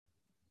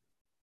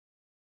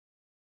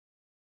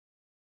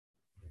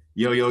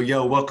Yo, yo,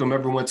 yo, welcome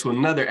everyone to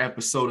another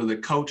episode of the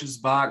Coach's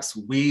Box.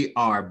 We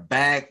are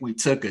back. We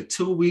took a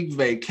 2-week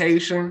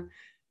vacation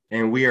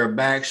and we are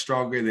back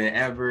stronger than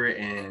ever.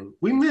 And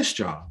we missed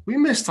y'all. We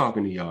missed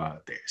talking to y'all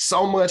out there.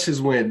 So much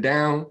has went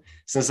down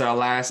since our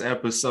last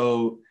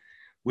episode.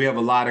 We have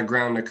a lot of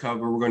ground to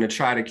cover. We're going to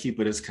try to keep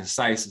it as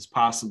concise as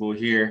possible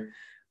here.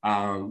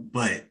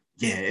 But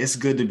yeah, it's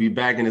good to be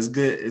back, and it's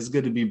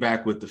good to be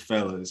back with the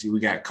fellas. We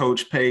got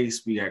Coach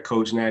Pace, we got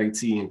Coach Natty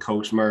T, and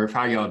Coach Murph.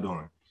 How y'all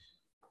doing?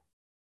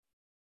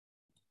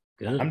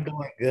 Good. I'm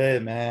doing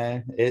good,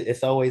 man.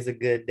 It's always a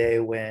good day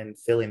when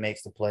Philly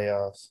makes the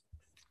playoffs.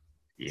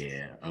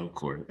 Yeah, of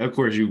course. Of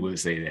course you would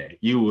say that.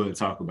 You would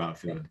talk about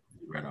Philadelphia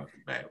right off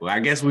the bat. Well, I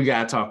guess we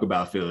got to talk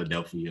about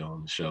Philadelphia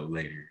on the show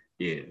later.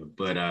 Yeah,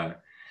 but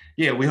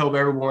yeah, we hope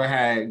everyone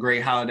had a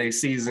great holiday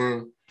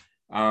season.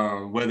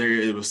 Whether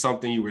it was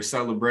something you were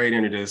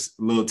celebrating or just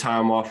a little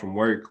time off from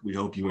work, we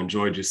hope you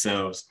enjoyed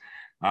yourselves.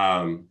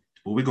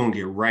 But we're going to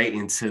get right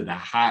into the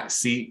hot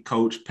seat,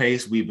 Coach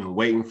Pace. We've been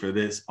waiting for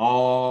this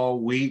all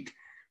week.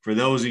 For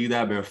those of you that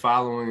have been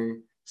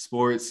following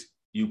sports,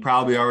 you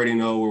probably already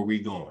know where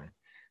we're going.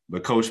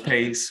 But Coach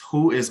Pace,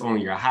 who is on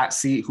your hot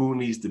seat? Who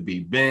needs to be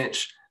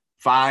benched,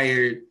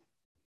 fired,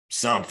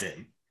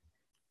 something?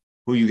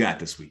 Who you got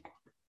this week?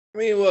 I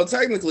mean, well,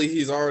 technically,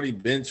 he's already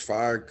bench,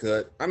 fired,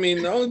 cut. I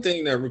mean, the only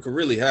thing that could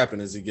really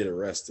happen is to get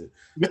arrested.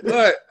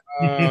 But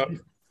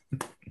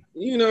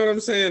you know what I'm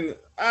saying?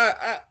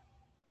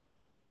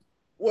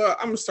 Well,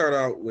 I'm gonna start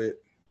out with,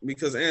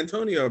 because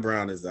Antonio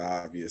Brown is the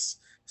obvious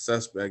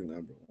suspect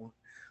number one,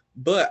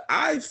 but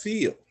I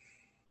feel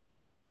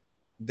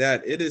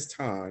that it is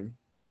time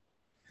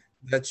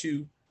that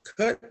you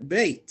cut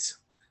bait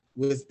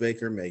with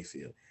Baker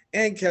Mayfield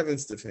and Kevin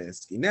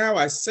Stefanski. Now,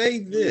 I say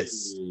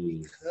this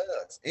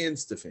because, and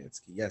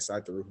Stefanski, yes,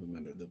 I threw him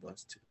under the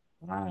bus too.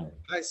 Wow.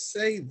 I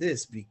say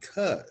this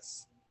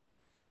because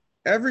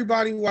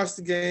everybody watched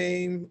the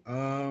game.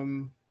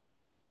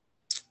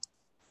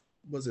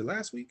 Was it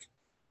last week?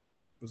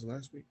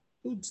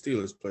 Who did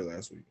Steelers play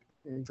last week?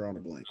 I'm drawing a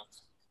blank.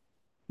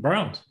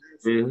 Browns.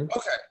 Mm-hmm.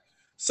 Okay.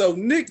 So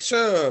Nick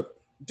Chubb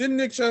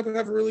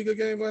have a really good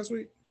game last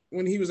week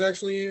when he was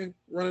actually in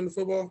running the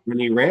football? When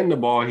he ran the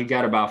ball, he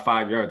got about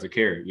 5 yards of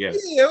carry. Yes.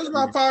 Yeah, it was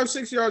about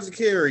 5-6 yards of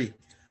carry.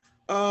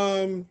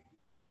 And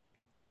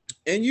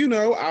you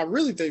know, I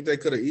really think they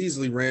could have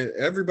easily ran.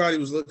 Everybody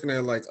was looking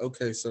at like,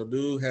 okay, so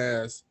dude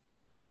has,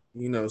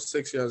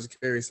 6 yards of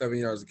carry, 7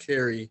 yards of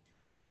carry.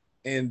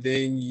 And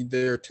then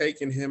they're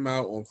taking him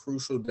out on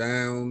crucial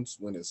downs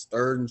when it's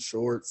third and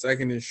short,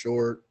 second and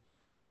short,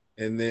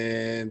 and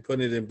then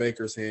putting it in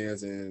Baker's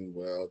hands. And,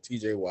 well,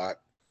 TJ Watt,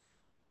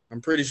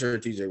 I'm pretty sure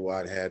TJ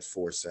Watt had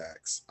 4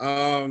 sacks.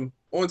 On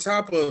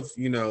top of,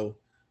 the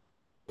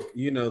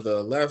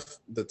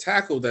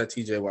tackle that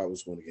TJ Watt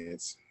was going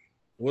against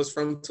was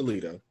from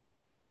Toledo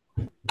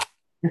and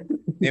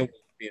was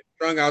being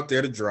strung out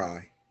there to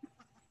dry.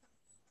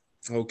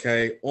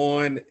 Okay,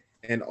 on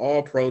an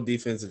all-pro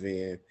defensive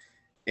end.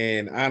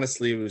 And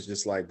honestly, it was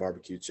just like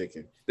barbecue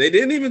chicken. They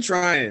didn't even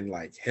try and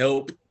like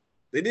help.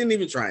 They didn't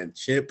even try and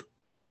chip.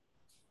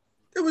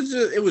 It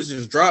was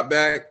just drop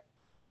back,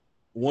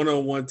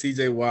 1-on-1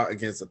 TJ Watt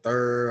against a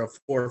third or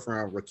fourth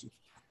round rookie.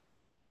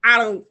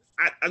 I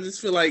just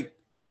feel like,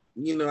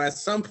 at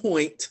some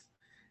point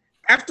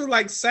after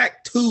like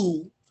sack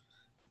 2,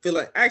 feel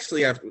like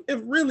actually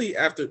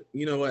the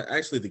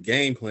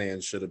game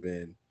plan should have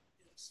been,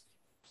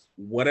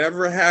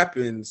 whatever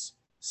happens,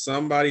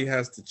 somebody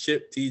has to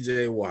chip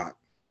TJ Watt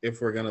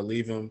if we're going to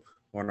leave him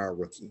on our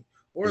rookie.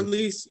 Or at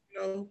least,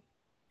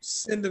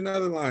 send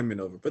another lineman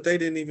over. But they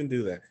didn't even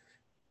do that.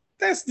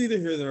 That's neither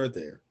here nor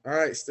there. All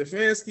right,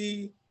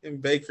 Stefanski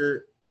and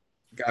Baker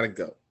got to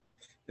go.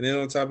 And then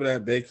on top of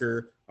that,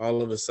 Baker,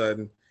 all of a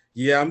sudden,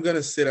 I'm going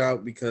to sit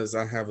out because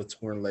I have a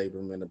torn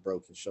labrum and a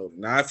broken shoulder.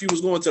 Now, if he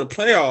was going to the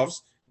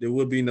playoffs, there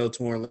would be no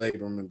torn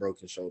labrum and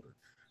broken shoulder.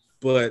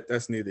 But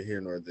that's neither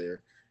here nor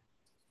there.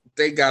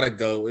 They got to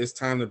go. It's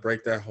time to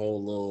break that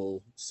whole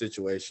little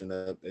situation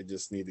up. They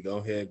just need to go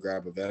ahead,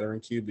 grab a veteran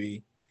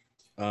QB.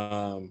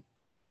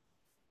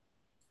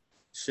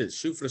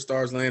 Shoot for the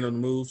stars, land on the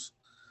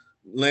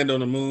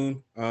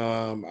moon.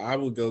 I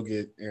would go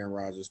get Aaron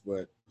Rodgers,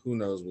 but who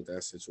knows with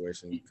that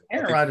situation.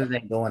 Aaron Rodgers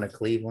ain't going to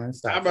Cleveland.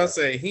 I'm about to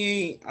say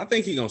I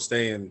think he's going to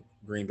stay in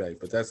Green Bay,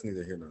 but that's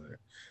neither here nor there.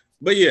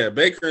 But yeah,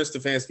 Baker and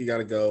Stefanski got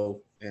to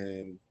go.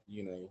 And,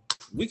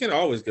 we can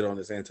always get on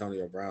this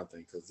Antonio Brown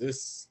thing because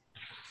this –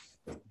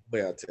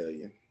 way I tell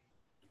you.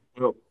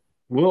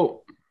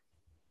 Well,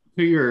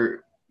 to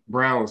your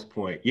Browns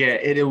point, yeah,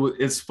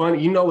 it's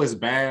funny. It's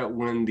bad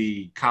when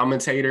the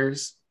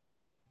commentators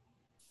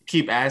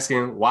keep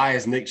asking, why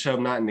is Nick Chubb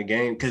not in the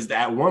game? Because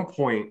at one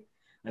point,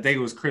 I think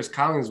it was Chris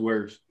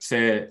Collinsworth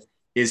said,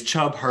 is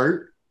Chubb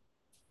hurt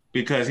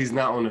because he's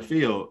not on the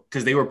field?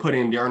 Because they were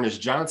putting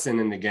Ernest Johnson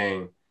in the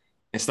game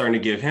and starting to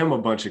give him a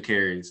bunch of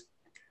carries.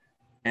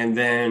 And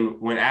then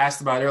when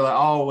asked about it, they're like,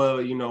 oh,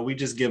 well, we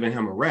just giving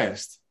him a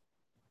rest.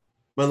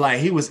 But, like,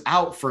 he was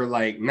out for,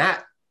 like,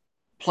 not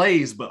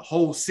plays, but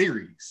whole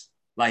series.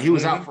 Like, he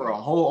was out for a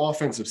whole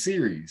offensive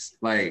series,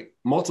 like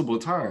multiple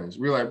times.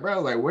 We were like,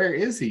 bro, like, where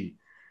is he?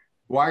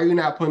 Why are you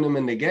not putting him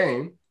in the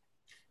game?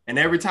 And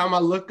every time I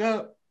look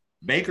up,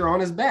 Baker on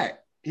his back.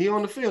 He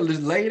on the field,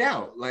 just laid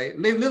out. Like,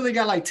 they literally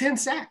got like 10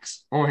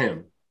 sacks on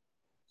him.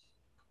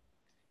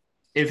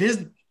 If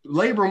his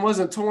labrum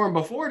wasn't torn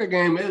before the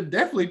game, it was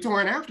definitely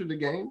torn after the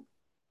game.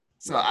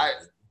 So I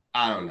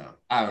don't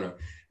know.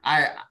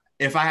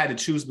 If I had to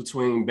choose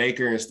between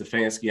Baker and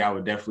Stefanski, I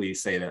would definitely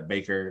say that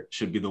Baker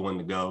should be the one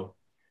to go.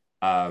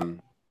 I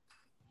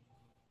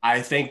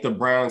think the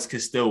Browns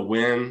could still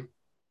win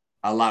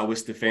a lot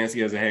with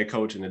Stefanski as a head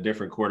coach and a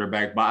different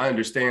quarterback, but I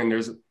understand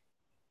there's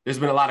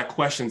been a lot of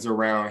questions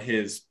around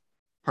his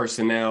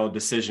personnel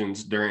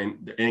decisions during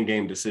the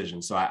in-game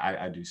decisions. So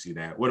I do see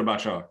that. What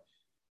about y'all?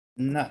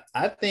 No,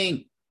 I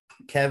think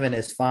Kevin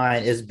is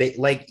fine.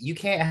 Like, you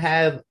can't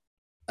have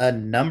a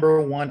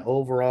number 1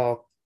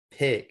 overall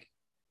pick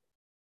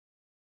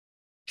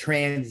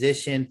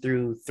transition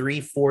through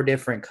 3-4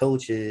 different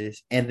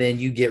coaches, and then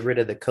you get rid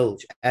of the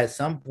coach. At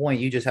some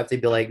point, you just have to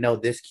be like, no,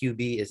 this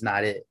QB is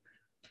not it.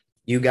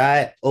 You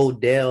got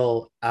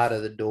Odell out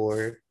of the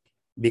door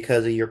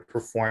because of your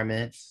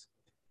performance.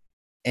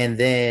 And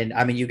then,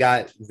 I mean, you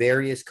got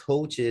various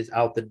coaches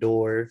out the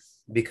door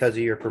because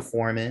of your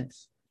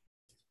performance.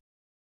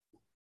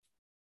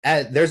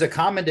 There's a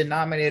common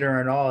denominator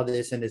in all of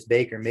this, and it's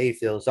Baker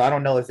Mayfield. So I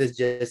don't know if it's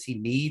just he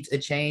needs a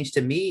change.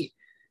 To me,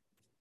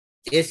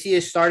 is he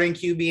a starting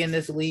QB in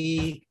this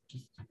league?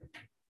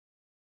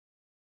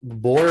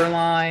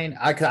 Borderline.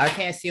 I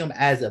can't see him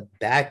as a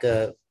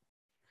backup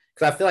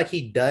because I feel like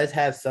he does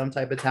have some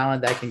type of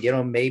talent that can get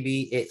him.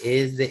 Maybe it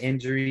is the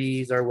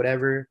injuries or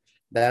whatever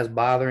that's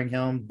bothering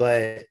him,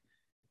 but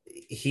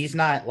he's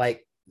not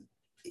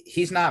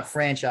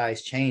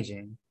franchise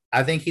changing.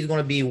 I think he's going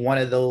to be one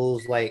of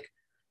those like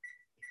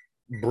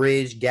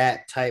bridge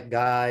gap type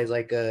guys,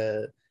 like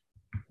a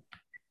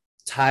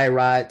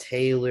Tyrod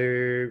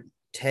Taylor,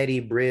 Teddy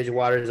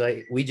Bridgewater's.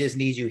 Like, we just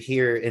need you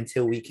here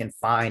until we can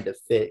find a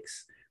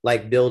fix,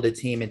 like build a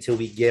team until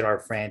we get our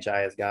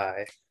franchise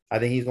guy. I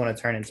think he's going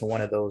to turn into one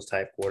of those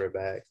type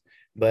quarterbacks.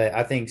 But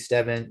I think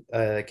Kevin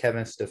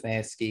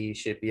Stefanski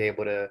should be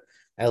able to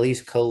at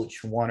least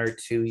coach 1 or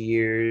 2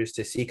 years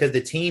to see, because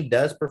the team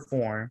does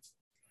perform.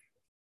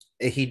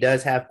 He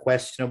does have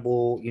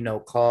questionable,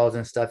 calls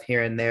and stuff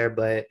here and there,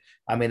 but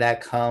I mean, that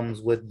comes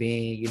with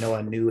being,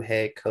 a new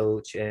head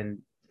coach and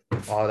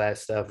all that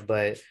stuff.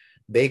 But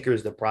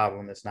Baker's the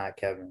problem. It's not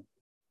Kevin.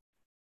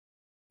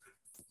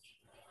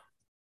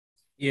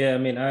 Yeah, I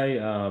mean, I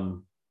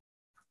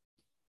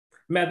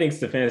think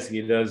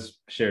Stefanski does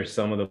share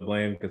some of the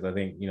blame, because I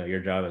think,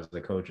 your job as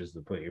the coach is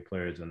to put your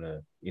players in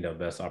the,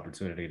 best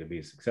opportunity to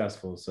be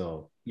successful.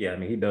 So, yeah, I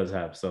mean, he does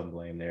have some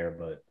blame there,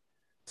 but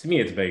to me,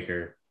 it's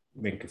Baker.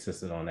 Being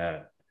consistent on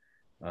that.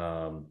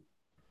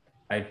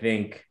 I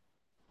think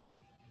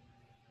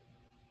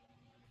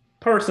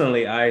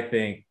personally,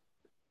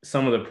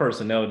 some of the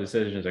personnel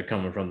decisions are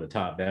coming from the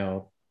top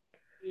down.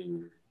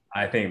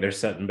 I think they're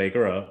setting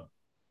Baker up,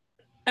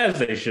 as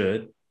they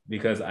should,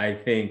 because I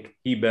think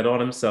he bet on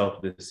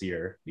himself this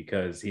year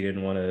because he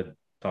didn't want to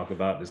talk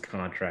about this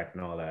contract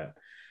and all that.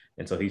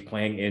 And so he's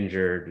playing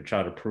injured to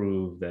try to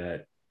prove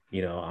that,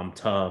 I'm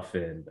tough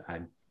and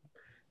I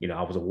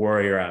was a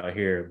warrior out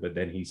here, but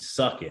then he's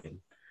sucking.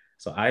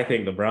 So I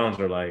think the Browns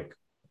are like,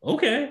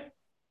 okay,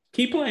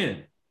 keep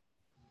playing.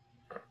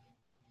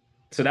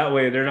 So that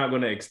way they're not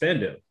going to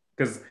extend him,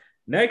 because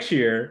next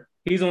year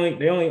they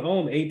only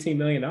own $18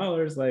 million.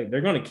 Like,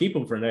 they're going to keep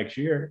him for next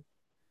year.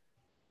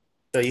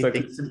 So you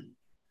think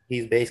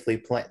he's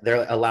basically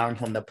they're allowing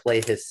him to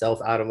play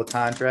himself out of a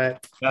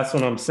contract? That's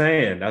what I'm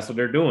saying. That's what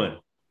they're doing.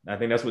 I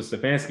think that's what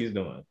Stefanski's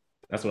doing.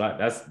 That's what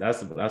I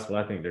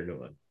think they're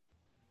doing.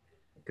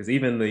 Because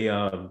even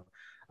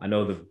I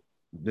know the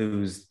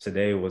news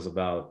today was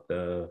about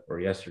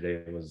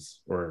yesterday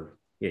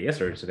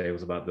today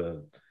was about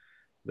the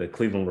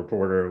Cleveland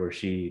Reporter, where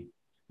she,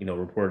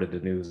 reported the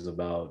news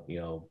about,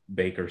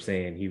 Baker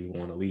saying he would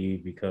want to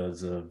leave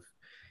because of,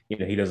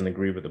 he doesn't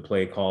agree with the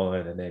play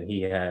calling. And then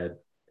he had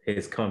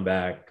his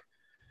comeback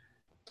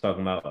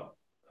talking about,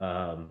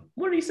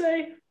 what did he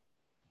say?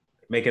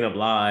 Making up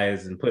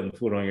lies and putting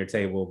food on your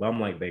table. But I'm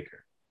like,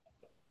 Baker,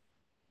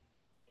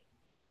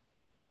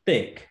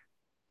 think.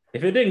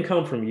 If it didn't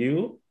come from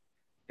you,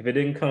 if it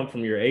didn't come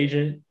from your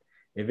agent,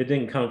 if it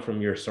didn't come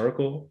from your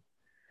circle,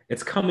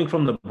 it's coming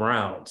from the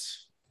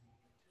Browns.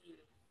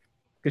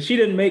 Because she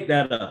didn't make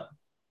that up.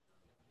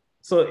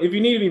 So if you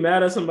need to be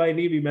mad at somebody, you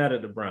need to be mad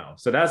at the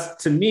Browns. So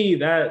to me,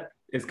 that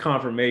is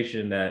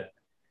confirmation that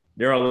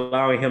they're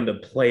allowing him to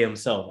play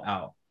himself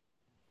out.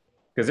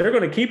 Because they're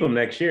going to keep him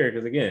next year.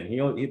 Because again,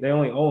 they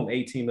only owe him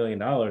 $18 million.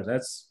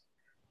 That's,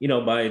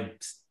 by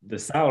the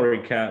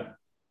salary cap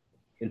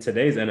in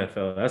today's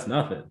NFL, that's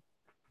nothing.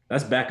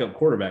 That's backup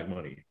quarterback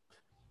money.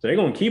 So they're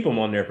going to keep him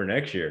on there for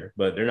next year,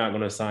 but they're not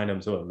going to sign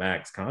him to a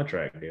max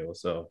contract deal.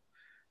 So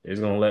they're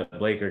just going to let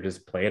Baker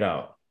just play it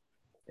out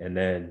and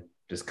then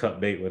just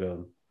cut bait with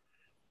him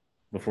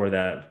before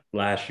that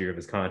last year of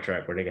his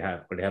contract, where they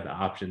have the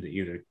option to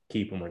either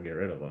keep him or get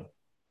rid of him.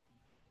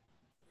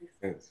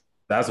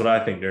 That's what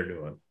I think they're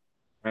doing.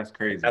 That's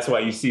crazy. That's why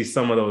you see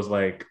some of those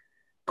like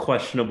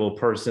questionable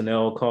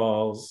personnel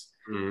calls,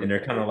 and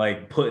they're kind of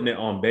like putting it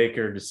on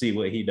Baker to see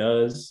what he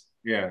does.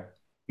 Yeah.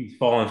 He's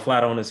falling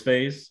flat on his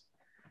face.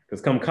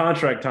 Because come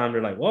contract time,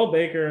 they're like, well,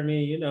 Baker, I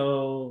mean,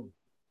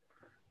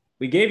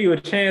 we gave you a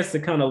chance to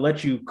kind of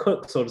let you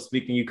cook, so to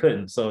speak, and you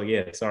couldn't. So,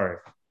 yeah, sorry.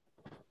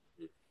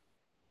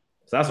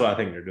 So that's what I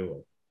think they're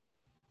doing.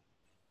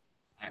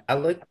 I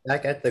look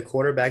back at the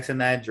quarterbacks in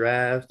that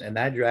draft, and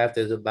that draft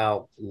is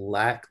about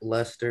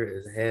lackluster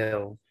as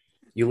hell.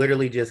 You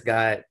literally just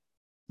got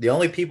the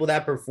only people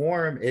that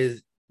perform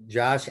is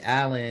Josh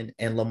Allen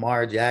and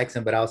Lamar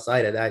Jackson, but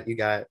outside of that, you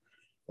got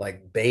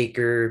like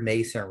Baker,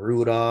 Mason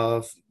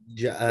Rudolph,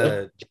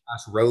 Josh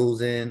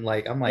Rosen.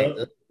 Like I'm like,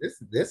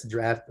 this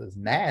draft is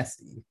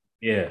nasty.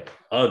 Yeah,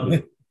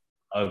 ugly,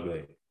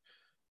 ugly.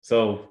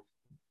 So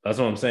that's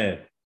what I'm saying.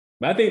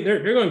 But I think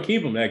they're going to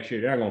keep him next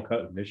year. They're not going to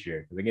cut him this year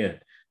because again,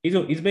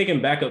 he's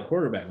making backup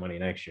quarterback money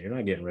next year. They're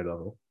not getting rid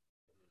of him.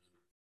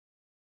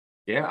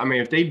 Yeah, I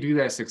mean, if they do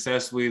that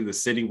successfully, the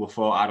city will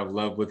fall out of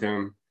love with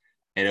him,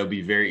 and it'll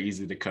be very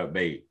easy to cut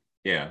bait.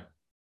 Yeah.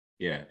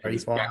 Are you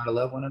falling out of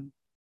love with him?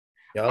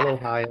 Y'all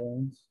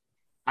Ohioans.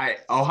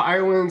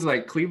 Ohioans,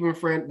 like Cleveland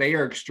friend, they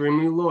are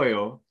extremely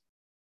loyal,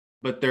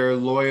 but they're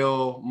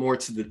loyal more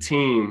to the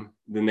team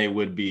than they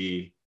would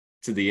be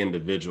to the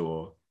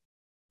individual.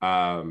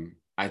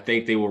 I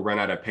think they will run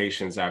out of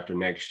patience after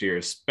next year,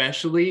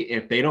 especially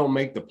if they don't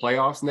make the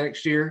playoffs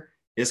next year.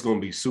 It's going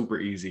to be super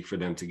easy for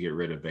them to get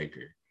rid of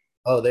Baker.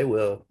 Oh, they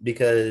will,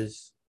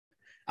 because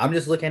I'm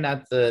just looking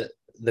at the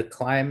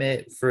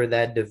climate for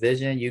that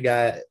division. You're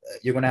going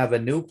to have a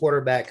new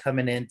quarterback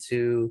coming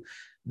into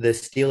the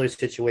Steelers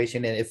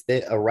situation, and if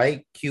a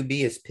right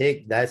QB is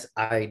picked, that's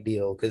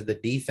ideal because the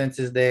defense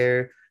is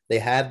there. They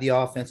have the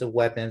offensive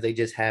weapons. They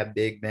just have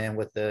big men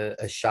with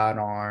a shot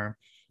arm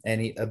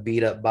and a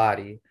beat up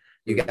body.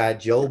 You got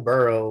Joe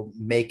Burrow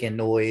making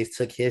noise,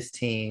 took his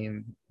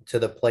team to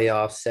the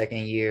playoffs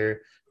second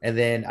year. And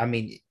then, I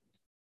mean,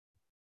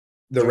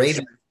 the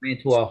Ravens ran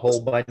into a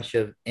whole bunch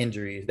of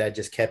injuries that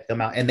just kept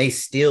them out. And they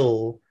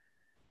still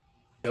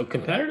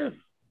competitive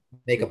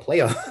make a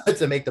playoff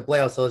to make the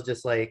playoffs. So it's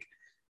just like,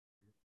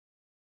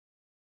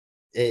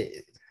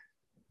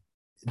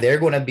 they're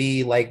going to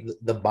be like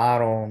the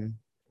bottom.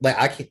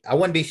 Like I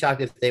wouldn't be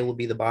shocked if they will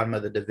be the bottom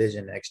of the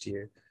division next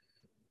year.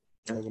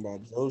 Talking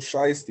about Joe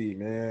Shiesty,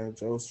 man.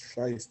 Joe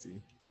Shiesty.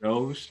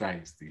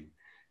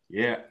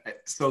 Yeah.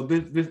 So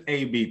this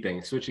AB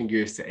thing, switching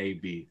gears to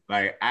AB,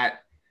 like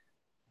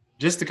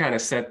just to kind of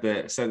set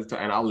the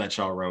and I'll let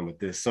y'all run with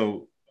this.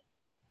 So,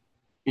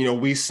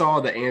 we saw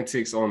the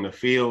antics on the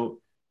field,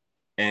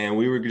 and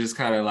we were just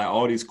kind of like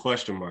all these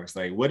question marks,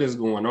 like what is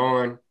going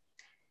on?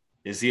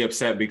 Is he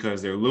upset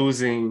because they're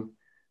losing?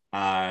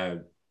 Is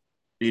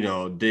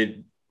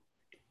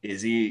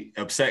he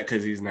upset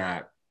because he's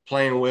not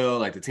playing well,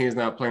 like the team's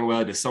not playing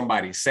well? Did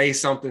somebody say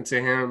something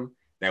to him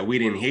that we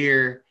didn't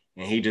hear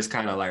and he just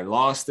kind of like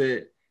lost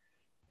it?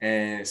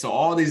 And so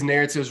all these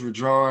narratives were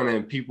drawn,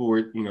 and people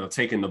were,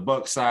 taking the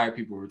Buck side,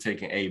 people were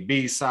taking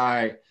AB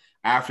side.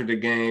 After the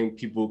game,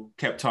 people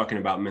kept talking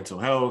about mental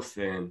health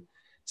and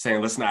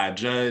saying, let's not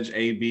judge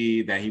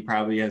AB, that he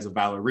probably has a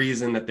valid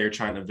reason that they're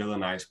trying to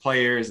villainize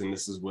players, and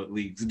this is what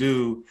leagues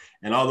do,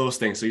 and all those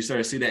things. So you start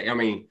to see that. I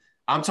mean,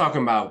 I'm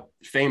talking about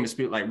famous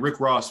people like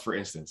Rick Ross, for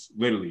instance,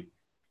 literally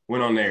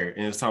went on there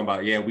and was talking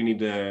about, yeah, we need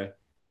to,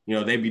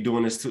 they be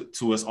doing this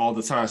to us all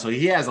the time. So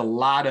he has a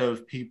lot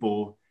of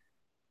people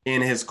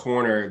in his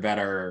corner that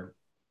are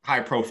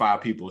high profile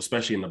people,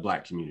 especially in the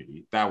Black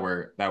community, that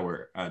were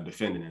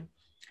defending him.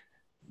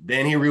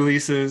 Then he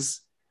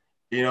releases,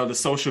 the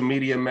social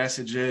media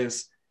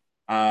messages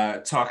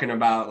talking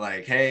about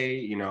like,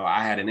 hey,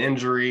 I had an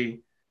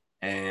injury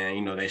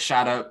and, they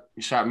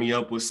shot me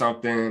up with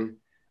something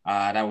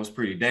that was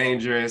pretty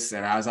dangerous.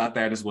 And I was out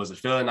there, this wasn't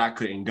feeling, I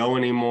couldn't go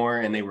anymore.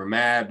 And they were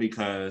mad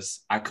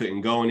because I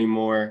couldn't go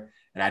anymore.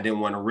 And I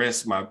didn't want to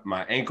risk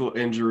my ankle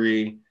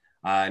injury.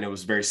 And it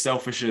was very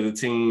selfish of the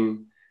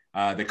team,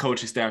 the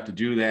coaching staff to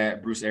do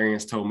that. Bruce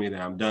Arians told me that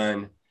I'm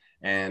done.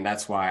 And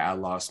that's why I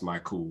lost my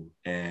cool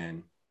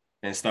and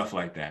stuff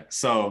like that.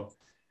 So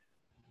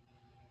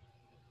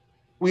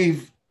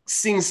we've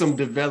seen some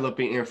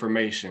developing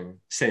information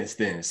since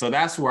then. So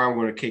that's where I'm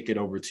going to kick it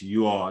over to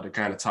you all to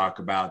kind of talk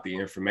about the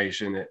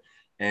information.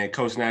 And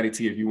Coach Natty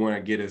T, if you want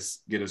to get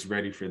us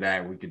ready for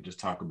that, we could just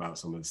talk about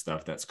some of the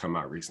stuff that's come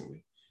out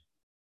recently.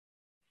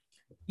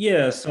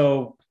 Yeah.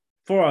 So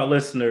for our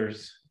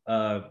listeners,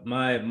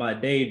 my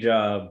day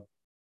job,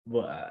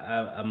 well,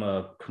 I'm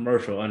a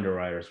commercial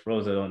underwriter. For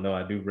those that don't know,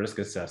 I do risk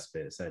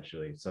assessment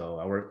essentially. So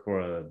I work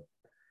for a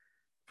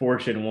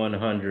Fortune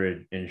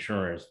 100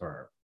 insurance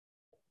firm.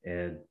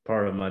 And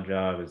part of my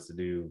job is to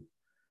do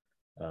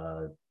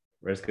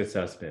risk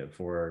assessment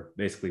for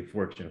basically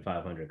Fortune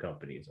 500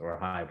 companies or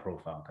high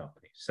profile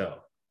companies. So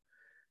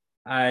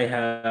I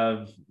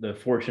have the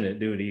fortunate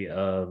duty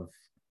of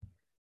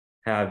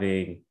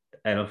having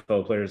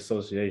NFL Players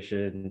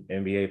Association,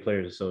 NBA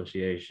Players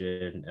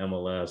Association,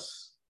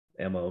 MLS,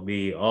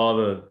 MLB, all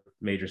the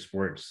major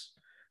sports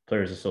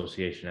players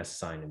association that's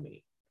assigned to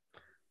me.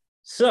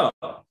 So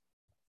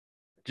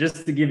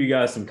just to give you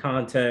guys some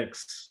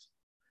context,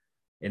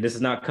 and this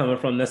is not coming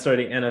from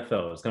necessarily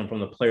NFL, it's coming from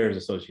the Players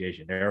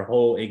Association. Their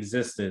whole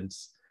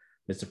existence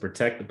is to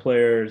protect the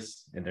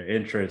players and their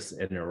interests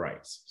and their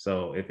rights.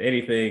 So if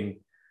anything,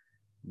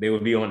 they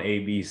would be on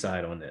AB's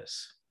side on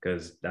this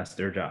because that's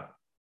their job.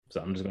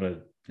 So I'm just going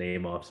to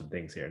name off some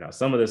things here. Now,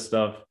 some of this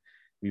stuff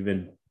we've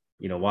been,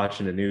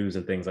 watching the news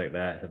and things like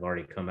that have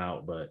already come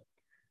out, but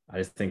I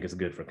just think it's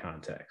good for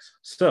context.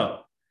 So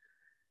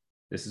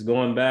this is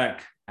going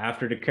back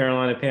after the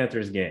Carolina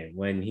Panthers game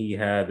when he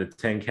had the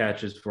 10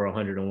 catches for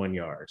 101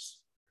 yards.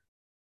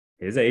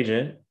 His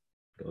agent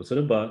goes to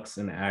the Bucs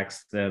and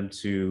asks them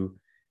to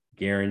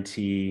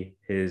guarantee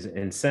his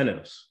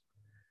incentives.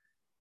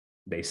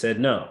 They said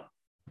no.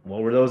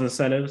 What were those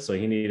incentives? So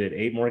he needed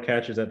 8 more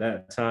catches at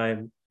that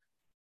time.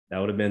 That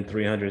would have been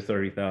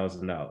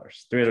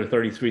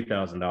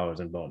 $333,000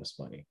 in bonus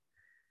money.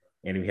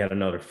 And if he had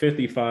another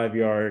 55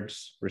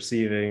 yards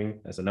receiving,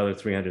 that's another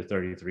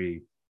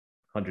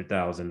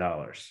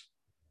 $333,000.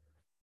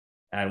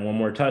 Add one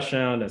more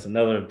touchdown, that's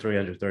another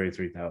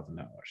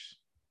 $333,000.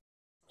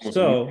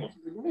 So about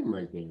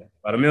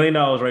 $1 million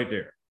right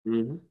there.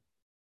 Mm-hmm.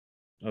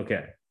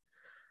 Okay.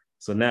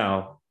 So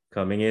now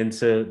coming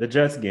into the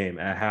Jets game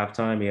at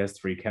halftime, he has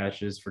 3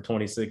 catches for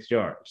 26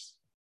 yards.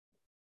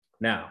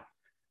 Now,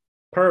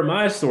 per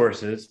my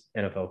sources,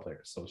 NFL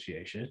Players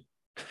Association,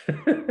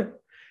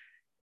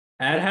 at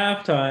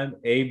halftime,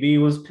 AB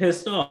was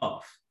pissed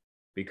off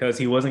because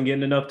he wasn't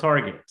getting enough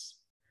targets.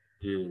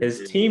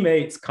 His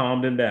teammates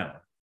calmed him down,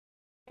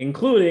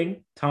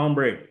 including Tom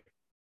Brady.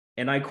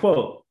 And I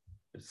quote,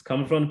 it's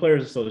coming from the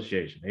Players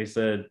Association. They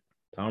said,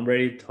 Tom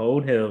Brady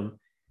told him,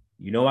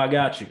 I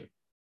got you.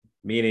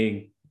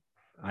 Meaning,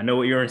 I know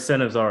what your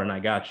incentives are and I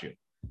got you.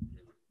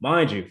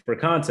 Mind you, for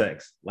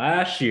context,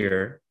 last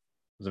year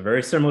was a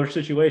very similar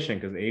situation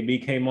because AB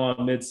came on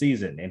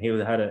midseason and he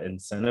had an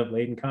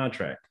incentive-laden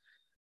contract.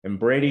 And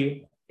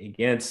Brady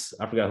against,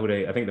 I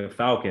think the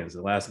Falcons,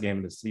 the last game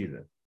of the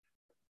season.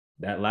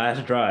 That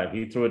last drive,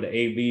 he threw it to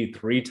AB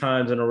 3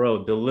 times in a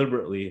row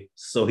deliberately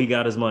so he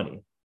got his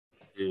money.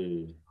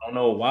 I don't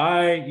know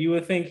why you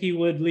would think he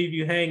would leave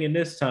you hanging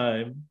this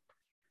time,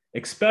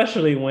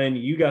 especially when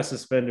you got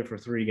suspended for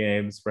 3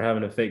 games for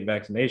having a fake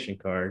vaccination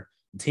card.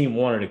 The team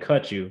wanted to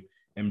cut you.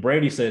 And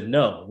Brady said,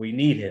 no, we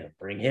need him.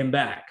 Bring him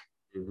back.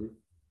 Mm-hmm.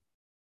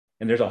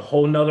 And there's a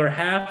whole nother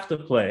half to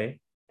play.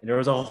 And there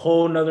was a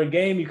whole nother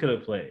game you could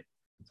have played.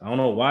 So I don't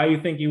know why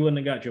you think you wouldn't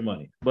have got your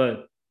money,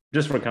 but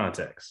just for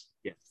context.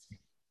 Yes.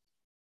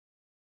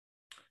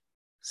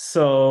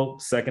 So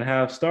second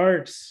half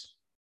starts.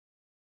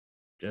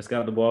 Just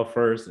got the ball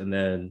first, and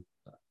then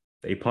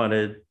they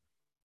punted.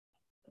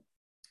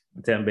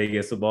 Tampa Bay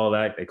gets the ball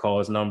back. They call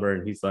his number,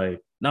 and he's like,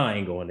 no, I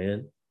ain't going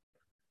in.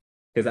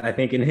 Because I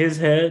think in his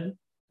head,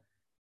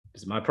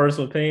 this is my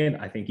personal opinion,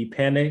 I think he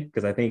panicked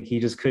because I think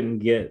he just couldn't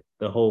get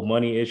the whole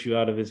money issue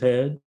out of his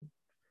head.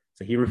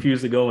 So he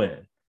refused to go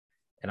in.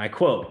 And I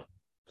quote,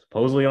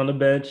 supposedly on the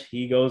bench,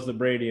 he goes to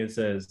Brady and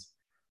says,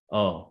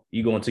 oh,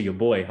 you going to your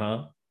boy,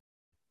 huh?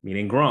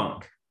 Meaning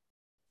Gronk.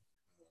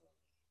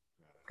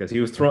 Because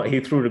he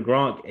threw to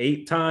Gronk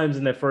 8 times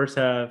in the first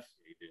half.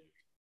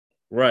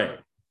 Right.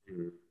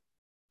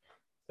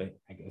 But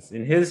I guess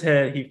in his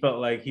head, he felt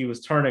like he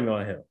was turning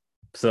on him.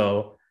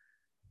 So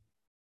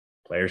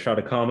players try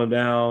to calm him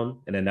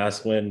down. And then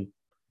that's when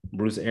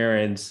Bruce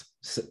Arians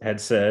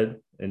had said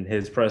in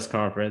his press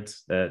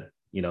conference that,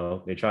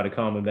 they try to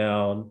calm him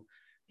down.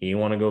 He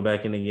didn't want to go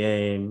back in the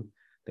game.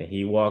 Then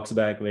he walks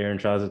back there and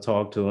tries to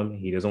talk to him.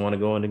 He doesn't want to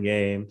go in the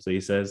game. So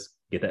he says,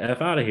 get the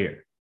F out of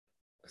here.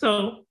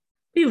 So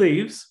he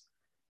leaves.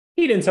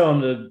 He didn't tell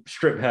him to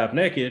strip half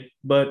naked,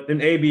 but in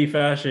AB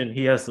fashion,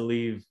 he has to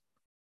leave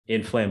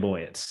in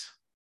flamboyance.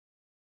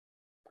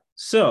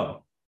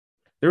 So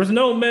there was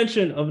no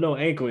mention of no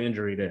ankle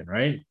injury then,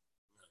 right?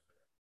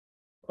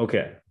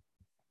 Okay.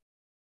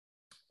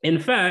 In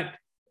fact,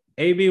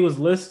 AB was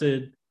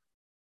listed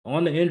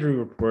on the injury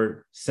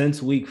report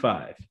since week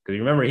 5. Because you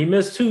remember, he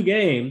missed 2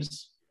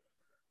 games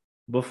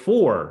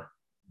before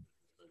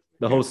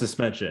the whole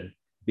suspension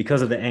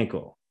because of the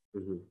ankle.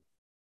 Mm-hmm.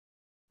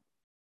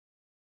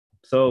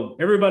 So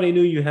everybody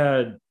knew you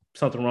had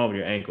something wrong with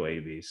your ankle,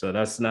 AB. So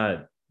let's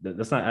not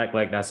act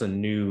like that's a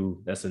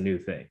new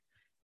thing.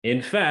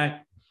 In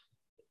fact,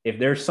 if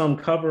there's some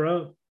cover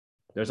up,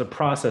 there's a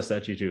process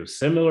that you do,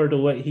 similar to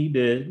what he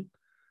did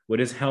with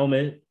his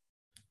helmet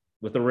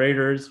with the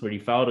Raiders, where he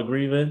filed a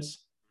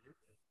grievance.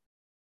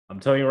 I'm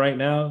telling you right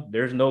now,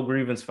 there's no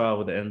grievance filed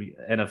with the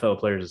NFL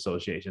Players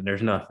Association.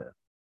 There's nothing.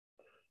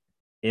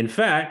 In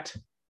fact,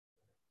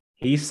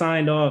 he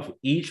signed off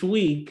each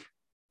week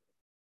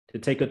to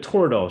take a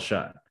Toradol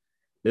shot.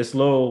 This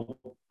little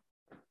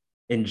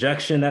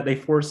injection that they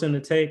force him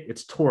to take,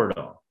 it's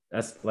Toradol.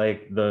 That's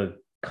like the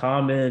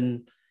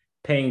common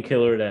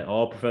painkiller that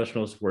all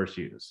professional sports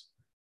use.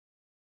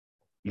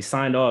 He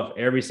signed off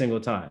every single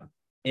time.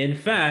 In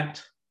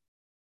fact,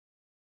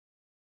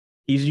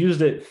 he's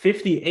used it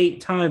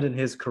 58 times in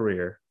his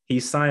career. He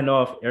signed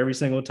off every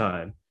single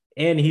time,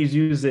 and he's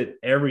used it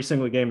every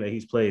single game that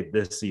he's played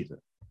this season.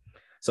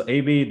 So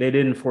AB, they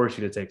didn't force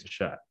you to take the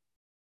shot.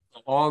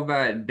 All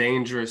that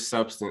dangerous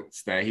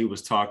substance that he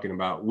was talking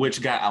about,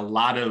 which got a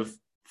lot of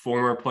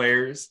former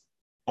players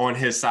on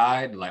his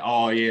side, like,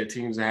 oh yeah,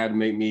 teams that had to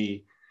make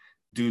me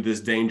do this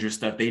dangerous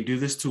stuff. They do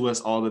this to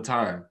us all the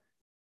time.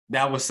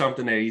 That was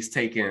something that he's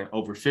taken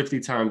over 50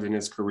 times in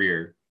his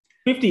career.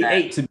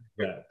 58 to be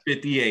exact.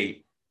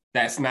 58.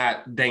 That's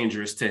not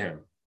dangerous to him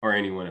or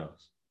anyone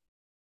else.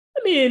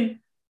 I mean,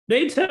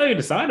 they tell you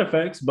the side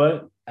effects,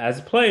 but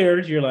as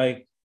players, you're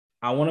like,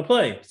 I want to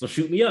play, so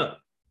shoot me up.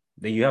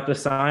 Then you have to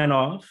sign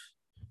off.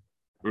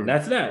 And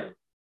that's that.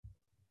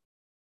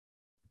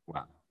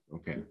 Wow.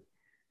 Okay.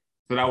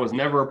 So that was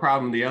never a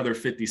problem the other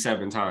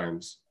 57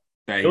 times.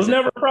 It was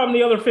never a problem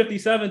the other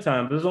 57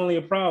 times. It was only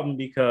a problem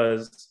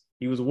because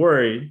he was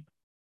worried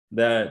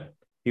that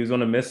he was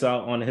going to miss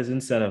out on his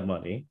incentive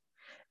money.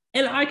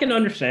 And I can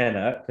understand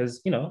that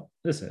because,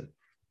 listen,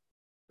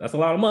 that's a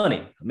lot of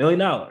money, $1 million.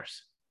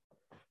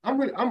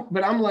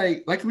 But I'm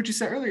like what you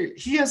said earlier,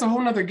 he has a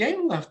whole nother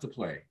game left to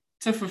play.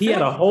 He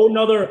had a whole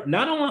nother,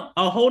 not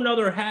a whole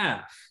nother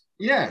half.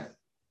 Yeah.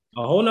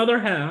 A whole nother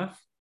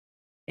half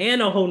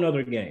and a whole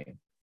nother game.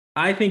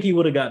 I think he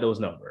would have got those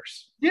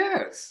numbers.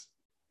 Yes.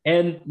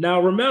 And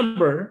now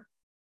remember,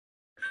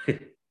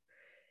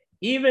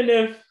 even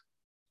if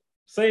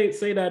say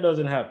that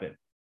doesn't happen,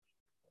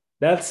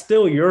 that's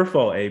still your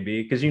fault,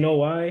 AB. Because you know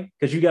why?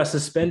 Because you got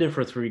suspended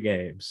for 3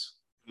 games.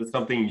 It's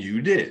something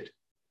you did.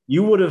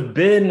 You would have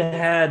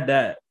had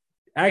that.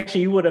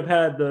 Actually, you would have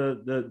had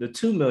the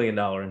 $2 million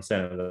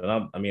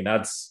incentive. I mean,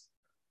 that's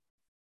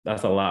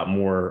a lot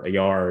more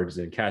yards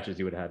and catches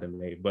he would have had to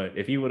make. But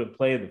if he would have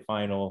played the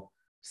final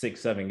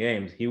 6-7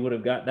 games, he would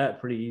have got that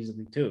pretty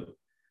easily too.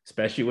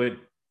 Especially with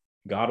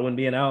Godwin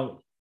being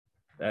out,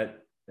 that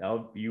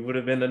you would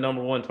have been the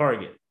number 1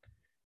 target.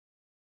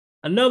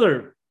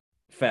 Another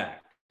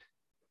fact: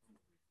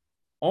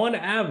 on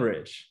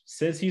average,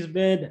 since he's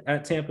been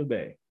at Tampa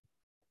Bay,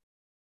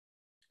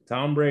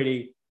 Tom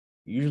Brady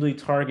usually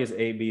targets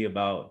AB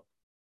about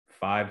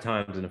 5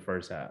 times in the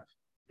first half.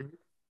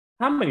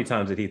 How many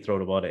times did he throw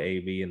the ball to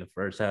AB in the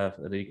first half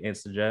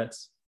against the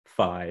Jets?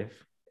 5,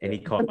 and he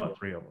caught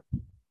 3 of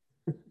them.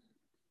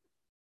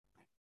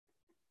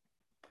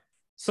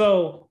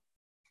 So,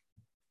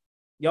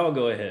 y'all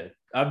go ahead.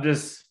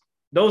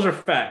 Those are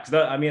facts.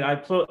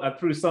 I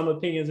threw some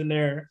opinions in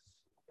there.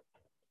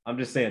 I'm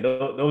just saying,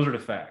 those are the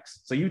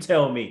facts. So you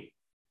tell me.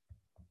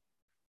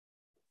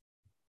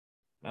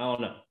 I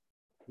don't know.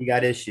 You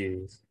got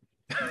issues.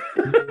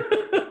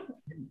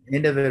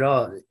 End of it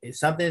all. If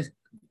something's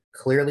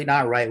clearly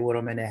not right with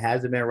him and it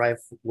hasn't been right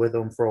with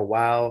him for a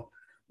while,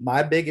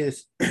 my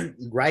biggest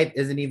gripe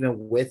isn't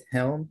even with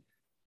him.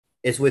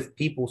 It's with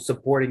people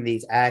supporting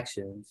these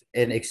actions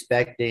and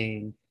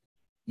expecting,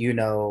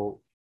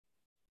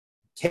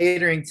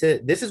 catering to,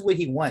 this is what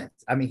he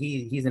wants. I mean,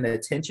 he's an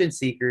attention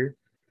seeker.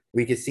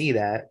 We can see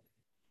that.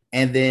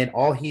 And then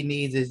all he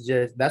needs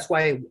is that's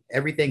why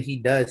everything he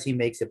does, he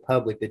makes it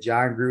public. The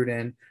John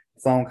Gruden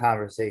phone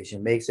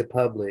conversation makes it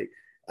public.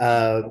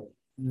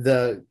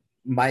 The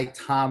Mike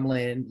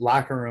Tomlin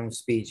locker room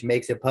speech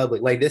makes it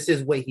public. Like, this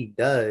is what he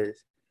does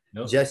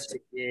just to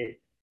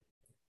get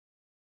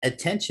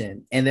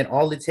attention. And then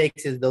all it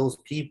takes is those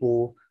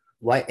people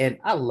and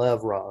I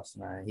love Ross,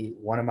 man. He's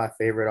one of my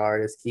favorite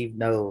artists. Keith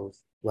knows,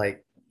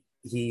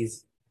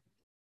 he's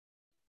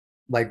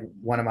like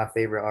one of my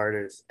favorite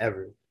artists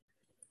ever.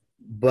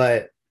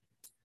 But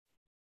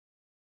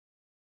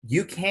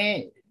you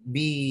can't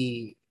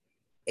be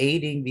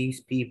aiding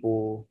these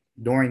people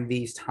during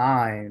these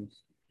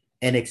times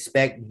and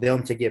expect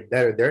them to get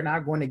better. They're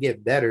not going to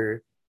get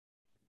better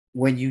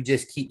when you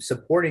just keep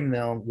supporting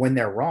them when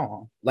they're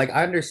wrong. Like,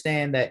 I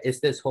understand that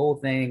it's this whole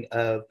thing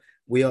of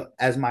we,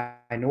 as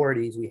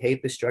minorities, we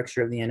hate the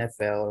structure of the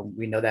NFL, and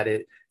we know that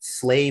it's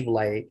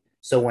slave-like.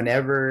 So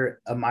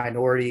whenever a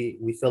minority,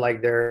 we feel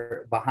like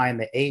they're behind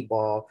the 8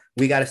 ball,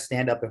 we got to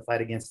stand up and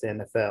fight against the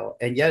NFL.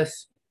 And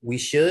yes, we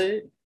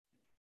should,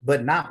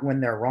 but not when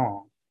they're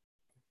wrong.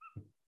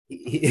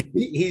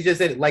 He just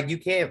said, you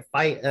can't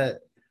fight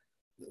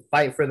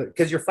for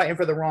because you're fighting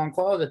for the wrong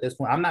cause at this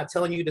point. I'm not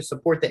telling you to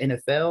support the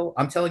NFL.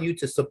 I'm telling you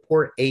to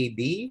support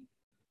AB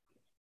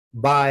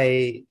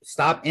by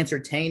stop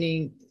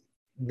entertaining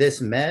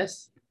this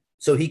mess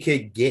so he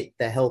could get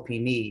the help he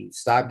needs.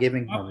 Stop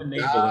giving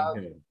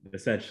him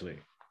essentially.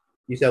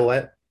 You said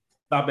what?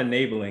 Stop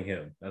enabling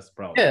him. That's the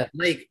problem. Yeah,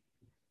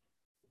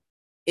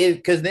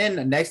 because then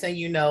the next thing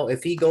you know,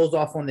 if he goes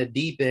off on the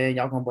deep end,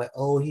 y'all gonna be like,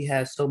 oh, he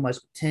has so much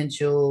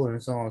potential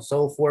and so on and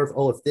so forth.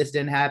 Oh, if this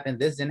didn't happen,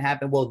 this didn't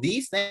happen. Well,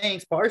 these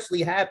things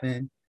partially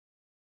happen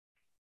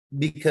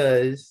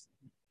because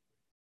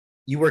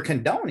you were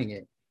condoning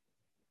it.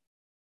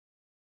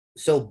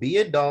 So be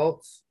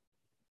adults,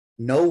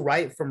 know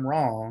right from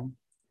wrong,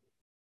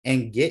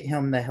 and get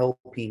him the help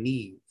he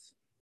needs.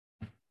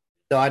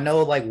 So I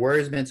know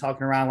word's been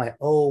talking around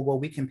oh, well,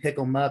 we can pick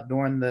him up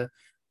during the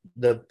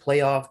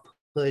playoff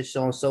push,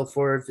 so on and so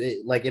forth.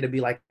 It'll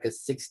be a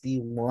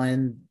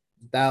 61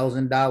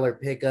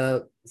 $1,000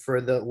 pickup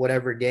for the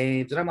whatever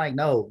games. And I'm like,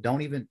 no,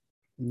 don't even,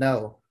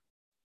 no.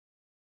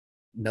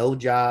 No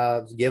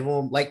jobs. Give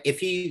him, like,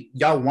 if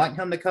y'all want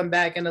him to come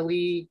back in the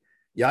league,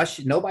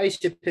 nobody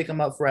should pick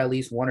him up for at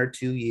least 1 or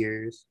 2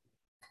 years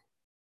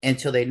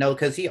until they know,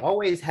 because he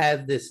always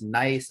has this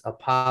nice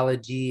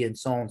apology and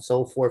so on and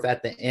so forth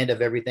at the end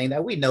of everything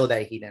that we know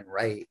that he didn't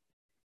write.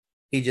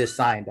 He just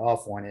signed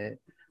off on it.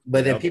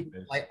 But then people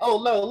are like,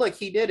 oh, no, look,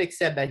 he did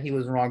accept that he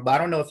was wrong. But I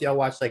don't know if y'all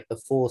watched like the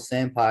Full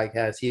Send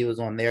podcast. He was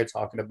on there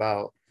talking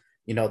about,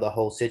 the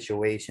whole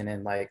situation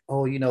and like,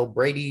 oh,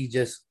 Brady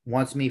just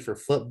wants me for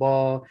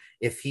football.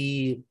 If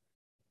he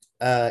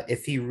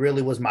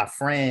really was my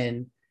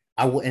friend,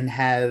 I wouldn't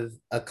have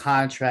a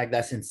contract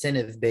that's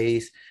incentive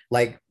based.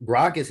 Like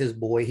Gronk is his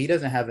boy. He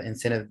doesn't have an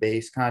incentive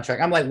based contract.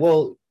 I'm like,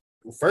 well,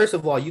 first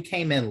of all, you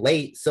came in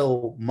late,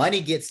 so money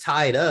gets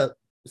tied up.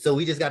 So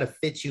we just got to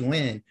fit you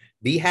in.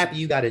 Be happy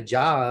you got a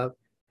job,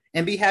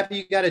 and be happy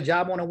you got a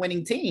job on a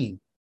winning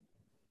team.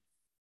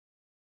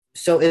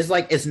 So it's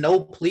like, it's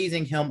no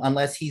pleasing him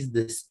unless he's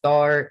the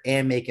star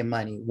and making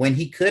money. When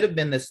he could have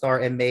been the star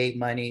and made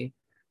money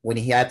when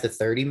he had the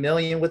 $30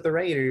 million with the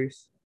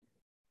Raiders,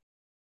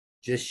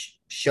 just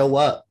show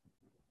up,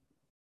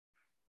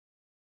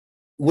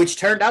 which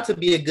turned out to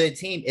be a good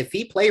team. If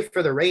he played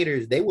for the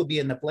Raiders, they would be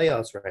in the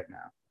playoffs right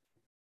now.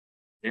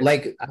 Yeah.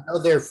 Like, I know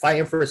they're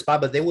fighting for a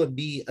spot, but they would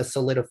be a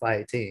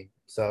solidified team.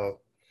 So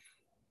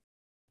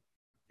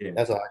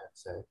that's all I got to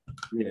say.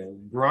 Yeah,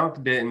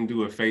 Gronk didn't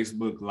do a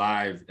Facebook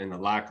Live in the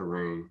locker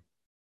room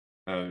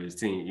of his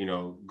team.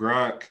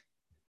 Gronk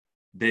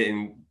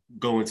didn't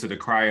go into the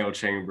cryo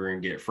chamber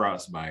and get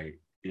frostbite.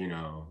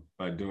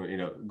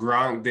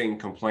 Gronk didn't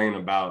complain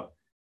about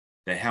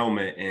the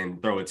helmet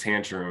and throw a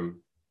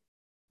tantrum,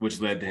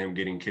 which led to him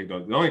getting kicked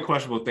off. The only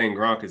questionable thing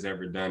Gronk has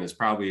ever done is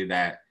probably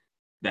that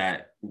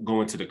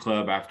going to the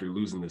club after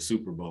losing the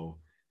Super Bowl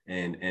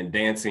and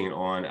dancing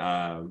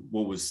on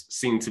what was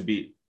seemed to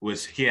be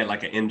he had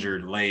like an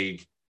injured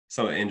leg,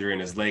 some injury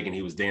in his leg, and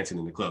he was dancing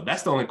in the club.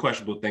 That's the only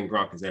questionable thing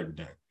Gronk has ever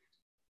done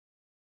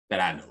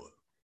that I know of.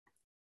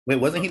 Wait,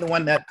 wasn't he the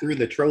one that threw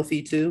the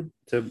trophy too?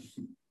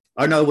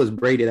 Oh no, it was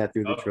Brady that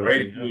threw the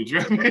trophy.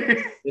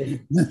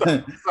 Brady.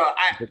 So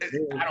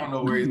I don't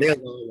know where he's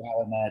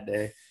on that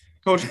day.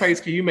 Coach Pace,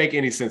 can you make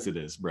any sense of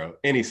this, bro?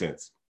 Any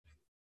sense?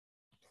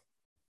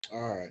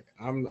 All right,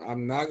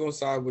 I'm not gonna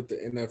side with the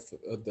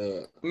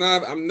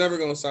NFL. I'm never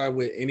gonna side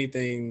with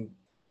anything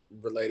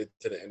related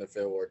to the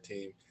NFL or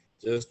team,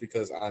 just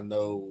because I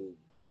know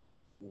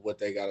what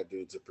they got to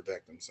do to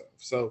protect themselves.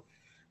 So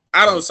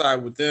I don't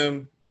side with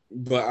them,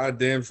 but I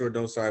damn sure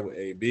don't side with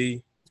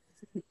AB.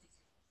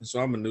 So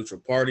I'm a neutral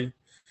party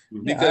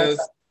because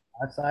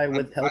I side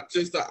with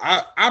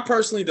I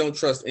personally don't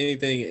trust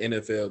anything in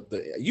NFL.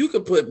 You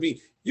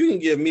can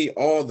give me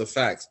all the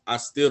facts. I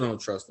still don't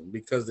trust them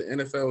because the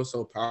NFL is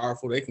so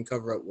powerful. They can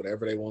cover up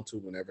whatever they want to,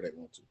 whenever they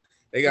want to.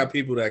 They got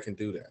people that can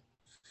do that.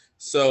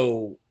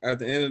 So at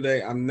the end of the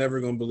day, I'm never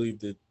going to believe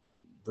that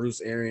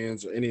Bruce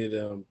Arians or any of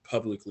them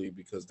publicly,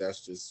 because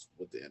that's just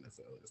what the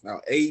NFL is.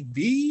 Now,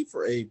 AB,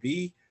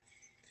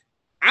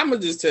 I'm going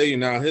to just tell you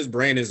now, his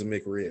brain is a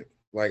McRib.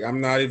 Like, I'm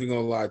not even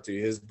going to lie to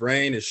you. His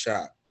brain is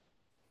shot.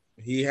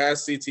 He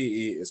has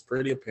CTE. It's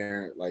pretty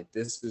apparent. Like,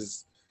 this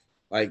is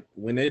like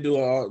when they do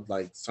all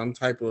like some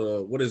type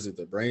of, what is it,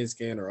 the brain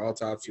scan or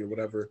autopsy or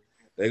whatever,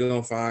 they're going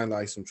to find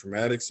like some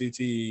traumatic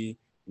CTE.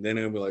 And then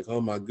they'll be like,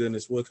 oh my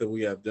goodness, what could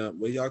we have done?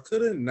 Well, y'all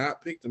could have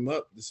not picked him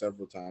up the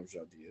several times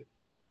y'all did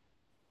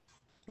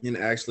and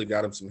actually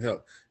got him some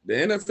help. The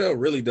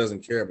NFL really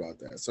doesn't care about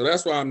that. So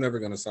that's why I'm never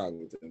going to side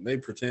with them. They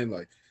pretend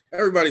like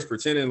everybody's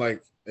pretending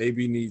like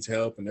AB needs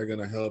help and they're going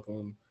to help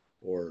him,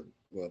 or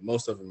well,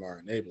 most of them are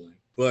enabling.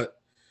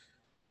 But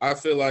I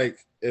feel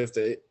like if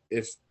the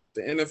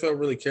NFL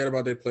really cared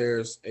about their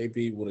players,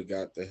 AB would have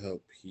got the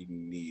help he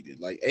needed.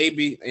 Like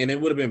AB, and it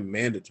would have been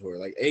mandatory.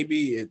 Like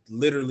AB, it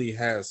literally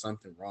has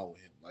something wrong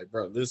with him. Like,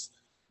 bro, this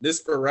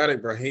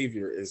sporadic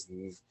behavior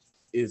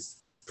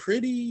is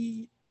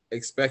pretty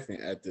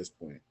expectant at this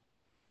point.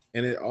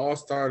 And it all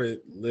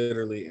started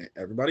literally, and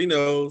everybody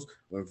knows,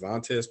 when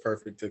Vontaze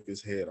Perfect took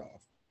his head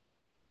off.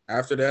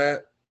 After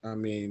that, I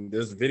mean,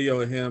 there's a video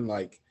of him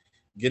like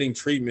getting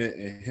treatment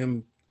and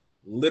him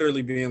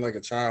literally being like a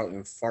child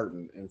and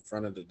farting in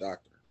front of the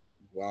doctor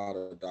while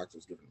the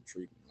doctor's giving him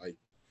treatment. Like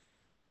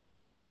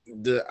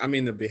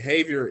the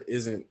behavior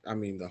isn't,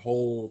 the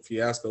whole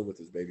fiasco with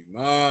his baby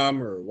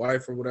mom or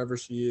wife or whatever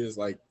she is,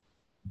 like,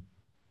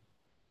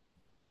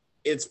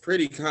 it's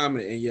pretty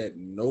common, and yet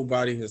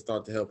nobody has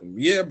thought to help him.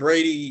 Yeah,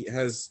 Brady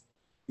has,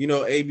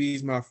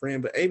 AB's my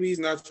friend, but AB's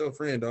not your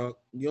friend, dog.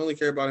 You only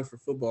care about him for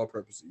football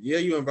purposes. Yeah,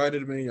 you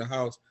invited him in your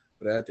house,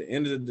 but at the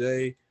end of the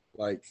day,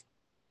 like,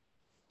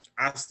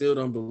 I still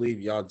don't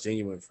believe y'all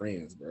genuine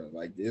friends, bro.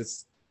 Like,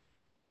 this,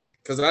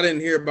 because I didn't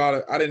hear about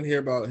it. I didn't hear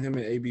about him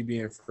and AB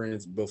being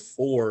friends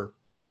before,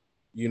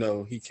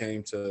 he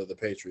came to the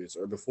Patriots,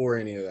 or before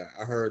any of that.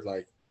 I heard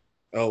like,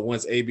 oh,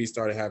 once AB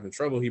started having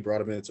trouble, he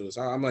brought him into his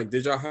house. I'm like,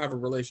 did y'all have a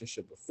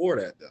relationship before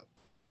that though?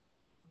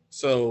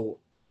 So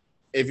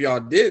if y'all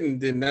didn't,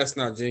 then that's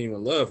not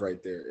genuine love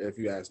right there, if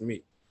you ask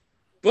me.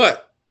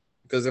 But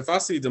because if I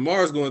see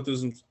DeMar's going through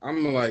some,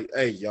 I'm like,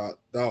 hey, y'all,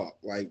 dog,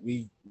 like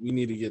we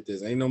need to get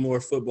this. Ain't no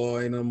more football,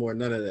 ain't no more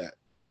none of that.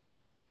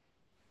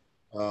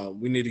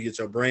 We need to get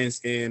your brain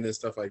scanned and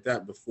stuff like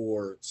that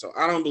before. So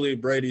I don't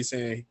believe Brady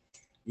saying,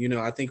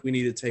 I think we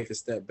need to take a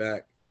step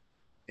back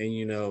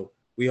and,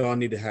 we all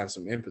need to have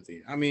some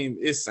empathy. I mean,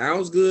 it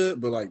sounds good,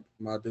 but like,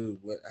 my dude,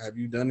 what have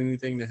you done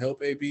anything to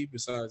help AB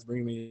besides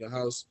bringing me in your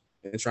house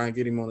and try and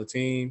get him on the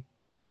team?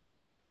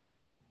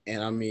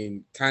 And I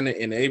mean, kind of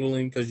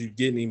enabling because you're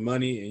getting him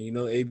money. And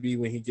AB,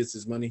 when he gets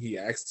his money, he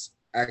acts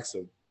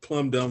a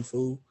plumb dumb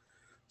fool.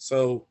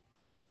 So,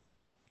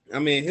 I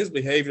mean, his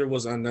behavior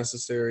was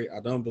unnecessary. I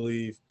don't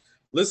believe,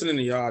 listening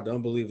to y'all, I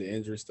don't believe the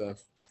injury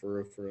stuff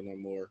for no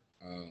more.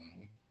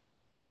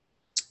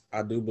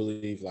 I do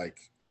believe, like,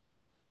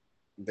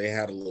 they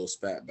had a little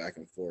spat back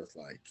and forth,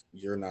 like,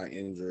 you're not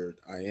injured,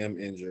 I am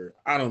injured.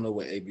 I don't know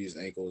what AB's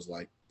ankle is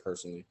like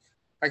personally.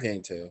 I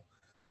can't tell.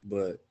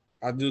 But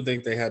I do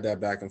think they had that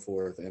back and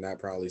forth, and that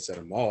probably set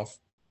him off.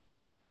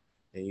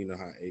 And you know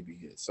how AB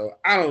gets. So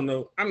I don't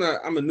know. I'm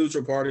a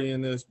neutral party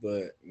in this,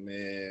 but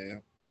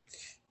man,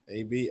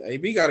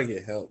 AB got to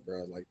get help,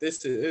 bro. Like,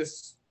 this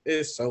is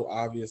it's so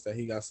obvious that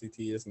he got CT.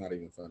 It's not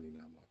even funny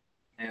no more.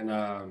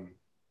 And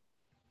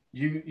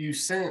you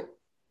sent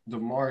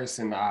DeMaris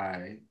and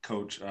I,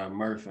 Coach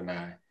Murph and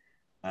I,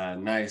 a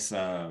nice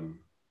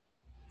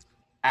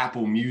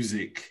Apple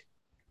Music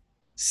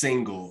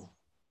single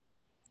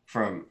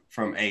from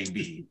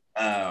AB.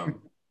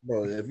 Bro,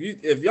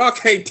 if y'all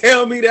can't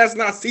tell me that's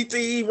not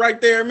CTE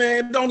right there,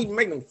 man, don't even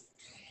make no.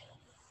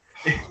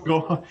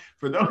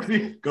 For those of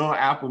you go on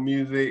Apple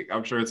Music,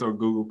 I'm sure it's on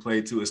Google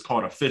Play too. It's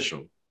called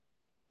Official,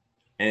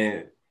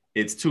 and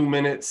it's 2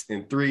 minutes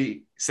and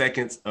 3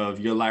 seconds of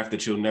your life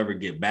that you'll never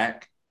get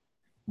back.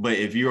 But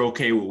if you're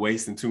okay with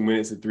wasting 2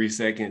 minutes and 3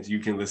 seconds, you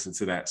can listen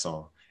to that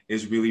song.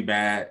 It's really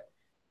bad.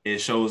 It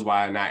shows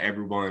why not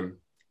everyone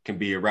can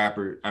be a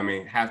rapper. I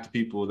mean, half the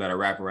people that are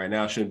rapping right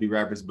now shouldn't be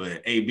rappers,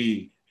 but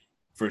AB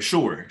for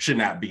sure should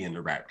not be in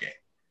the rap game.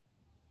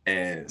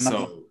 And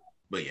so,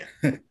 but yeah.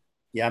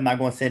 Yeah, I'm not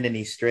going to send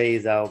any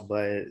strays out,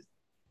 but,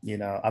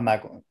 I'm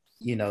not going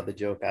to, the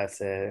joke I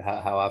said,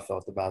 how I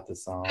felt about the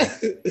song.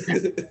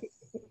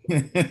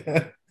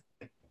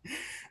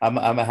 I'm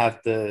going to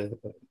have to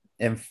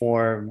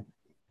inform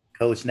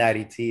Coach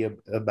Natty T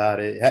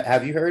about it.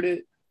 Have you heard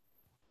it?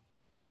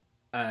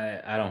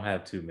 I don't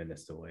have 2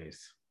 minutes to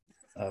waste.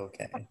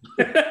 Okay.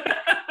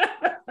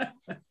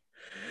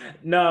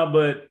 No,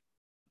 but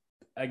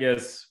I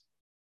guess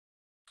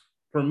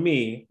for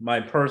me,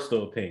 my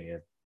personal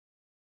opinion,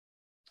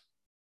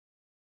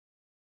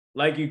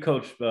 like you,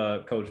 Coach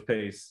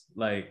Pace,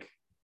 like,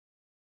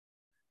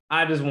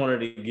 I just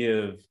wanted to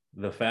give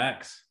the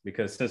facts,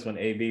 because since when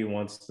AB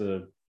wants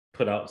to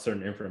put out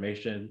certain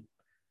information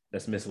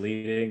that's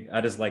misleading,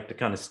 I just like to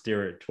kind of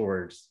steer it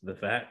towards the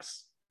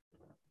facts.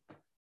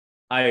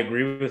 I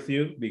agree with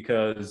you,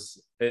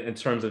 because in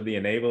terms of the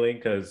enabling,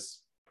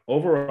 because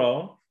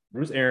overall,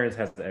 Bruce Arians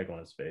has the egg on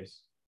his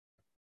face.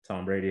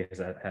 Tom Brady has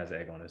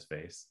egg on his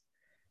face.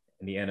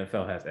 And the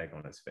NFL has egg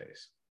on his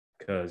face.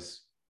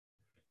 Because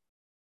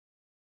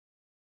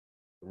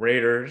the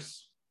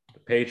Raiders, the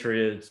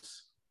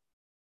Patriots,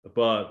 the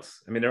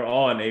Bucks, I mean, they're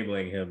all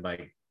enabling him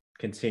by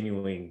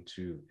continuing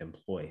to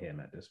employ him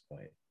at this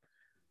point.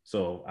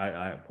 So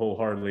I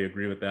wholeheartedly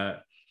agree with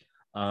that.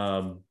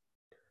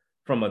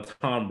 From a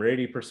Tom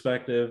Brady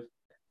perspective,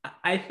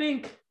 I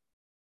think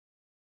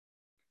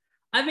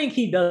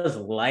he does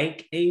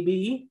like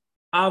AB.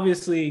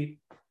 Obviously,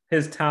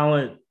 his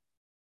talent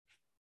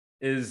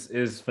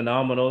is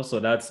phenomenal, so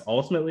that's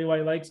ultimately why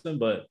he likes him.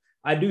 But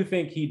I do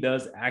think he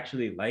does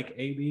actually like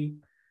AB,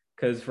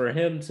 because for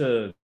him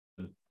to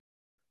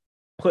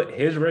put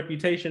his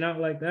reputation out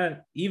like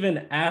that,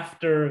 even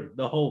after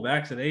the whole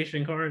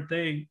vaccination card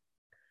thing,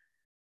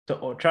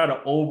 to try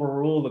to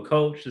overrule the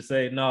coach to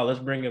say, no, let's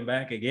bring him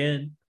back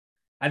again.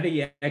 I think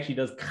he actually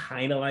does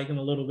kind of like him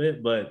a little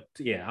bit, but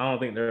yeah, I don't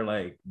think they're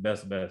like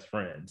best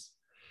friends.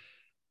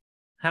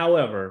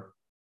 However,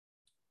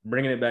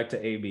 bringing it back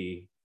to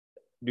AB,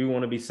 do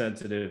want to be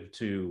sensitive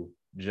to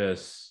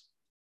just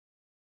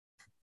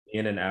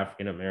being an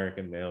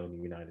African-American male in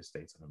the United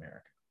States of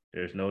America.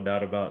 There's no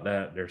doubt about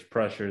that. There's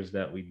pressures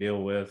that we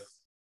deal with.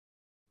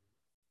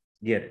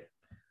 Get it.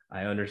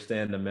 I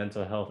understand the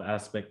mental health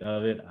aspect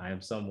of it. I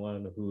am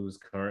someone who's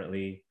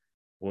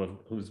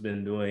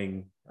been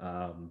doing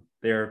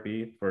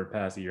therapy for the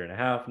past 1.5 years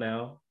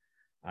now.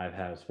 I've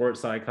had a sports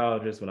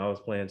psychologist when I was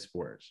playing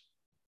sports.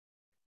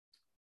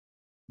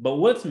 But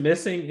what's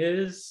missing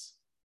is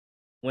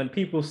when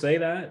people say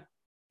that,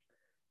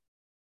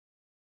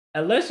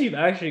 unless you've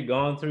actually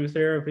gone through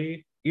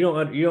therapy, you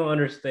don't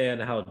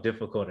understand how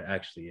difficult it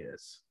actually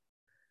is.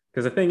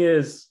 Because the thing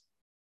is,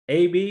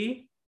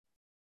 AB,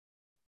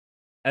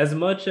 as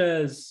much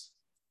as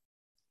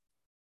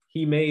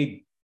he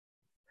may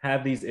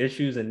have these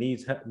issues and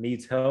needs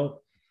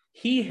help,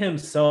 he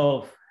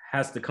himself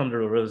has to come to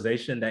the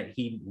realization that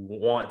he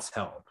wants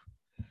help.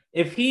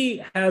 if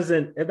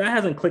that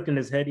hasn't clicked in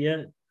his head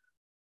yet,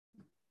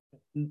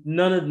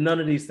 none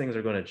of these things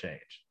are going to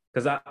change.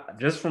 Because I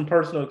just from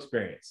personal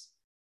experience,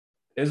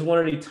 it's one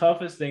of the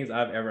toughest things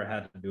I've ever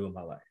had to do in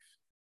my life.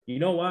 You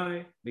know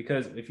why?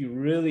 Because if you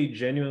really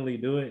genuinely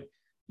do it,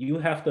 you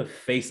have to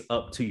face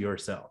up to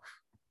yourself.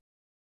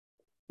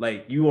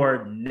 Like you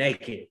are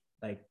naked,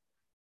 like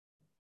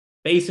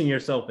facing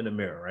yourself in the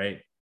mirror, right?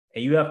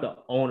 And you have to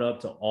own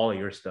up to all of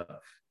your stuff.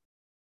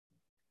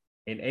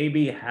 And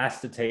AB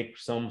has to take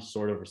some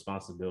sort of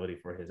responsibility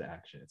for his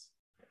actions.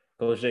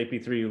 Coach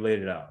JP3, you laid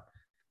it out.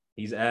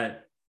 He's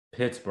at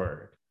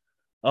Pittsburgh.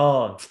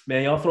 Oh,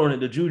 man, y'all throwing it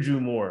to Juju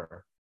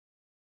more.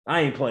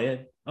 I ain't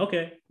playing.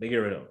 Okay, they get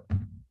rid of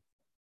him.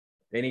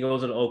 Then he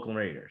goes to the Oakland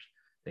Raiders.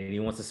 Then he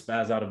wants to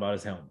spaz out about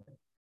his helmet.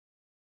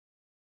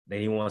 Then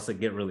he wants to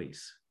get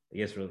released. He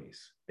gets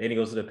released. Then he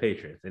goes to the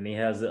Patriots. Then he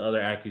has the other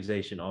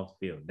accusation off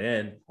the field.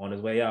 Then on his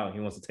way out, he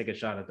wants to take a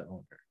shot at the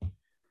owner.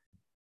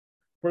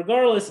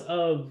 Regardless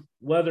of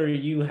whether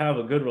you have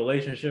a good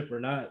relationship or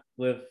not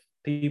with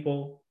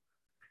people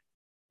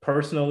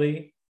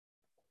personally,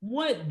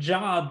 what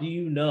job do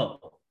you know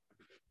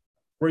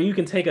where you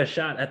can take a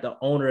shot at the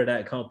owner of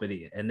that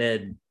company and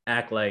then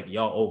act like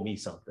y'all owe me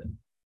something?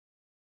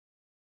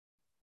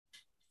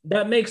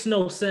 That makes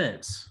no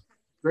sense.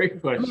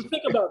 Great question. I mean,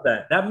 think about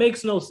that. That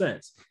makes no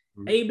sense.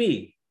 Mm-hmm.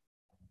 AB,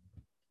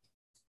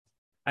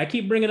 I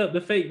keep bringing up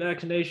the fake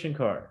vaccination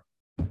card.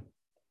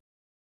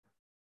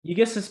 You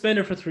get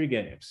suspended for 3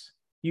 games.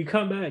 You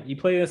come back, you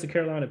play against the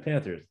Carolina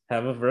Panthers,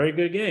 have a very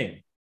good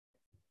game.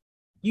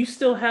 You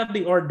still have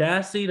the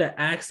audacity to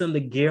ask them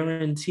to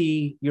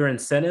guarantee your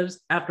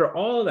incentives after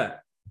all of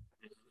that.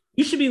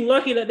 You should be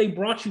lucky that they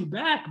brought you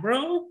back,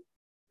 bro.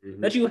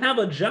 Mm-hmm. That you have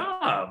a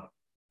job.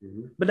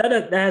 Mm-hmm. But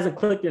that hasn't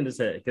clicked in his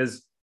head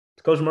because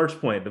Coach Merch's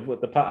point,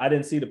 I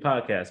didn't see the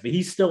podcast, but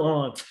he's still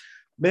on.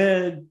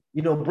 Man,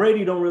 you know,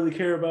 Brady don't really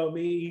care about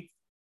me.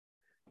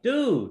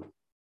 Dude,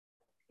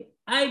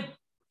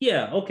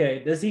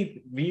 okay. Does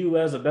he view you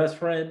as a best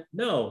friend?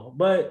 No,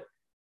 but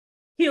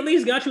he at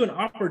least got you an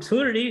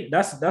opportunity.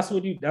 That's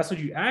what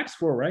you asked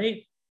for,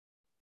 right?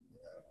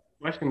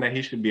 The question that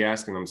he should be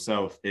asking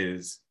himself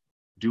is,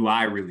 do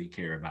I really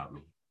care about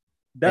me?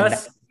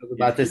 That's what I was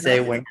about to say.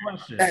 When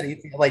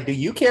like, do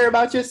you care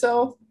about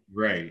yourself?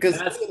 Right. Because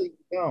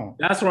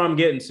that's where I'm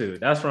getting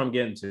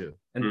to.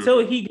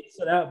 Until he gets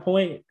to that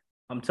point,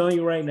 I'm telling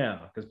you right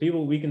now, because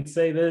we can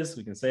say this,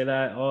 we can say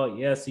that. Oh,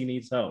 yes, he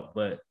needs help.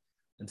 But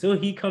until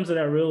he comes to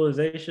that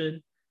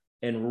realization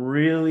and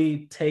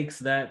really takes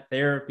that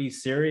therapy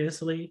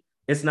seriously,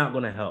 it's not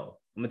going to help.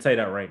 I'm going to tell you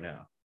that right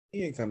now.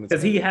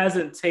 Because he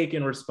hasn't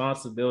taken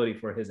responsibility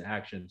for his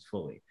actions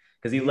fully.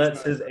 Because he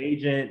lets his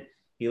agent,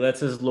 he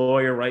lets his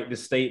lawyer write the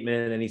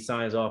statement and he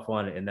signs off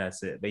on it and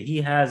that's it. But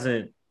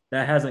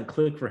that hasn't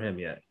clicked for him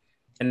yet.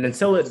 And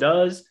until it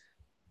does,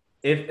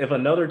 if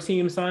another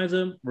team signs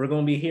him, we're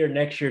going to be here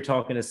next year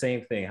talking the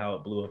same thing, how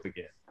it blew up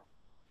again.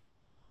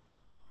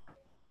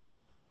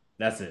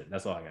 That's it.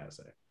 That's all I got to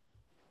say.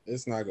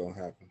 It's not going to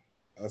happen.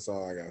 That's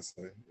all I got to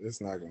say.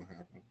 It's not going to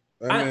happen.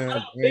 I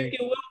don't think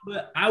it will,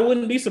 but I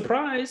wouldn't be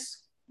surprised.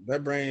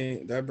 That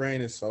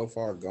brain is so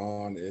far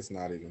gone, it's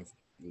not even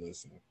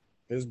listening.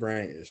 His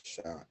brain is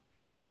shot.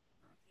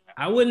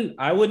 I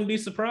wouldn't be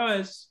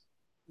surprised.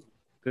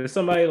 Because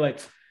somebody like,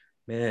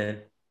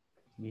 man,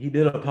 he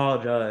did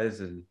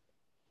apologize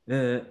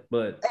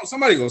but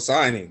somebody gonna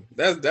sign him.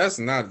 That's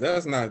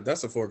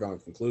a foregone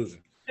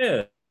conclusion.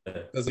 Yeah.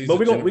 But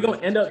we're gonna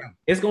end up,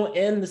 it's gonna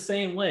end the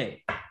same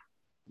way.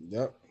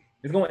 Yep.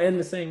 It's gonna end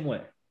the same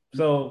way.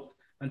 So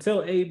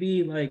until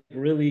AB like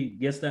really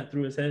gets that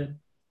through his head,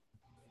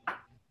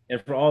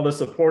 and for all the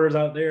supporters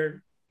out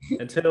there,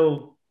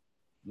 until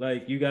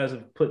like you guys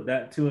have put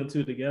that 2 and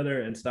 2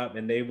 together and stop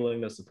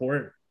enabling the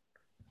support.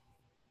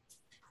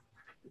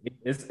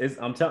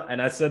 I'm telling,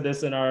 and I said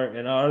this in our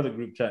other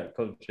group chat,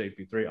 Coach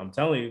JP3. I'm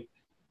telling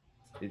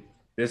you,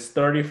 this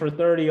 30 for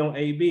 30 on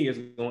AB is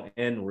going to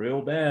end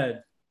real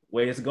bad.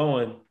 Way it's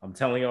going, I'm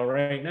telling y'all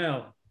right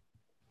now.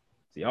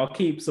 So y'all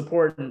keep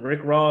supporting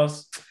Rick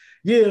Ross.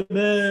 Yeah,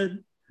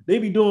 man, they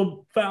be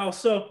doing foul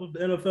stuff with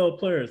the NFL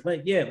players.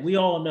 Like, yeah, we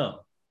all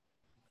know.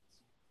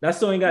 That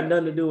still ain't got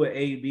nothing to do with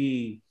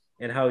AB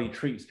and how he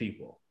treats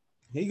people.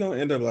 He gonna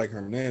end up like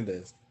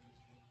Hernandez.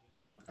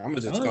 I'm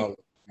gonna just call it.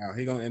 Now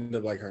he gonna end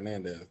up like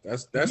Hernandez.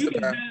 That's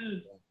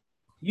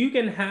you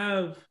can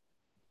have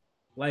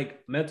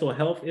like mental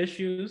health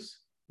issues,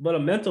 but a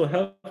mental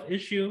health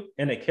issue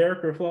and a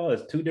character flaw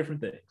is 2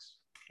 different things.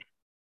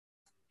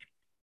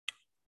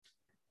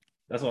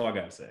 That's all I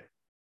gotta say.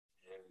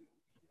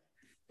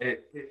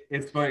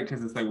 It's funny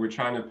because it's like we're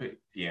trying to pick.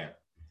 Yeah,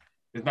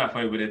 it's not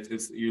funny, but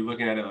it's you're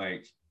looking at it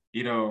like,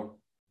 you know,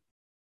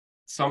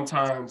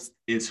 sometimes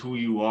it's who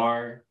you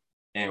are,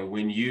 and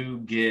when you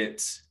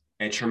get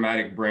a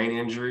traumatic brain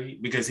injury,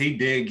 because he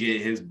did get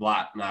his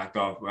block knocked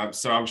off.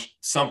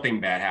 Something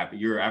bad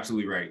happened. You're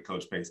absolutely right,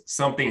 Coach Pace.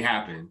 Something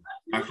happened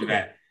after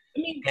that. I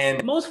mean,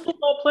 and most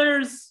football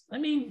players,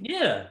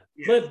 yeah,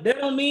 but that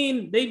don't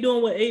mean they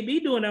doing what AB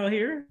doing out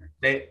here.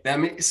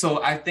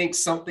 So I think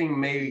something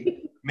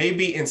may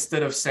maybe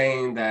instead of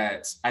saying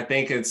that, I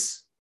think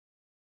it's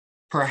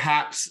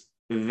perhaps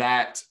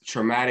that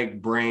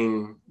traumatic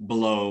brain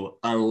blow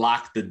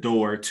unlocked the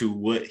door to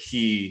what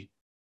he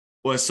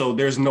was. So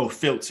there's no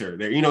filter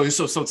there, you know.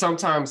 So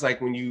sometimes, like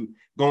when you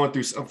going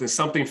through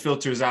something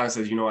filters out and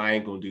says, you know, I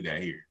ain't gonna do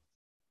that here,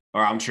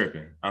 or I'm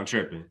tripping.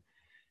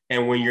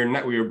 And when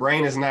your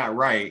brain is not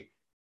right,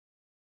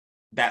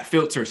 that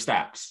filter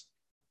stops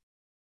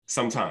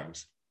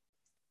sometimes,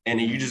 and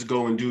then you just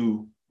go and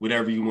do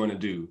whatever you want to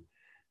do.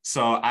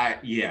 So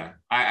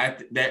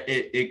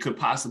it could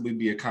possibly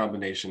be a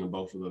combination of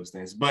both of those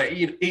things. But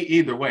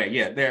either way,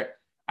 yeah,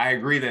 I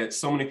agree that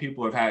so many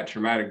people have had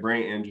traumatic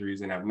brain injuries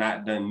and have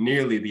not done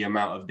nearly the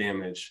amount of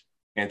damage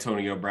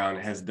Antonio Brown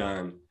has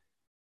done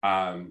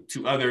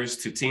to others,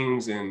 to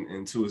teams,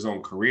 and to his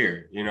own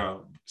career. You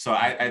know, so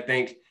I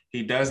think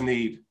he does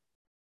need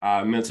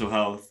mental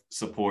health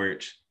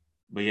support.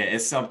 But yeah,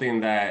 it's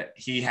something that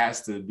he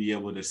has to be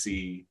able to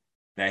see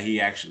that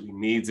he actually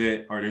needs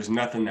it, or there's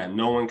nothing that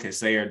no one can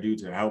say or do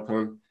to help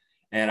him.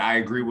 And I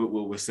agree with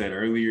what was said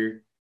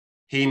earlier.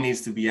 He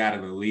needs to be out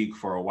of the league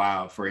for a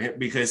while for him,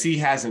 because he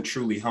hasn't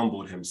truly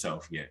humbled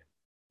himself yet.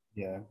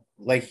 Yeah.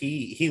 Like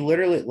he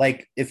literally,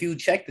 like if you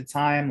check the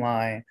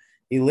timeline,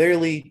 he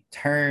literally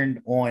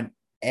turned on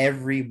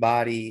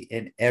everybody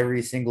in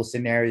every single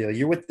scenario.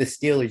 You're with the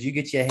Steelers, you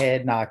get your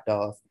head knocked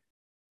off.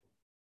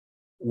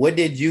 What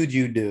did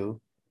Juju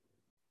do?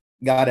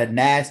 Got a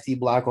nasty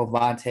block on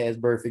Vontaze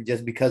Burfict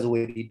just because of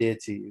what he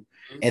did to you.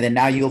 And then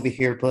now you over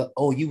here put,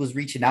 oh, you was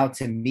reaching out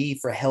to me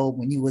for help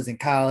when you was in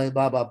college,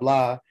 blah, blah,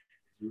 blah.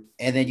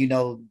 And then, you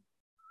know,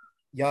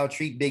 y'all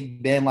treat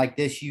Big Ben like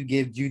this. You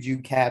give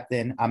Juju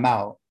captain, I'm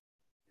out.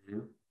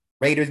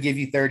 Raiders give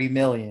you $30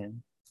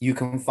 million. You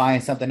can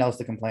find something else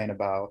to complain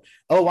about.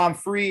 Oh, I'm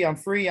free.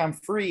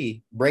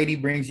 Brady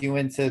brings you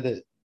into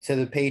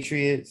the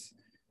Patriots.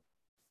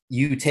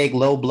 You take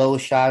low blow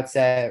shots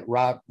at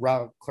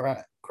Robert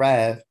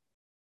Kraft,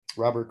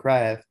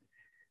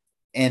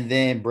 and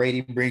then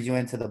Brady brings you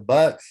into the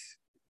Bucks,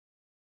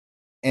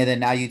 and then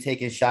now you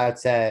taking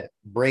shots at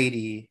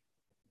Brady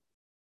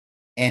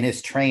and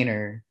his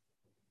trainer.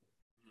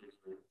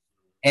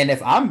 And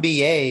if I'm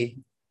BA,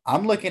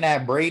 I'm looking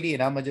at Brady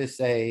and I'm gonna just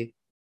say,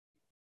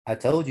 I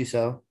told you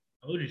so.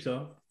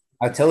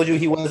 I told you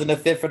he wasn't a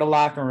fit for the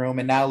locker room,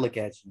 and now look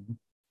at you.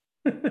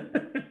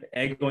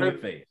 Egg on your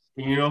face.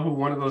 You know who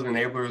one of those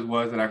enablers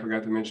was that I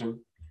forgot to mention?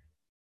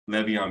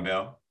 Le'Veon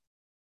Bell.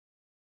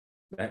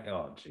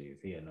 Oh, geez.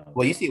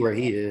 Well, you see where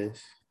he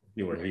is.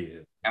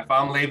 If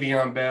I'm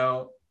Le'Veon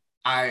Bell,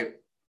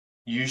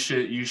 you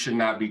should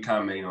not be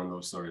commenting on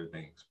those sort of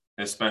things,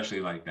 especially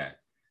like that.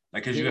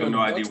 Like, because you have no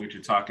idea what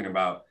you're talking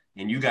about,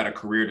 and you got a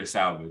career to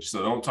salvage.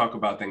 So don't talk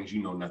about things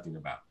you know nothing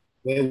about.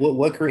 Wait,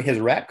 what career? His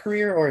rap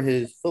career or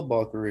his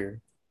football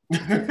career?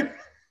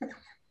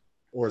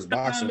 Or his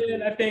boxing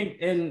career? I think,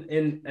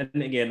 and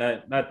again,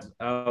 this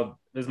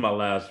is my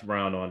last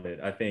round on it.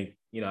 I think,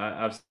 you know,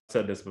 I've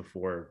said this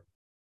before.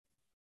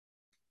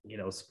 You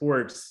know,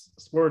 sports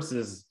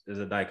is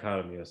a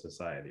dichotomy of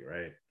society,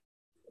 right?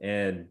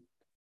 And,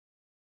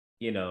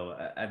 you know,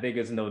 I think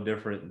it's no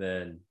different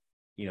than,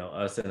 you know,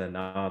 us in a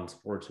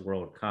non-sports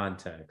world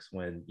context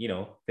when, you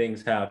know,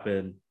 things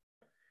happen.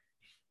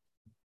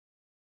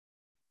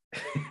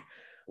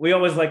 We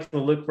always like to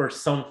look for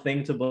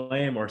something to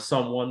blame or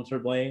someone to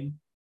blame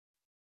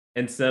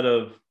instead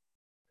of,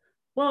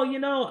 well, you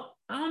know,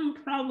 I'm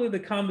probably the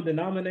common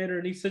denominator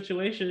in these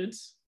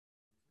situations.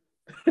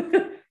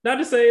 Not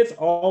to say it's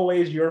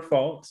always your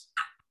fault.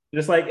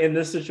 Just like in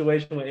this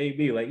situation with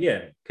AB, like,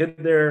 yeah,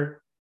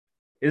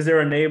 is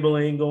there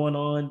enabling going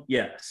on?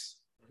 Yes.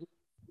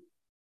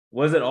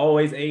 Was it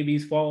always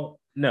AB's fault?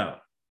 No.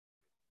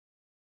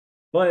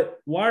 But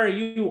why are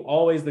you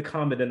always the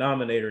common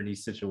denominator in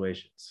these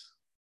situations?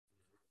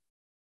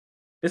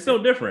 It's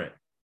no different.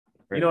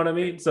 You know what I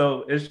mean?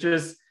 So it's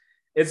just,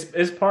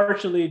 it's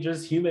partially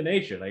just human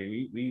nature. Like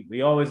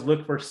we always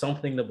look for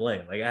something to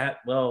blame. Like,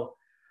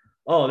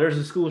 oh, there's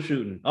a school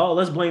shooting. Oh,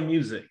 let's blame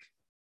music.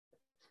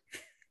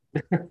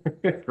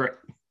 Right.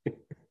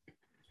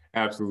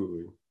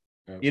 Absolutely.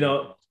 You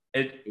know,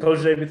 Coach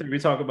JB3, we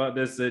talk about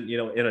this in, you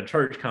know, in a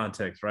church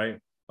context, right?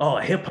 Oh,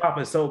 hip hop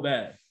is so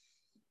bad.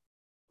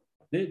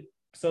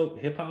 So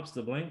hip hop's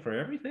to blame for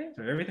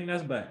everything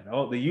that's bad.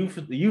 Oh, the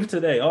youth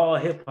today, all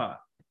hip hop.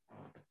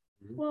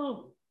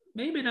 Well,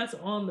 maybe that's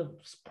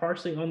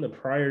partially on the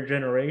prior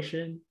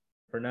generation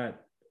for not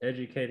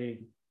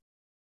educating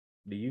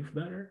the youth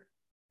better,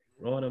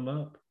 growing them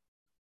up.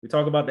 We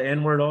talk about the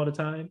N-word all the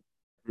time.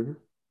 Mm-hmm.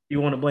 You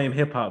want to blame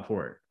hip hop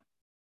for it.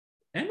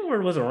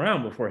 N-word was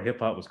around before hip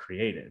hop was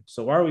created.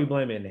 So why are we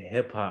blaming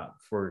hip hop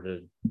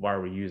why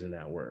are we using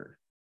that word?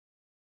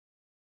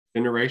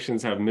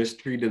 Generations have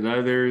mistreated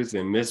others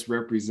and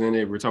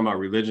misrepresented. We're talking about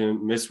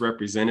religion,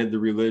 misrepresented the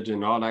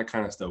religion, all that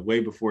kind of stuff way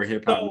before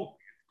hip hop. So,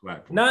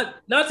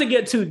 not to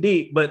get too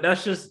deep, but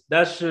that's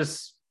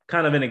just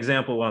kind of an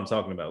example of what I'm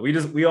talking about.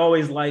 We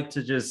always like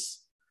to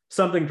just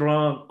something's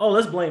wrong. Oh,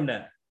 let's blame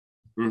that.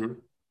 Mm-hmm.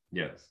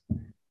 Yes,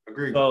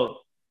 agreed. So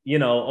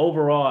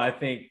overall, I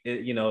think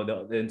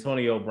the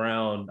Antonio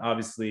Brown,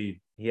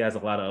 obviously he has a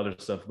lot of other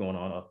stuff going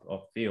on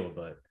off the field,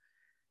 but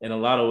in a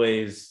lot of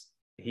ways,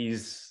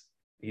 he's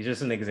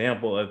just an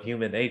example of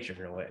human nature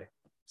in a way.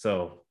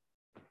 So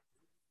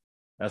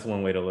that's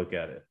one way to look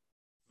at it.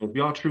 If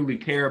y'all truly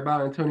care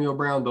about Antonio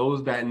Brown,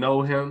 those that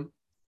know him,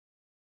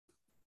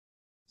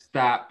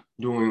 stop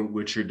doing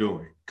what you're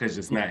doing because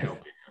it's not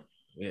helping him.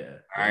 Yeah.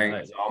 All right.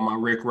 Right. So all my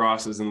Rick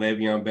Rosses and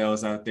Le'Veon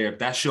Bells out there, if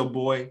that's your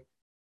boy,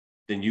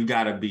 then you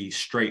got to be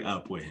straight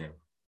up with him.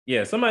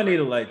 Yeah. Somebody need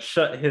to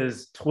shut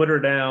his Twitter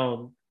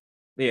down.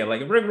 Yeah.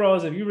 Like Rick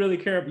Ross, if you really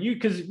care about you,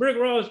 because Rick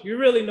Ross, you're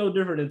really no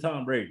different than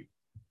Tom Brady.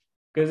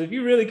 Because if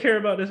you really care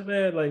about this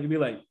man, you'd be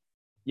like,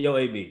 yo,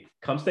 AB,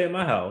 come stay in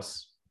my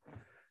house.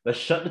 Let's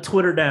shut the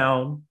Twitter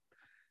down.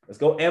 Let's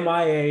go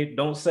MIA.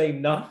 Don't say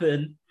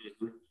nothing.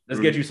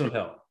 Let's get you some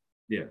help.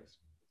 Yes.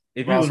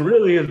 If you was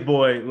really his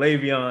boy,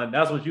 Le'Veon,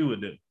 that's what you would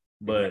do.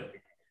 But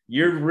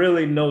you're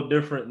really no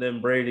different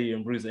than Brady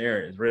and Bruce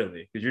Arians,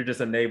 really, because you're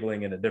just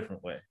enabling in a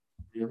different way.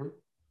 Mm-hmm.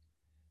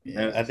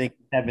 Yeah, I think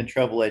he's having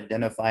trouble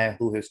identifying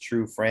who his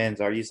true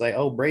friends are. He's like,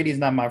 oh, Brady's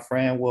not my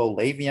friend. Well,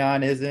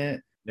 Le'Veon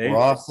isn't.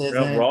 Ross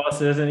isn't.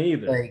 Ross isn't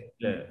either.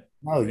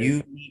 No,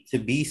 you need to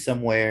be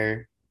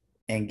somewhere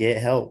and get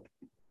help.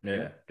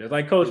 Yeah, just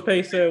like Coach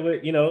Pay said,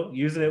 with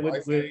using it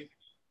with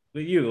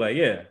you,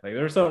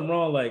 there's something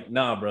wrong.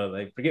 Nah,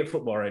 bro, forget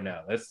football right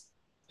now. Let's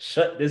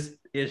shut this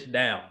ish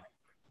down.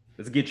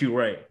 Let's get you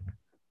right.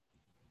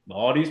 But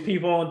all these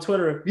people on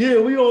Twitter, yeah,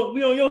 we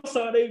on your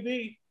side,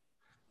 AB.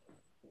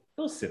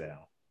 Go sit down.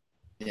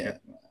 Yeah.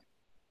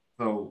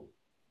 So,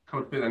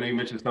 Coach Pitt, I know you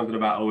mentioned something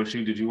about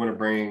OSU. Did you want to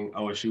bring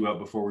OSU up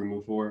before we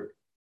move forward?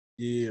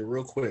 Yeah,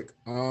 real quick.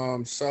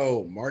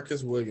 So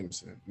Marcus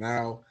Williamson.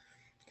 Now,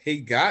 he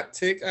got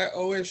tick at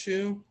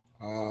OSU,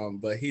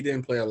 but he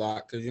didn't play a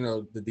lot because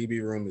the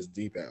DB room is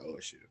deep at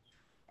OSU.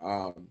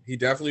 He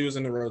definitely was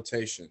in the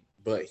rotation,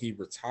 but he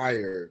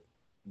retired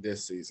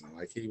this season.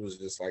 He was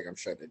just I'm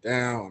shutting it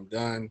down. I'm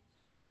done.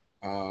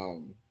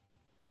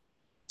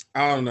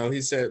 I don't know.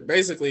 He said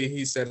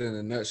in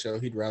a nutshell,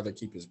 he'd rather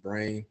keep his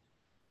brain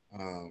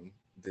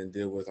than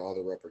deal with all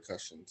the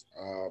repercussions.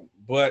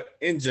 But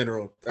in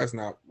general, that's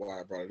not why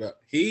I brought it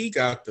up. He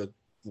got the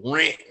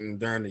ranting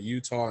during the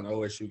Utah and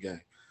OSU game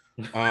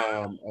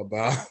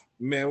about,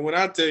 man, when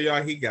I tell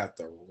y'all he got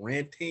the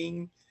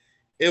ranting,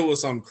 it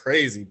was something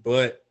crazy.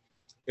 But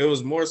it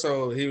was more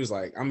so he was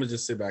like, I'm going to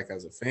just sit back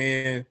as a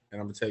fan,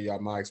 and I'm going to tell y'all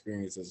my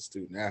experience as a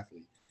student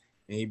athlete.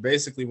 And he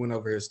basically went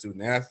over his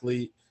student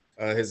athlete,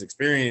 his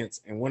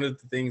experience. And one of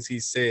the things he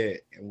said,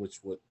 and which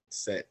would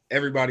set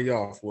everybody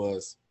off,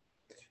 was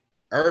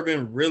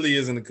Urban really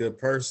isn't a good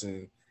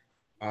person.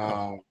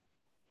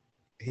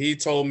 He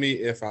told me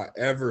if I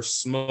ever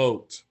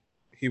smoked,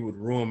 he would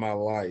ruin my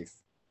life.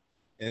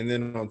 And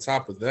then on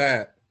top of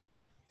that,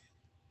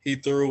 he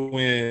threw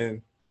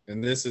in,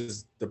 and this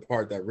is the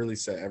part that really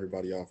set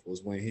everybody off,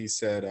 was when he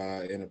said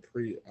I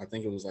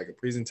think it was a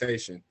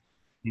presentation,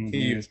 he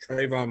used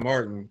Trayvon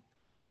Martin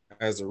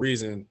as a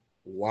reason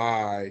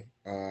why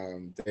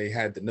they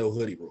had the no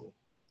hoodie rule.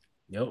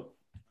 Yep.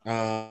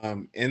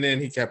 And then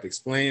he kept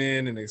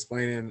explaining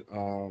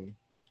on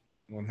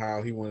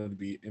how he wanted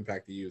to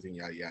impact the youth and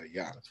yada, yada,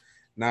 yada.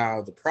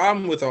 Now, the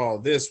problem with all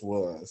this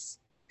was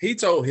he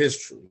told his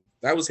truth.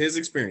 That was his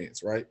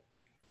experience, right?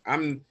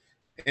 And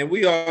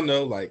we all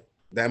know,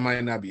 that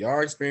might not be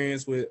our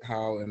experience with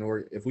how,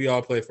 if we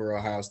all play for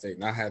Ohio State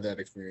and I had that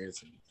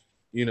experience, and,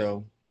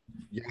 y'all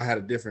had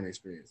a different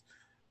experience.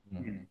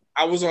 Mm-hmm.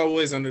 I was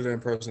always under the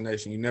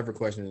impersonation you never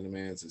questioned the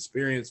man's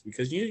experience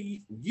because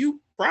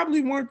you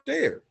probably weren't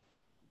there.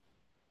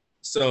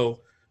 So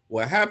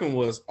what happened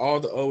was all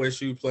the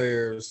OSU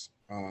players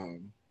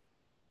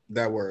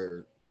that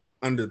were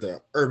under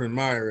the Urban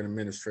Meyer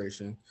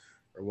administration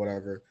or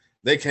whatever,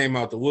 they came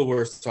out the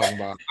woodworks talking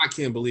about, I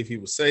can't believe he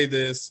would say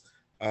this,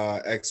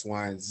 X,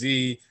 Y, and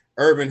Z.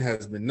 Urban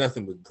has been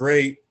nothing but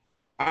great.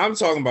 I'm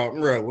talking about,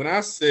 bro, when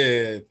I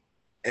said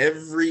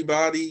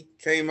everybody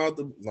came out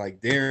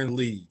like Darren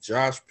Lee,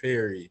 Josh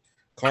Perry,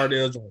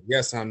 Cardale Jones.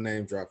 Yes, I'm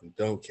name dropping.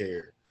 Don't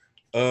care.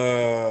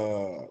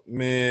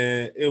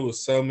 Man, it was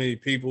so many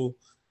people.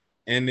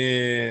 And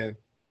then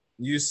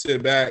you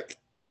sit back,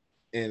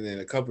 and then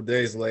a couple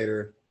days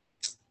later,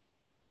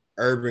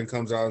 Urban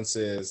comes out and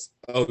says,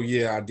 "Oh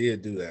yeah, I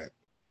did do that."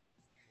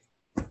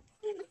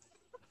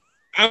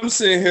 I'm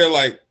sitting here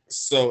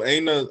so I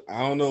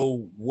don't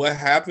know what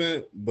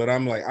happened, but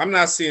I'm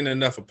not seeing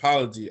enough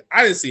apology.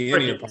 I didn't see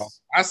any apology.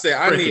 I said,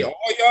 I need all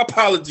y'all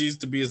apologies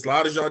to be as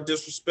loud as y'all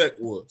disrespect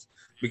was,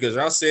 because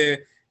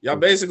y'all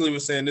basically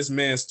was saying this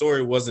man's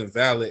story wasn't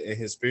valid and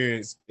his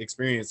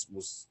experience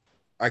was,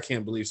 I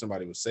can't believe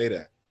somebody would say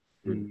that.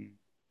 Mm-hmm.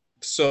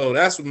 So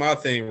that's what my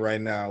thing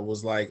right now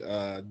was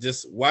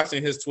just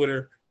watching his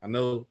Twitter. I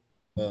know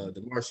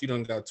DeMarce, you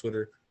don't got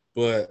Twitter,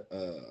 but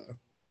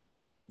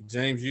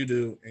James, you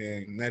do,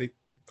 and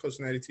Coach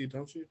Natty T,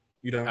 don't you?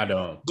 You don't? I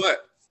don't.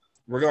 But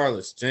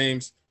regardless,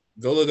 James,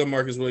 go look up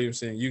Marcus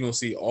Williamson. You're going to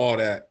see all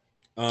that.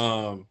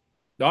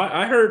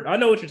 I heard. I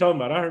know what you're talking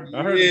about. I heard.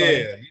 About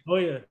it. Oh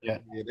yeah. Yeah.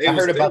 I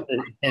heard about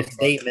the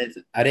statements.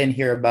 I didn't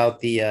hear about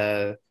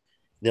the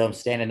them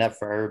standing up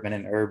for Urban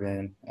and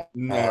Urban.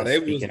 No, they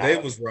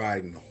was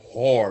riding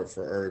hard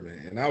for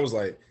Urban, and I was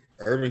like,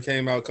 Urban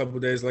came out a couple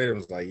of days later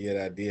and was like, yeah,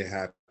 that did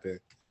happen,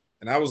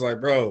 and I was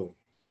like, bro,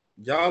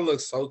 y'all look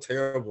so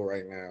terrible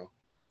right now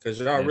because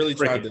y'all really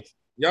tried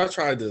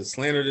to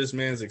slander this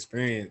man's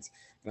experience,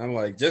 and I'm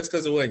like, just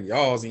because it wasn't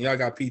y'all's and y'all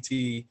got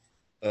PT,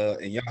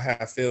 and y'all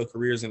have failed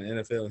careers in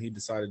the NFL, and he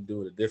decided to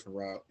do it a different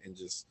route and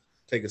just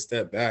take a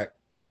step back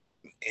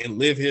and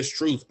live his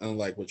truth,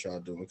 unlike what y'all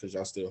doing, because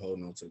y'all still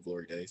holding on to the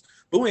glory days.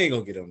 But we ain't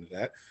gonna get into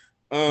that.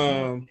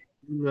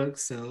 You look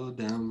so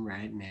dumb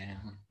right now.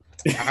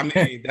 I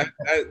mean,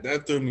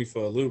 that threw me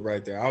for a loop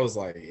right there. I was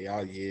like,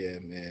 yeah,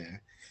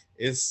 man,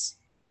 it's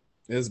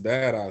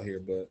bad out here.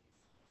 But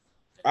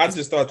I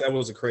just thought that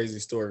was a crazy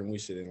story, and we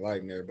should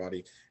enlighten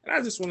everybody. And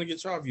I just want to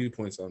get y'all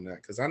viewpoints on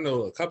that because I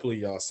know a couple of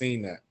y'all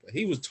seen that. But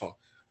he was talking.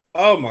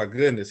 Oh my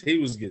goodness, he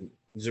was getting.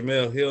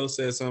 Jamel Hill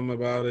said something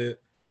about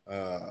it.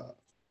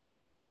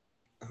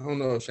 I don't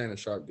know if Shannon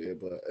Sharp did,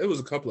 but it was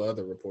a couple of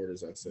other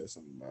reporters that said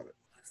something about it.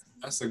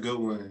 That's a good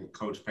one,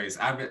 Coach Pace.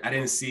 I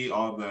didn't see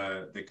all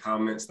the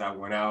comments that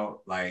went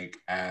out, like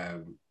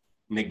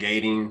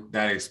negating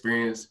that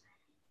experience.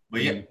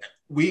 But yeah,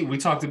 we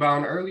talked about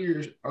an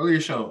earlier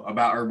show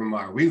about Urban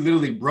Meyer. We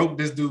literally broke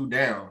this dude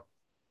down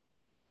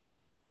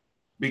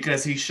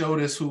because he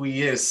showed us who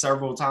he is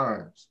several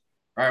times.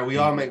 Right? We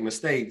all make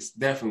mistakes,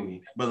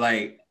 definitely. But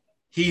like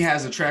he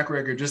has a track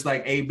record just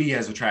like AB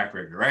has a track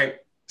record, right?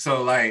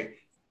 So like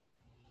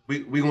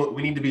we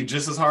need to be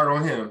just as hard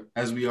on him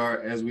as we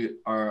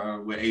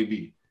are with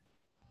AB.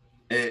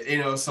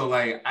 So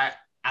like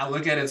I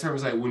look at it in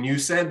terms of like when you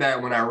said that,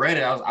 when I read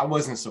it, I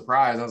wasn't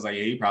surprised. I was like,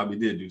 yeah, he probably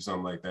did do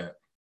something like that,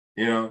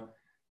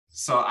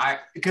 So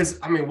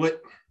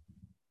what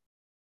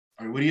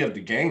do you have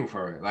to gain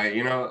for it? Like,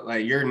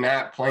 like you're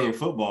not playing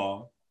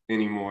football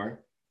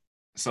anymore.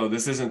 So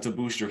this isn't to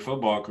boost your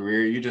football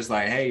career. You're just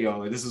like, hey,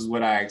 yo, this is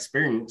what I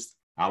experienced.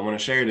 I want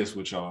to share this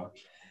with y'all.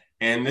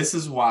 And this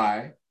is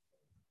why,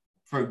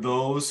 for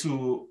those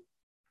who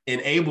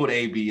enabled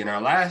AB in our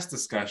last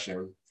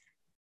discussion,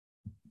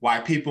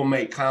 why people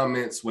make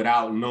comments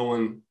without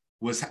knowing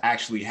what's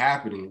actually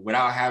happening,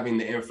 without having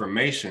the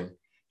information,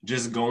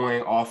 just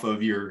going off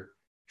of your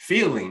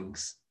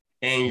feelings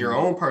and your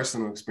own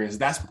personal experience.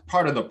 That's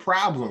part of the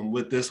problem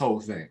with this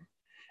whole thing,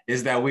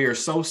 is that we are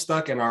so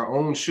stuck in our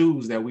own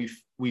shoes that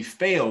we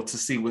fail to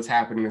see what's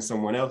happening in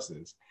someone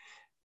else's.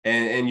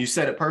 And you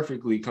said it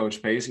perfectly,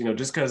 Coach Pace.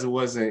 Just because it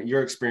wasn't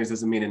your experience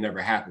doesn't mean it never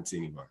happened to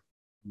anyone.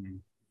 Mm-hmm.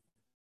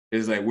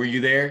 It's like, were you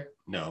there?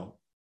 No.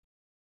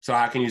 So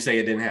how can you say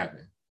it didn't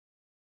happen?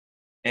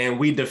 And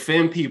we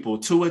defend people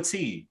to a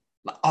T.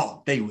 Like,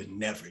 oh, they would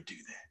never do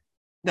that.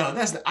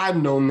 No,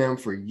 I've known them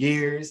for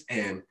years,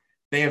 and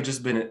they have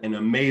just been an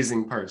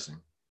amazing person.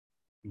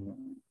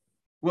 Mm-hmm.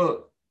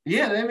 Well,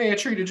 yeah, they may have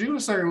treated you a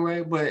certain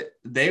way, but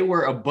they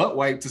were a butt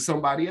wipe to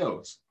somebody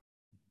else.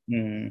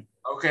 Mm-hmm.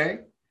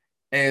 Okay?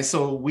 And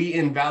so we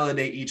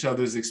invalidate each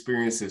other's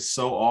experiences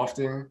so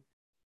often.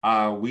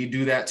 We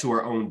do that to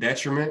our own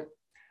detriment.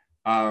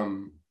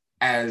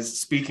 As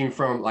speaking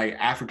from like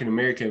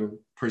African-American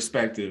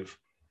perspective,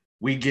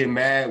 we get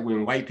mad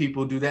when white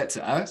people do that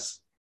to us.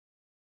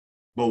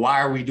 But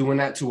why are we doing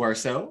that to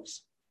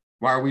ourselves?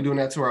 Why are we doing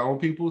that to our own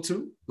people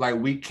too? Like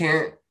we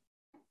can't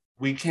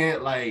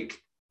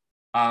like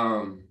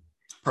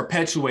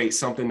perpetuate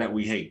something that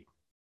we hate.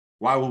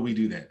 Why would we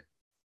do that?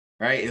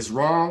 Right? It's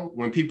wrong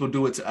when people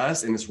do it to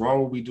us, and it's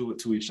wrong when we do it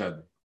to each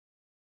other.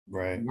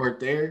 Right. You weren't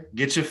there.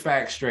 Get your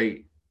facts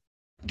straight.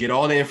 Get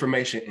all the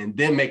information, and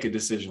then make a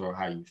decision on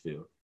how you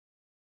feel.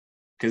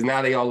 Because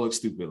now they all look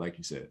stupid, like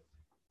you said.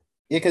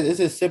 Yeah, because it's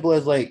as simple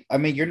as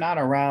you're not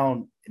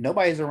around.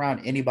 Nobody's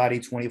around anybody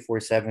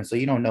 24/7, so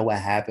you don't know what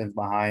happens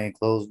behind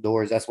closed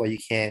doors. That's why you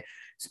can't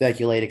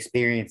speculate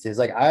experiences.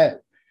 Like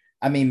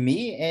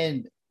me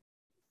and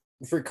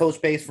for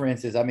Coach Pace, for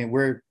instance,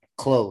 we're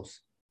close,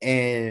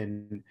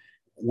 and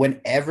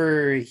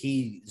whenever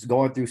he's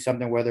going through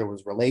something, whether it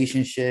was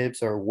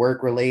relationships or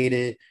work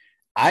related,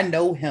 I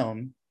know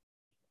him,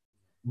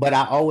 but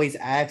I always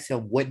ask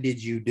him, what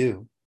did you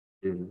do?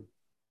 Mm-hmm.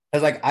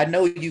 Because I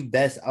know you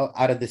best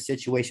out of the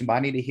situation, but I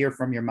need to hear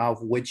from your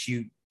mouth what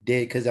you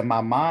did. Because in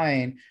my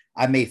mind,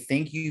 I may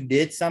think you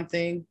did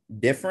something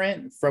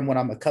different from what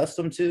I'm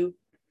accustomed to,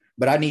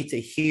 but I need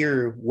to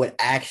hear what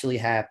actually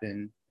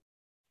happened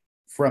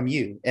from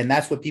you. And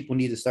that's what people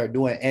need to start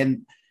doing.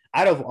 And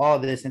out of all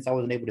this, since I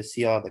wasn't able to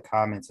see all the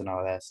comments and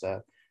all that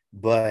stuff,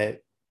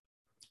 but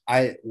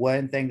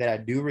one thing that I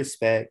do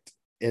respect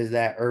is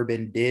that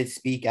Urban did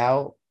speak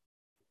out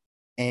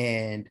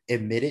and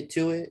admitted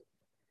to it,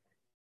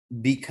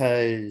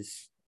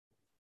 because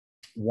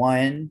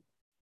one,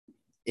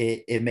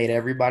 it made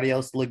everybody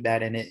else look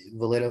bad, and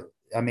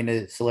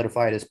it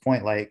solidified his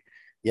point. Like,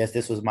 yes,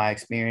 this was my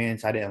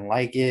experience. I didn't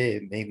like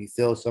it. It made me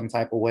feel some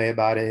type of way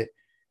about it.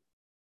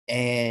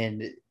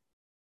 And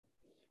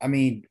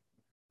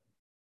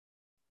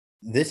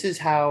this is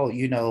how,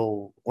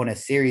 on a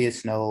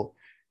serious note,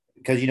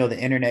 because, the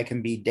internet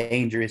can be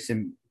dangerous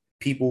and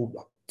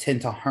people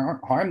tend to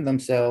harm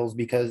themselves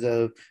because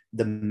of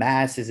the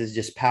masses is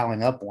just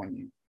piling up on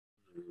you.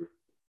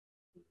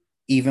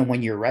 Even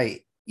when you're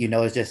right,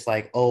 it's just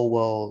like, oh,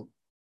 well,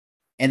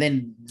 and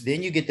then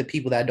you get the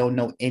people that don't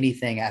know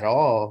anything at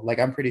all. Like,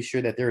 I'm pretty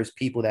sure that there's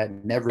people that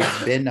never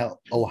been to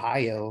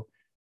Ohio,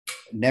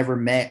 never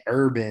met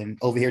Urban,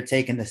 over here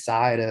taking the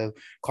side of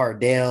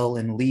Cardell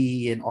and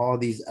Lee and all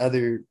these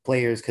other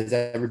players because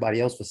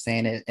everybody else was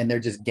saying it, and they're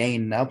just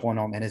gaining up on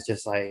them. And it's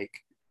just like,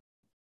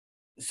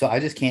 so I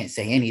just can't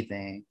say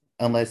anything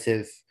unless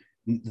if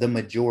the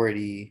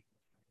majority,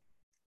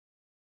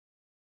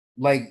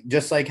 like,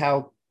 just like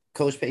how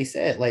Coach Pay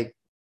said, like,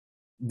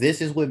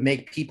 this is what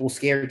make people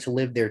scared to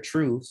live their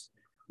truths,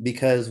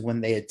 because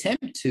when they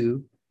attempt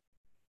to,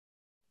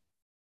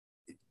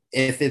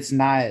 if it's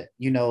not,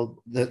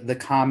 the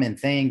common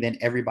thing, then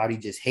everybody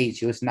just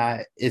hates you.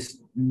 It's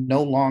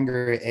no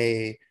longer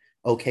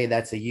okay,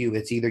 that's a you.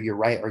 It's either you're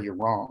right or you're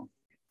wrong,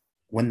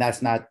 when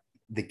that's not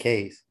the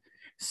case.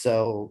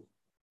 So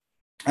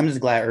I'm just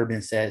glad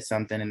Urban said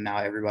something and now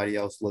everybody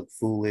else looked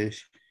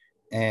foolish.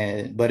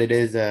 But it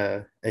is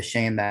a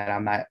shame that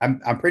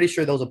I'm pretty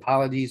sure those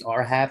apologies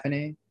are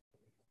happening,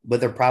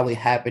 but they're probably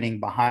happening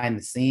behind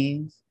the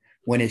scenes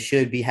when it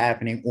should be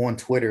happening on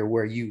Twitter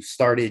where you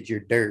started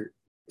your dirt.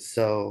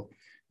 So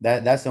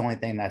that's the only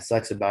thing that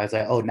sucks about it. It's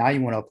like, oh, now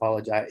you want to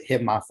apologize,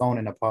 hit my phone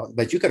and apologize.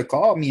 But you could have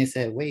called me and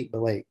said, wait,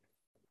 but like,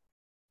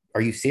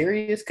 are you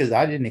serious? Because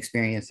I didn't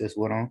experience this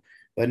with them.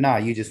 But nah,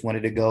 you just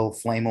wanted to go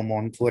flame them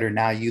on Twitter.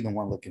 Now you the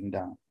one looking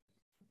down.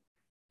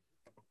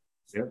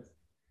 Yep.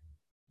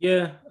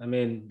 Yeah, I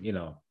mean,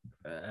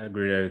 I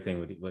agree with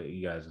everything with what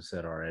you guys have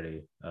said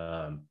already.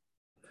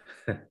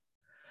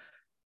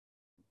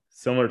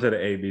 Similar to the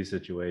AB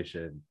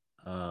situation,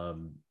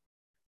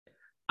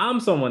 I'm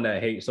someone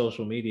that hates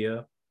social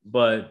media,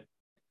 but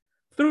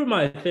through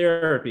my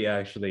therapy,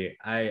 actually,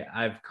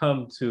 I've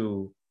come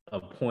to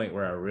a point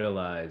where I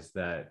realize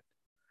that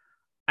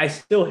I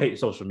still hate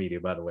social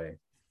media, by the way,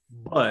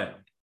 but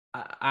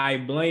I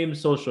blame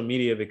social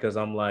media because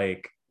I'm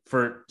like,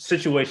 for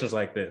situations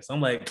like this,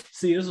 I'm like,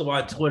 see, this is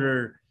why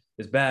Twitter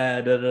is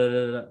bad. Da, da,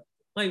 da, da.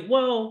 Like,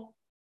 well,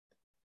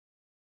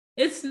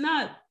 it's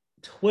not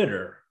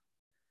Twitter.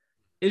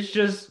 It's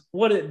just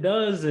what it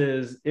does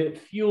is it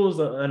fuels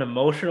an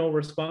emotional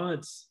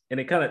response, and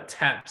it kind of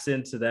taps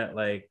into that,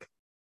 like,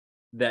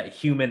 that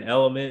human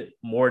element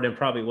more than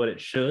probably what it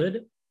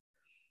should.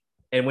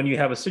 And when you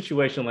have a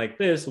situation like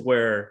this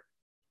where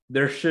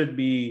there should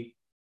be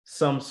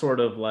some sort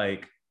of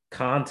like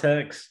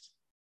context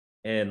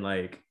and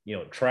like,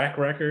 track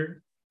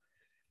record,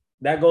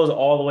 that goes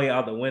all the way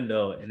out the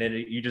window. And then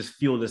you just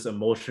feel this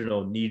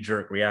emotional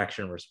knee-jerk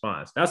reaction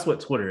response. That's what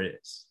Twitter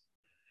is.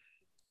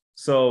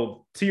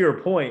 So to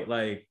your point,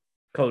 like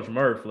Coach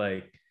Murph,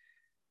 like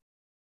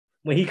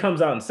when he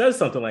comes out and says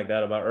something like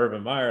that about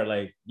Urban Meyer,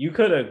 like you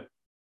could have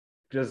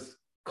just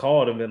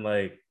called him and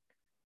like,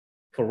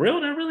 for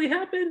real, that really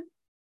happened?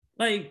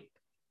 Like,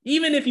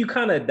 even if you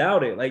kind of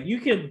doubt it, like you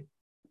can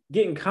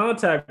get in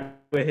contact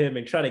with him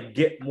and try to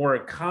get more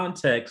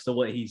context to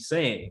what he's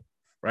saying,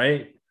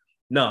 right?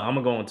 No, I'm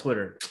gonna go on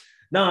Twitter.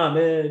 Nah,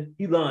 man,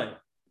 he lying.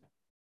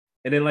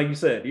 And then, like you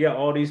said, you got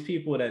all these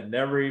people that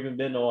never even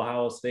been to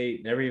Ohio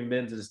State, never even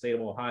been to the state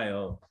of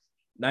Ohio,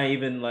 not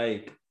even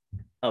like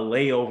a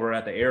layover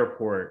at the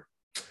airport.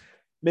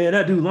 Man,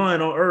 that dude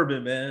lying on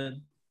Urban,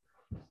 man.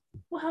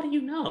 Well, how do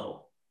you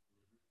know?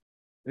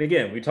 And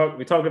again, we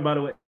talked about it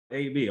with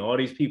AB, all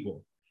these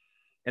people.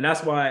 And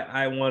that's why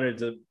I wanted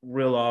to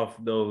reel off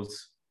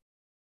those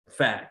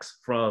facts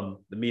from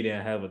the meeting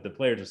I had with the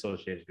Players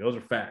Association. Those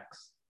are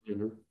facts.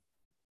 Mm-hmm.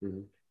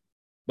 Mm-hmm.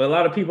 But a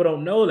lot of people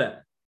don't know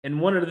that. And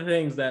one of the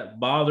things that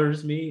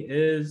bothers me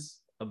is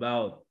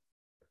about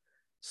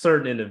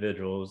certain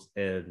individuals,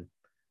 and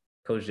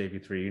Coach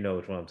JP3, you know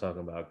which one I'm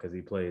talking about because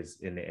he plays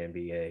in the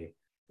NBA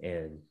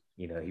and,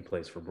 he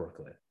plays for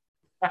Brooklyn.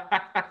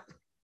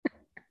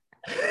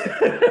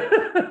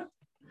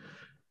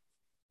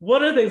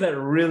 One of the things that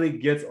really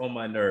gets on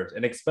my nerves,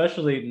 and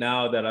especially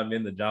now that I'm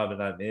in the job that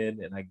I'm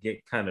in and I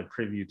get kind of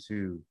privy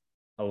to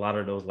a lot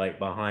of those like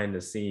behind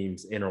the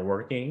scenes inner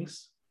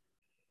workings,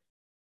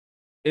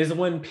 is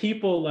when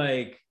people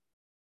like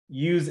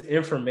use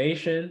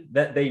information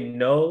that they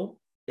know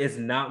is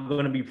not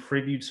going to be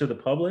privy to the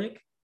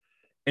public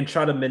and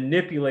try to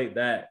manipulate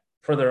that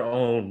for their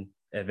own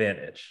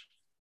advantage.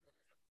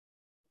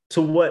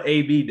 To what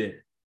AB did.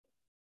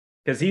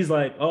 Because he's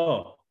like,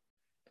 oh,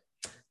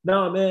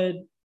 no,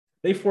 man,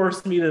 they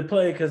forced me to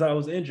play because I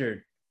was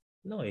injured.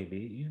 No, AB,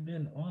 you've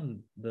been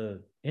on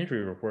the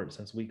injury report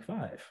since week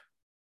 5.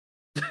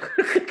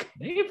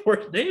 They didn't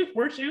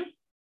force you.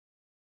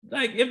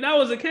 Like, if that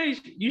was the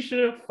case, you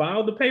should have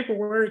filed the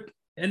paperwork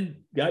and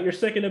got your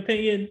second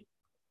opinion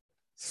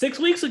 6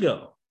 weeks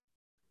ago.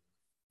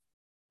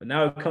 But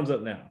now it comes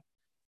up now.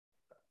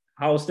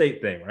 Ohio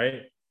State thing,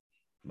 right?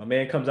 My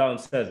man comes out and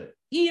says it.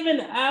 Even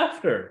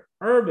after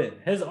Urban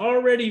has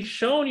already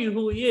shown you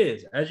who he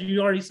is, as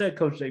you already said,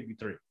 Coach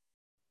JP3.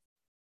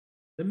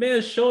 The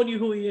man showed you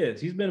who he is.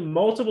 He's been in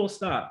multiple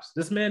stops.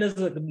 This man is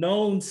a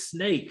known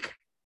snake.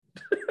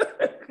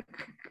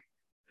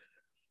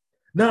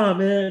 Nah,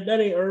 man, that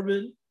ain't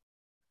Urban.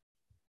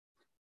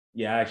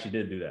 Yeah, I actually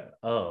did do that.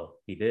 Oh,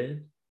 he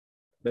did?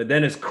 But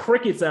then it's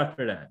crickets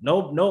after that.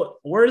 No.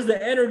 Where's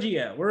the energy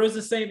at? Where is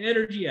the same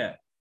energy at?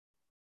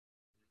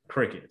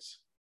 Crickets.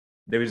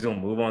 They were just going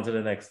to move on to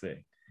the next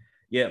thing.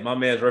 Yeah, my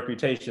man's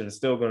reputation is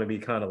still going to be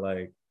kind of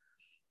like,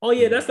 oh,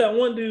 yeah, that's that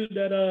one dude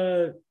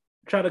that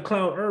tried to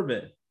clown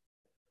Urban.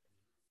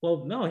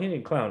 Well, no, he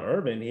didn't clown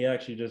Urban. He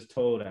actually just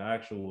told the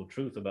actual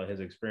truth about his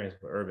experience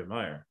with Urban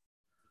Meyer.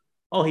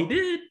 Oh, he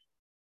did?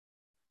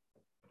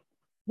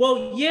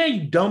 Well, yeah,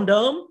 you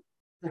dumb.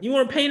 You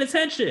weren't paying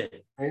attention.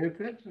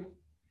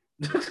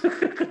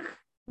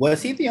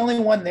 Was he the only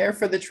one there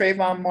for the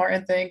Trayvon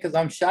Martin thing? Because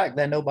I'm shocked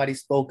that nobody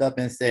spoke up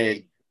and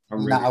said,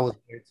 I was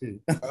there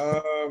too.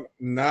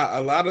 Not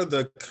a lot of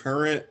the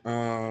current,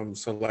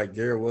 so like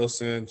Garrett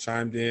Wilson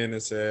chimed in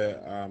and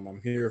said,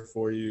 I'm here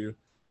for you.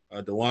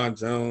 DeJuan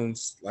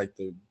Jones, like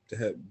the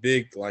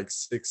big, like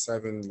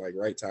 6'7", like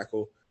right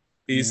tackle,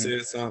 he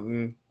said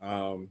something.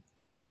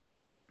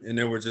 And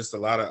there were just a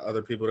lot of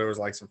other people. There was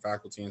like some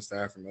faculty and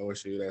staff from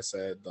OSU that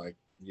said, like,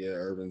 yeah,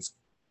 Urban's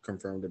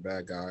confirmed a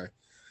bad guy.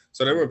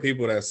 So there were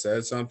people that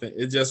said something.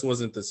 It just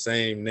wasn't the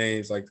same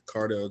names like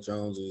Cardell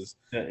Joneses.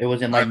 It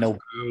wasn't like no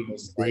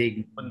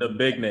big the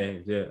big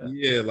names, yeah.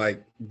 Yeah,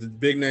 like the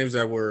big names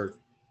that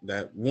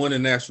won a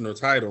national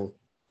title.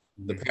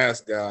 The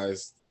past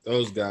guys,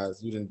 those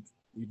guys, you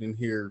didn't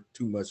hear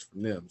too much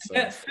from them. So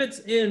that fits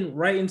in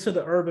right into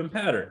the Urban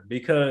pattern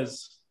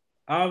because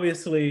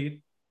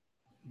obviously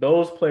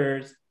those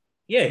players,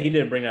 yeah, he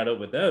didn't bring that up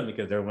with them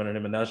because they're winning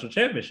him a national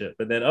championship.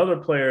 But then other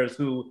players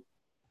who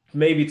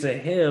maybe to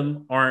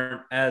him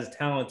aren't as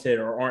talented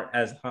or aren't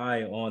as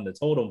high on the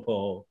totem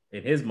pole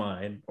in his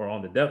mind or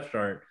on the depth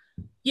chart,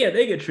 yeah,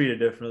 they get treated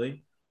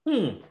differently.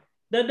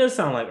 That does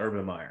sound like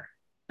Urban Meyer.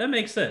 That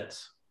makes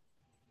sense.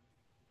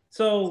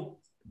 So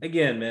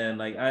again, man,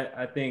 like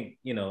I think,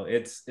 you know,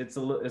 it's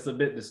a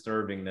bit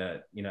disturbing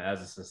that, you know,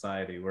 as a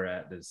society, we're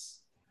at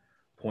this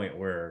point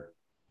where,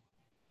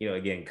 you know,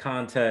 again,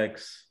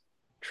 context,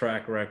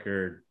 track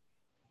record,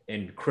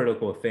 and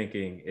critical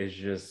thinking is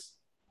just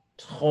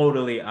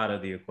totally out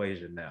of the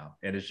equation now.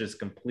 And it's just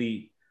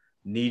complete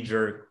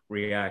knee-jerk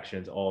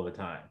reactions all the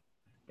time.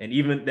 And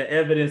even the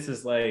evidence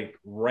is like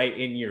right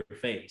in your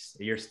face.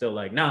 You're still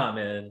like, nah,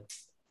 man,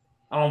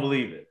 I don't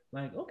believe it.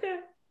 Like, okay,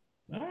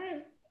 all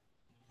right.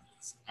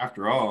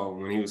 After all,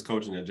 when he was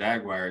coaching the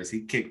Jaguars,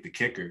 he kicked the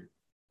kicker.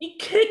 He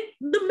kicked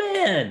the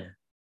man.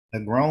 A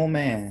grown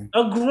man.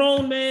 A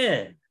grown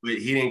man. But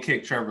he didn't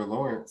kick Trevor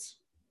Lawrence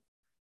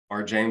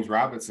or James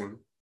Robinson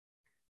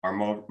or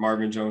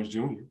Marvin Jones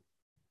Jr.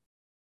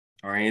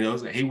 or any of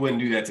those. He wouldn't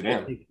do that to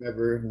them.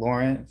 Trevor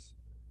Lawrence.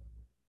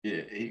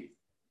 Yeah,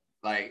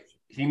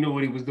 he knew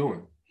what he was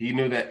doing. He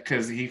knew that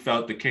because he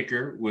felt the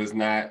kicker was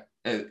not.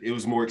 It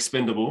was more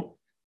expendable.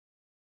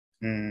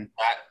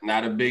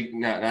 Not a big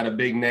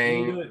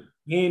name.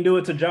 He didn't do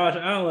it to Josh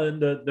Allen,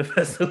 the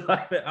defensive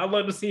lineman. I'd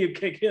love to see him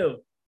kick him.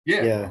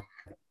 Yeah.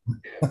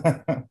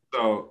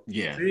 So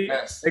yeah, see,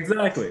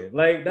 exactly.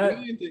 Like that.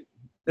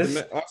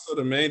 Also,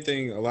 the main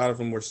thing a lot of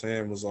them were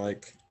saying was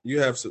like, you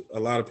have a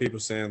lot of people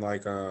saying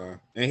like, and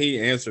he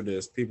answered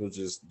this. People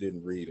just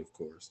didn't read, of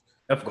course.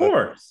 Of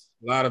course.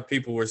 A lot of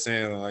people were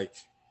saying like,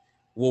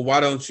 well, why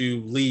don't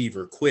you leave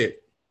or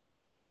quit?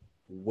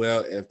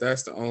 Well, if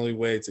that's the only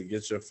way to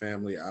get your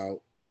family out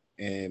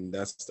and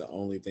that's the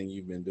only thing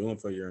you've been doing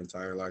for your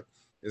entire life,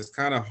 it's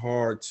kind of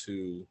hard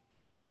to,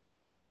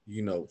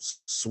 you know,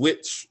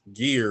 switch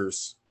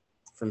gears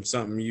from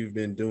something you've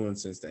been doing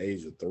since the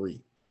age of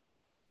 3.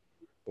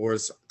 Or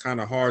it's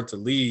kind of hard to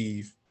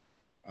leave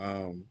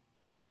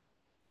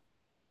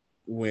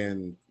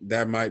when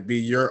that might be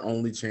your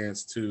only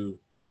chance to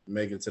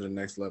make it to the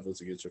next level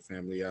to get your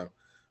family out.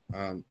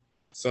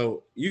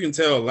 So you can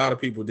tell a lot of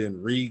people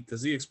didn't read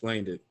because he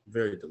explained it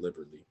very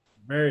deliberately.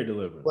 Very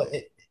deliberately.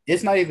 But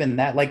it's not even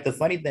that. Like the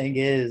funny thing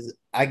is,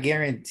 I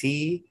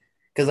guarantee,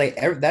 because like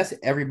that's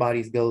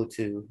everybody's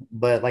go-to,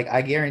 but like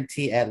I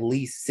guarantee at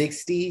least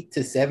 60 to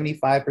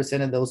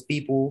 75% of those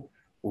people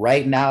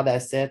right now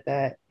that said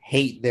that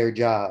hate their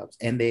jobs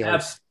and they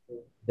are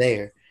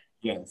there.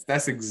 Yes,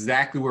 that's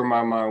exactly where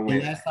my mind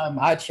went. And last time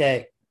I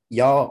checked,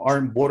 y'all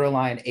aren't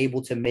borderline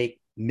able to make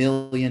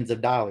millions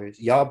of dollars.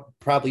 Y'all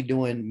probably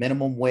doing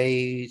minimum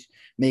wage,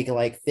 making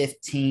like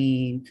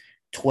 15,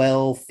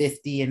 12,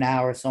 50 an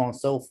hour, so on and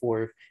so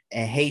forth,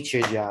 and hate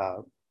your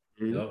job.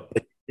 Mm-hmm.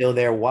 But still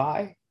there.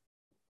 Why?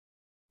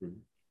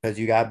 Because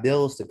you got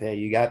bills to pay,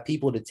 you got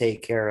people to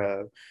take care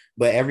of.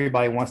 But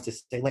everybody wants to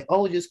say like,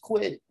 oh, just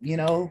quit. You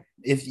know,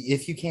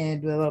 if you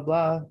can't, blah, blah,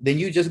 blah, then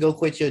you just go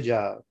quit your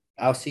job.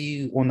 I'll see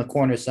you on the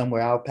corner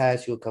somewhere. I'll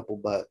pass you a couple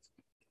bucks.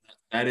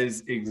 That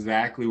is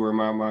exactly where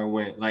my mind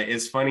went. Like,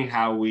 it's funny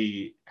how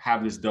we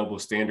have this double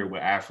standard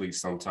with athletes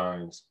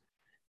sometimes.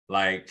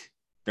 Like,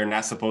 they're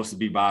not supposed to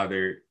be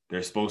bothered.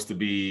 They're supposed to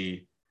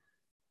be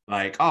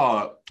like,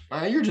 oh,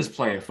 you're just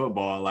playing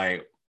football.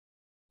 Like,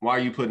 why are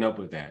you putting up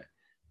with that?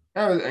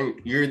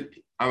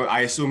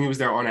 I assume he was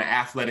there on an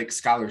athletic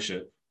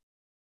scholarship.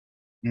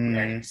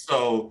 Right?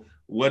 So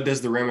what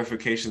does the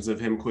ramifications of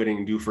him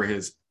quitting do for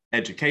his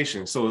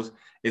education? So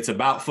it's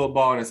about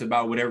football and it's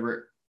about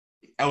whatever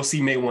else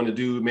he may want to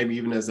do, maybe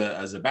even as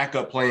a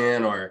backup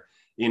plan, or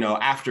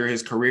after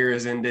his career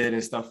is ended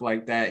and stuff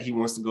like that, he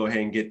wants to go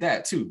ahead and get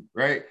that too,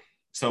 right?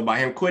 So by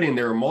him quitting,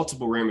 there are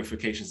multiple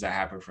ramifications that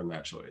happen from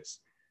that choice.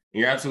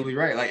 And you're absolutely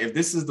right. Like, if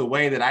this is the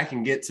way that I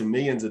can get to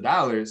millions of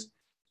dollars,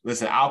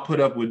 listen, I'll put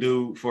up with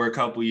dude for a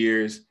couple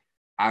years.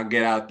 I'll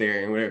get out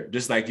there and whatever.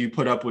 Just like you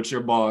put up with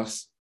your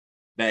boss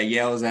that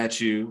yells at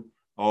you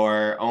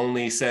or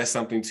only says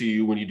something to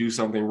you when you do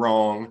something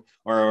wrong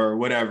or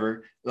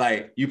whatever.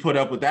 Like, you put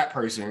up with that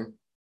person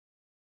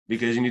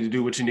because you need to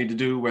do what you need to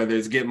do, whether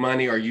it's get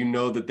money or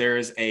that there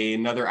is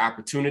another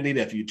opportunity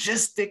that if you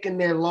just stick in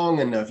there long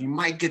enough, you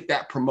might get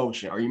that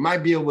promotion, or you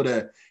might be able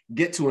to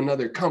get to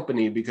another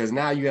company because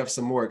now you have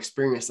some more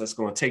experience that's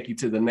going to take you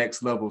to the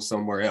next level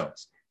somewhere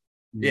else.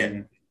 Mm-hmm.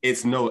 Yeah,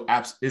 it's no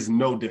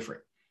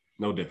different.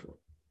 No different.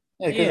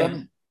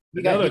 Yeah,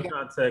 another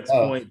context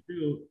point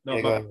too.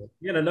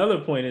 Another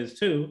point is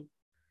too,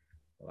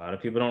 a lot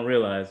of people don't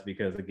realize,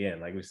 because again,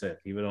 like we said,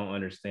 people don't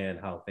understand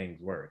how things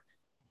work.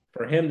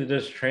 For him to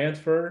just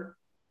transfer,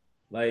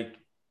 like,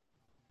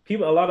 a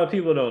lot of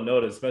people don't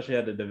notice, especially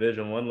at the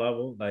Division I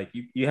level, like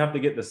you have to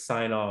get the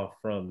sign off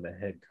from the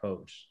head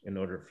coach in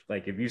order,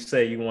 like, if you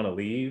say you want to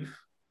leave,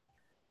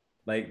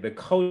 like, the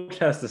coach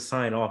has to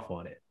sign off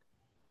on it.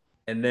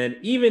 And then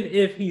even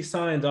if he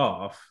signs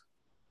off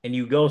and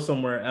you go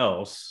somewhere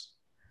else,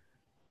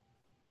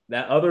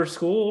 that other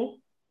school,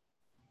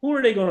 who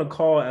are they going to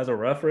call as a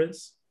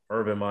reference?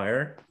 Urban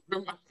Meyer.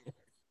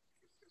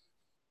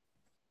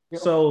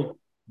 So,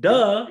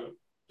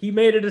 he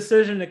made a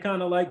decision to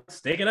kind of like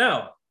stick it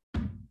out.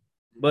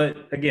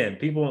 But again,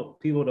 people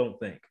don't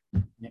think.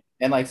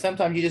 And like,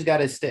 sometimes you just got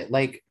to stay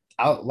like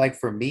out, like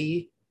for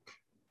me,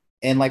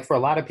 and like for a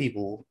lot of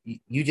people,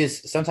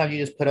 sometimes you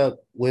just put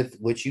up with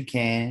what you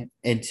can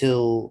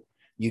until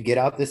you get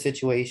out the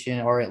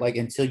situation, or like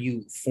until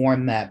you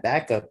form that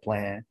backup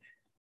plan.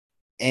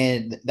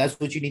 And that's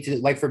what you need to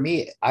do. Like for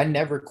me, I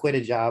never quit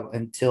a job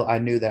until I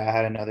knew that I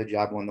had another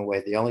job on the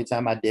way. The only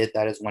time I did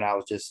that is when I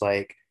was just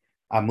like,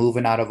 I'm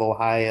moving out of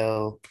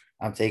Ohio,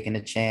 I'm taking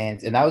a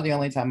chance. And that was the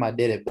only time I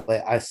did it.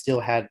 But I still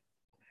had,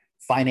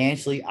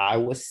 financially, I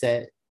was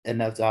set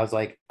enough. I was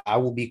like, I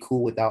will be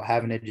cool without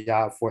having a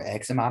job for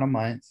X amount of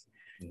months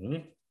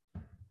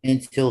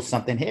until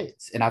something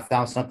hits. And I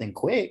found something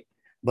quick.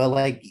 But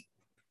like,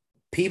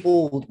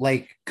 people,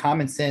 like,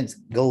 common sense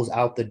goes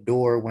out the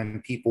door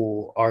when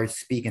people are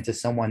speaking to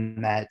someone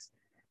that's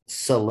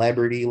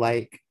celebrity,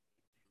 like,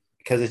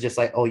 because it's just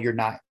like, oh, you're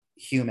not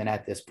human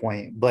at this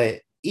point.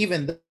 But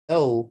even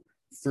though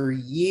for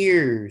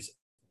years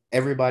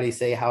everybody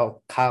say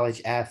how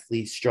college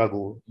athletes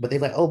struggle, but they're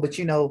like, oh, but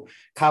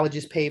college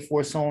is paid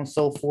for, so and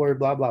so for,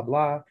 blah blah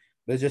blah.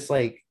 But it's just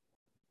like,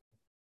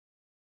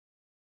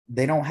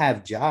 they don't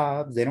have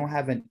jobs, they don't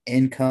have an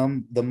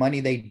income. The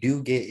money they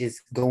do get is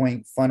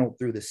going funneled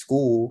through the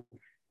school,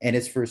 and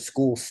it's for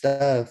school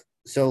stuff.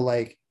 So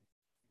like,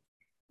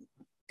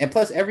 and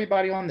plus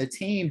everybody on the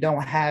team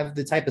don't have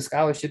the type of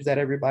scholarships that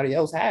everybody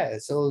else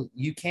has. So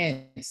you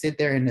can't sit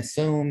there and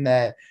assume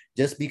that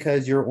just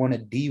because you're on a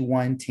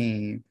D1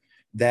 team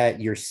that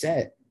you're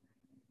set.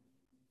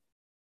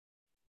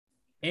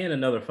 And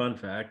another fun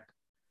fact,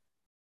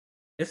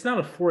 it's not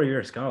a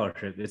 4-year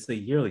scholarship, it's the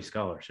yearly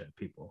scholarship,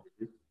 people.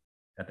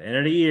 At the end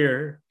of the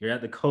year, you're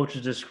at the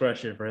coach's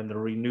discretion for him to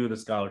renew the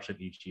scholarship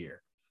each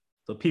year.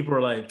 So people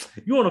are like,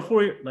 you want a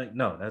 4-year? Like,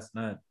 no, that's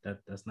not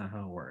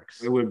how it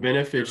works. It would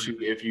benefit you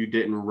if you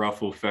didn't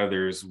ruffle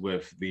feathers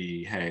with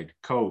the head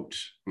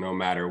coach, no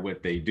matter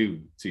what they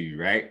do to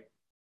you, right?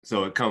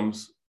 So it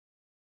comes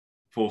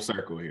full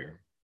circle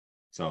here.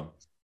 So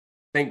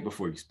think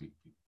before you speak.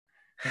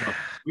 So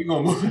we're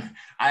gonna move.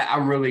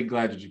 I'm really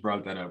glad that you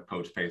brought that up,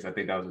 Coach Pace. I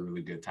think that was a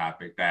really good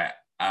topic that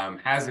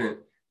hasn't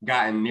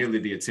gotten nearly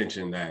the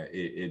attention that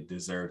it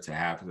deserved to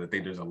have, because I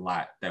think there's a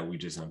lot that we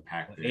just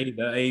unpacked there.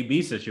 The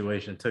AB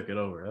situation took it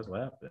over. That's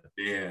what happened.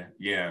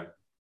 Yeah.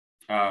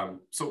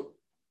 So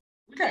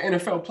we got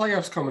NFL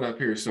playoffs coming up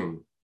here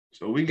soon.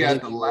 So we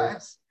got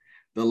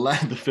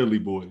the Philly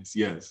boys.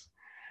 Yes,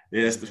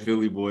 the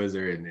Philly boys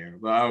are in there.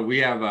 But we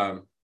have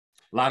a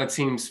lot of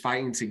teams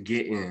fighting to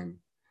get in.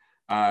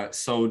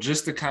 So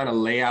just to kind of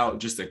lay out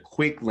just a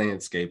quick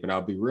landscape, and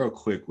I'll be real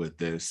quick with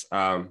this.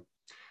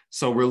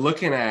 So we're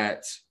looking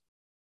at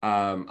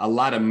a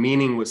lot of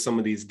meaning with some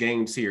of these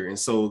games here. And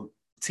so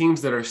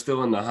teams that are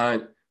still in the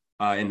hunt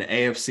in the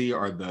AFC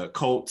are the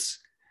Colts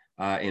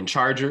and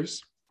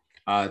Chargers.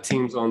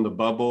 Teams on the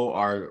bubble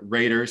are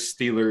Raiders,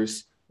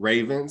 Steelers,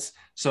 Ravens.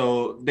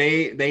 So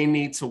they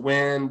need to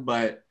win,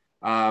 but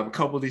a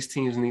couple of these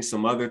teams need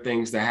some other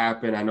things to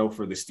happen. I know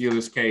for the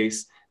Steelers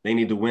case, they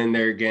need to win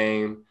their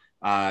game.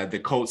 The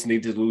Colts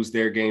need to lose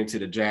their game to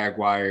the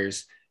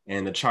Jaguars,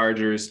 and the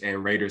Chargers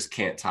and Raiders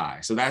can't tie.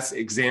 So that's an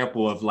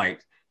example of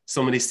like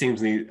some of these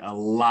teams need a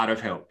lot of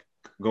help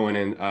going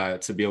in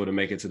to be able to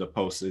make it to the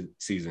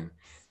postseason.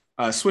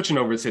 Switching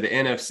over to the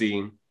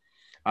NFC,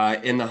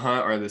 in the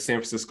hunt are the San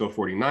Francisco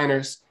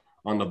 49ers.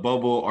 On the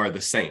bubble are the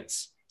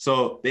Saints.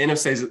 So the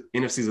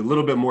NFC is a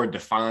little bit more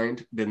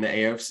defined than the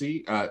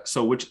AFC,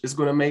 so which is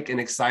going to make an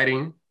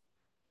exciting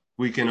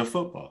weekend of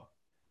football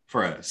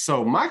for us.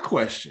 So my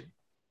question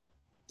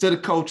to the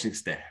coaching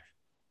staff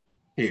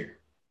here,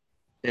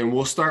 and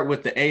we'll start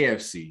with the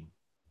AFC.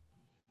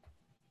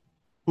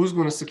 Who's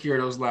going to secure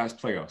those last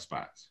playoff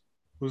spots?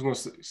 Who's going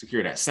to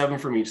secure that? 7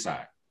 from each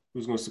side.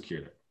 Who's going to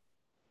secure that?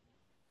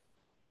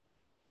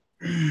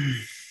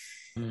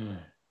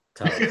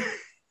 Tough.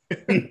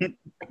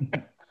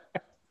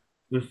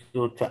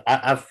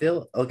 I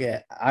feel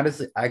okay.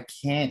 Honestly, I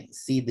can't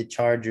see the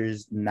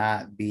Chargers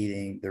not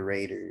beating the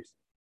Raiders.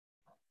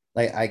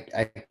 Like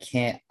I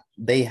can't.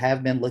 They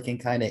have been looking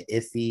kind of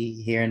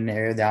iffy here and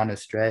there down the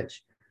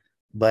stretch,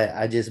 but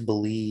I just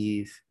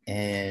believe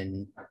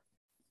in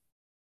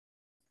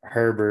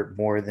Herbert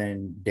more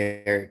than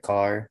Derek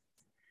Carr.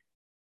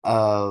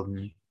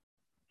 And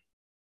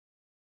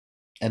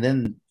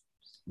then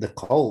the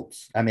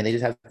Colts. I mean, they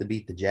just have to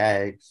beat the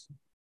Jags.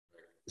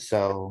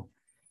 So,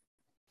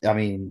 I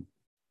mean,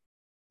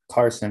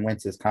 Carson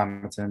Wentz is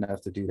competent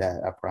enough to do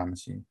that. I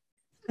promise you.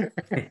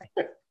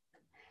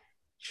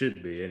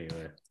 Should be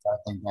anyway. I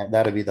think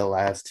that'll be the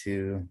last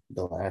two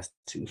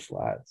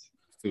slots.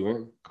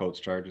 2-1, Colts,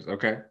 Chargers.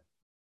 Okay.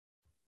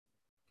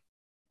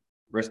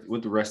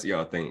 What the rest of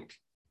y'all think?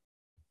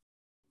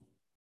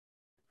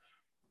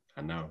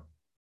 I know.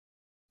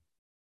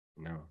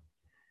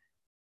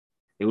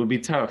 It would be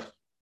tough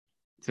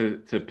to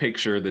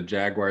picture the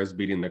Jaguars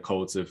beating the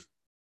Colts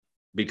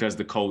because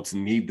the Colts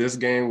need this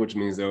game, which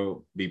means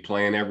they'll be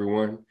playing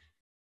everyone,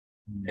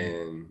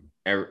 and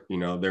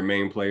their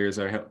main players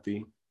are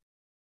healthy.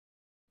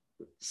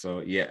 So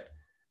yeah,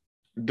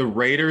 the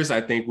Raiders I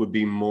think would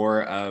be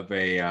more of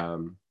a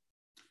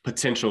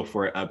potential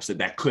for an upset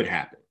that could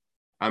happen.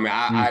 I mean,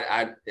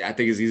 I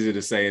think it's easier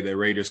to say the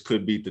Raiders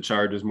could beat the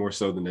Chargers more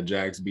so than the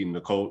Jags beating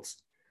the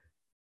Colts.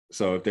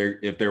 So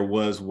if there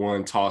was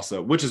one toss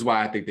up, which is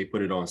why I think they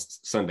put it on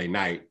Sunday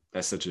night,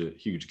 that's such a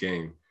huge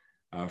game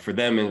for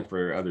them and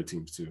for other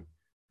teams too.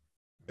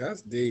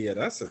 That's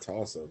a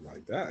toss up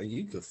like that.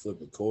 You could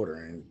flip a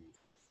quarter and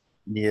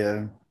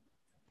yeah.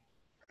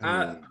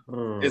 I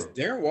mean, is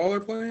Darren Waller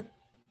playing?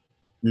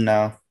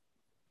 No.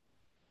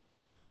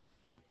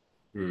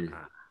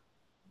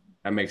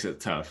 That makes it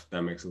tough.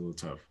 That makes it a little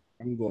tough.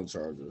 I'm going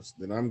Chargers.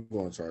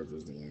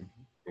 Then.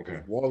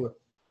 Okay. Waller.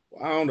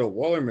 I don't know.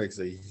 Waller makes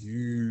a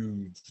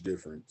huge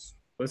difference.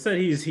 But said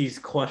he's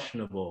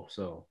questionable.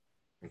 So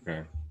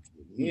okay.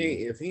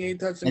 If he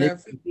ain't touching and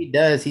that, if he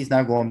does, he's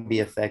not going to be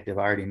effective.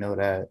 I already know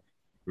that.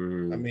 I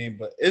mean,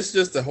 but it's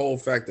just the whole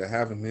fact of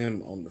having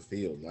him on the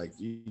field. Like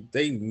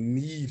they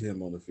need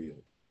him on the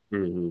field.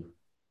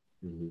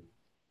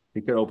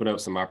 He could open up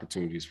some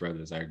opportunities for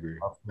others. I agree.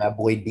 That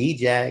boy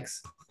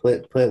D-Jax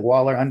put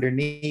Waller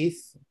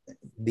underneath.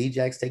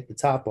 D-Jax take the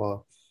top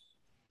off.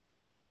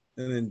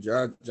 And then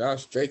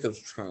Josh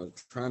Jacobs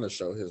trying to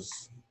show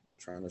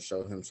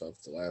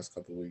himself the last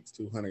couple of weeks,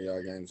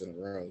 200-yard games in a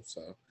row.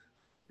 So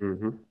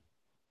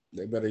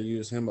they better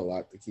use him a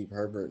lot to keep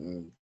Herbert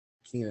and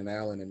Keenan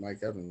Allen and Mike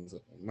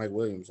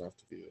Williams off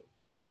the field.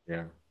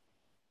 Yeah.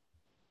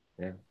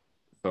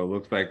 So it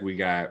looks like we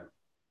got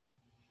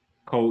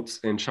Colts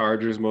and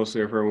Chargers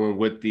mostly for everyone,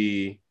 with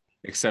the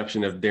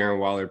exception of Darren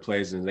Waller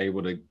plays and is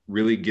able to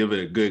really give it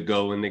a good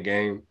go in the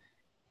game.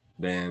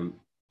 Then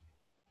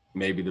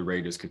maybe the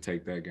Raiders could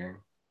take that game.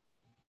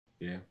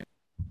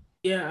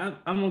 Yeah,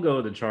 I'm going to go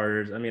with the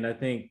Chargers. I mean, I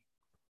think,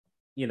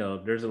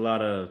 there's a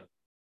lot of,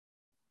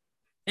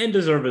 and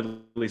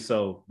deservedly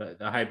so, the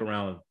hype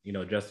around,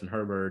 Justin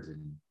Herbert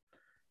and,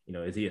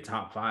 is he a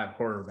top 5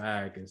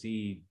 quarterback? Is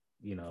he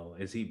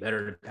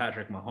better than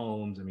Patrick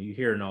Mahomes? I mean, you're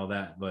hearing all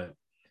that, but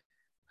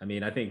I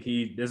mean, I think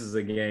this is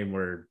a game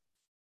where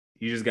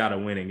you just got to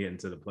win and get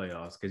into the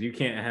playoffs, because you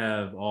can't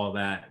have all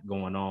that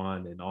going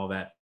on and all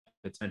that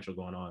potential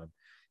going on,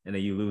 and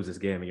then you lose this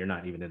game and you're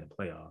not even in the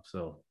playoffs.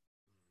 So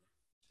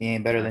he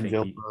ain't better than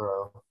Joe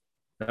Burrow.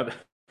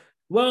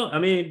 Well, I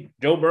mean,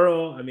 Joe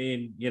Burrow, I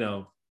mean,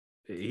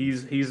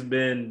 he's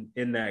been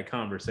in that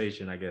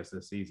conversation, I guess,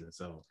 this season.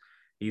 So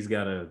he's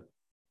got to,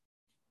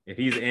 if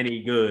he's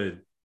any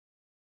good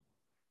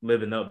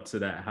living up to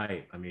that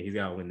hype, I mean, he's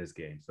got to win this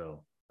game.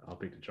 So I'll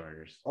pick the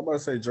Chargers. I'm about to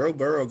say Joe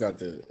Burrow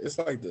got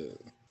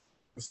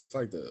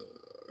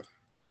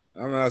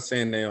I'm not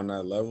saying they on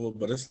that level,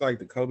 but it's like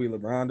the Kobe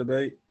LeBron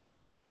debate.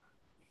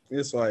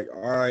 It's like,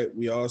 all right,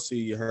 we all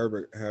see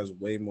Herbert has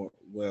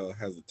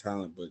the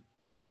talent, but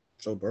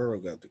Joe Burrow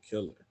got the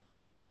killer.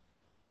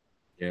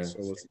 Yeah. So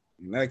it's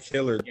that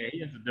killer. Yeah, he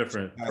has a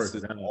different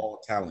personality.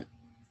 All talent.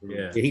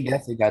 Yeah. He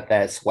definitely got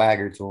that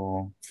swagger to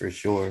him for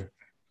sure.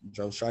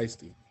 Joe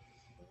Shiesty.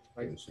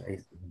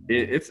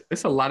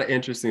 It's a lot of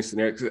interesting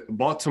scenarios. For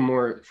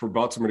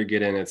Baltimore to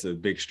get in, it's a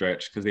big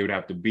stretch because they would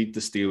have to beat the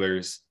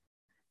Steelers.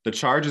 The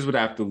Chargers would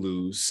have to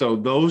lose. So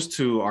those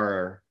two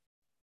are,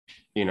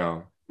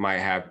 might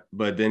have,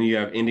 but then you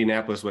have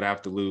Indianapolis would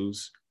have to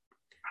lose.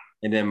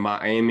 and then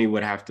Miami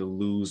would have to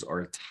lose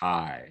or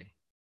tie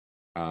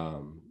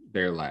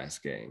their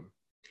last game.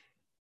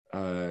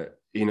 There's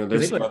they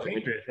play the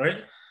Patriots,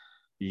 right?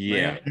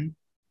 Yeah,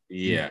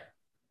 yeah.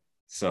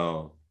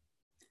 So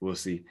we'll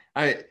see.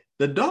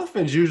 The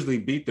Dolphins usually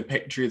beat the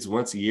Patriots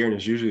once a year, and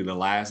it's usually the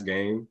last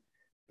game.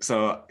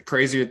 So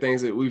crazier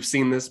things that we've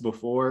seen this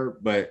before,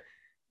 but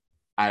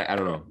I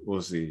don't know.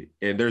 We'll see.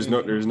 And there's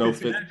no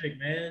magic,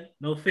 man.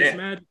 No Fitz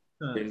magic.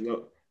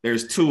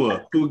 There's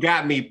Tua, who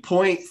got me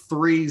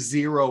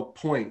 0.30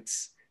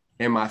 points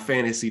in my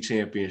fantasy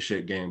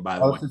championship game, by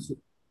the way.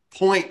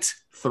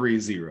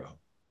 0.30.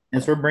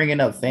 Since we're bringing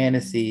up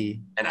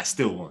fantasy, and I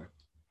still won.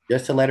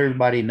 Just to let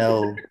everybody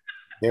know,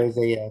 there's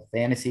a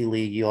fantasy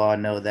league. You all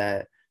know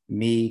that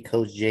me,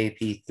 Coach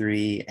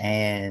JP3,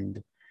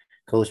 and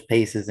Coach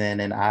Pace is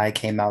in, and I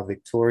came out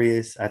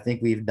victorious. I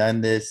think we've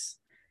done this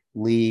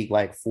league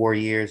like 4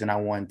 years, and I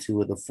won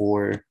 2 of the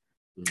 4.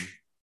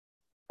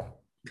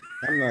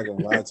 I'm not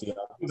gonna lie to you.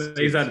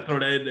 He's had to throw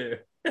that in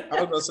there.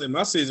 I was gonna say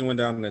my season went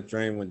down the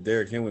drain when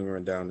Derrick Henry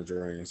went down the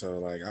drain. So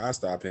like I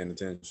stopped paying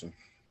attention.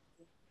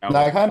 No,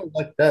 I kind of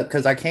lucked up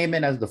because I came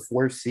in as the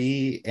 4th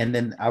seed, and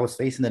then I was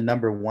facing the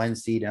number 1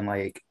 seed, and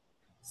like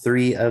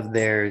 3 of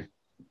their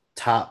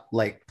top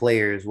like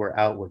players were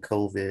out with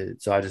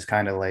COVID. So I just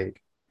kind of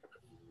like,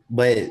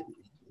 but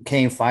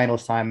came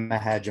finals time, I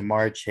had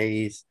Jamar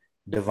Chase,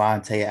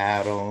 Devontae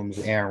Adams,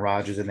 Aaron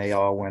Rodgers, and they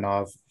all went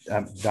off.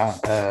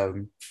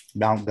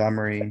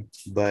 Montgomery,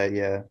 but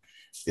yeah,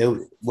 it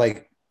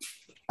like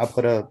I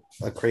put up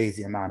a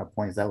crazy amount of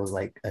points. That was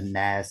like a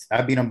nasty.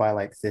 I beat them by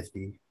like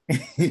 50.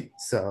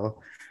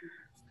 So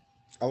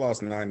I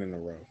lost 9 in a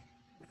row,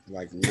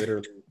 like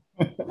literally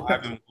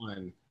 5-1.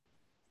 As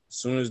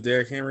soon as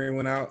Derrick Henry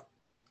went out,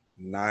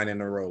 9 in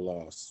a row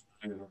lost.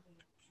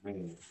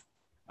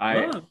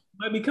 I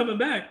might be coming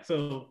back,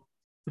 so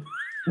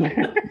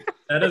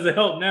that doesn't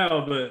help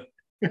now, but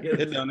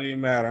it don't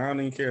even matter. I don't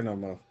even care no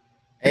more.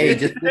 Hey,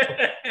 just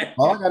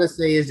all I gotta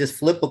say is just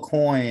flip a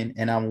coin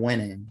and I'm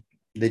winning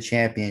the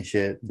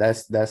championship.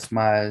 That's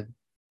my.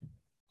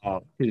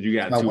 You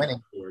got 2.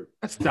 Winning.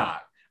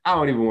 Stop. I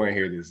don't even want to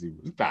hear this.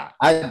 Stop.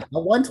 I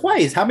won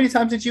twice. How many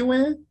times did you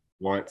win?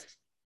 Once.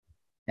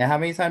 And how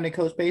many times did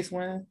Coach Pace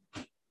win?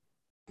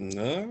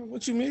 No,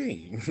 what you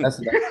mean? That's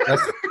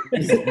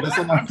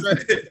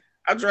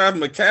I drive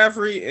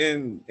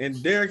McCaffrey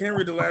and Derrick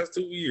Henry the last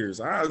 2 years.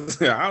 I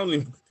don't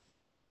even.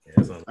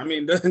 I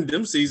mean,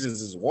 them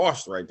seasons is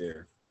washed right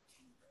there.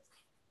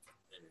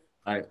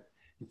 All right.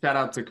 Shout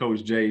out to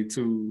Coach J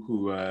too,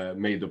 who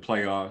made the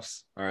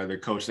playoffs. The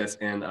coach that's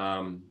in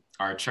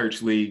our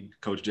church league.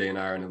 Coach J and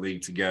I are in the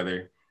league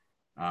together.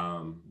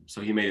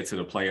 So he made it to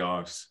the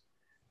playoffs.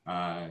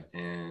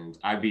 And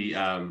I beat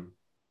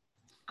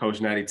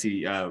Coach Natty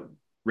T,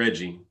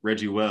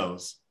 Reggie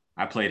Wells.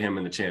 I played him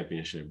in the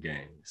championship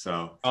game.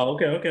 So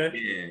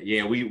okay.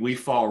 Yeah. We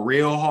fought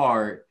real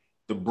hard.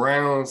 The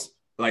Browns.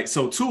 Like,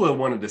 so Tua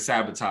wanted to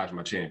sabotage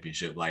my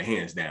championship, like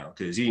hands down,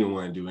 because he didn't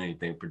want to do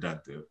anything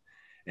productive.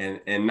 And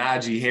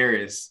Najee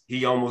Harris,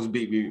 he almost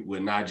beat me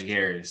with Najee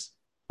Harris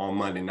on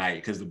Monday night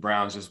because the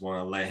Browns just want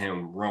to let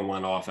him run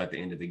one off at the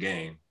end of the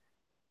game.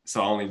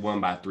 So I only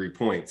won by 3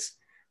 points.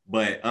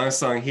 But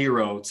unsung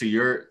hero to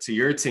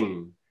your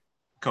team,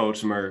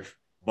 Coach Murph,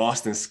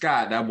 Boston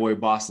Scott, that boy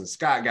Boston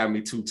Scott got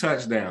me 2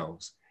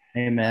 touchdowns.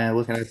 Hey man,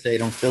 what can I say?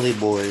 Them Philly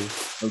boys.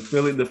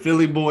 The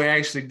Philly boy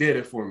actually did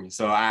it for me.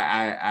 So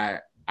I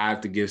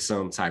have to give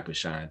some type of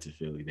shine to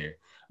Philly there.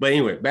 But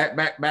anyway,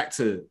 back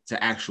to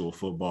actual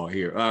football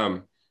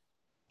here.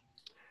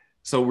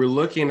 So we're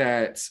looking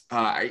at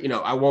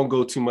I won't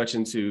go too much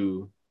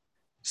into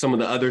some of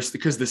the others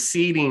because the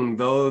seeding,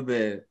 though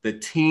the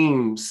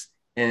teams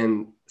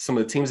and some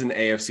of the teams in the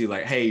AFC,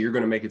 like, hey, you're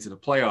going to make it to the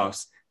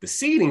playoffs. The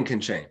seeding can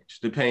change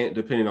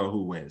depending on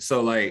who wins.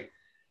 So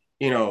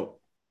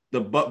the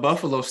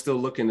Buffalo's still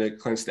looking to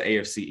clinch the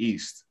AFC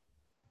East,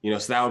 so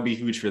that would be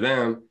huge for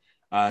them.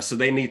 So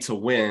they need to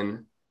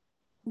win.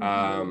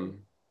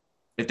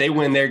 If they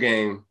win their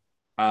game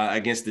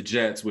against the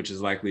Jets, which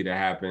is likely to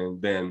happen,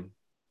 then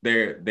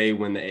they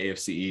win the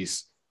AFC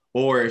East.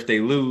 Or if they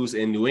lose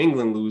and New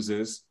England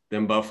loses,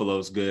 then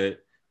Buffalo's good.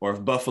 Or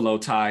if Buffalo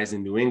ties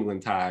and New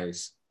England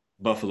ties,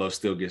 Buffalo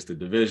still gets the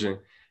division.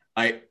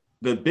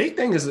 The big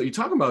thing is that you're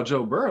talking about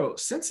Joe Burrow.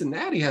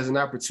 Cincinnati has an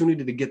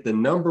opportunity to get the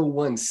number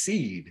 1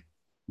 seed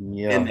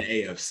in the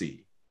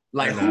AFC.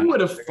 Who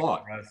would have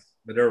thought?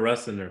 But they're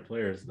resting their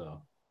players,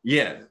 though.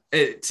 Yeah.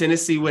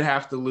 Tennessee would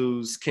have to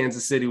lose.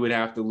 Kansas City would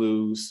have to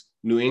lose.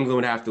 New England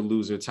would have to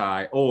lose or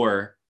tie.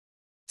 Or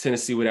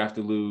Tennessee would have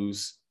to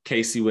lose.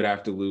 KC would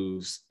have to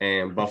lose.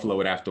 And Buffalo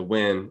would have to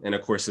win. And,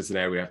 of course,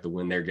 Cincinnati would have to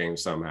win their game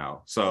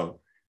somehow. So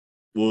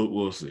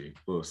we'll see.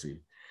 We'll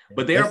see.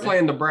 But they are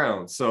playing the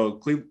Browns.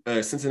 So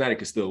Cincinnati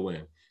could still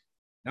win.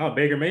 No,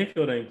 Baker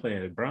Mayfield ain't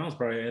playing. The Browns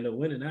probably end up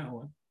winning that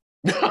one.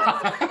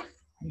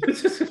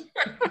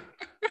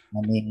 I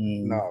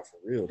mean, no, for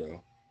real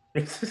though.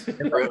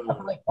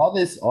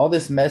 all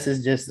this mess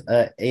is just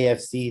a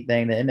AFC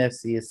thing. The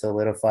NFC is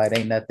solidified.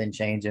 Ain't nothing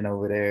changing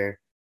over there.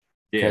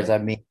 Because I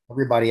mean,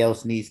 everybody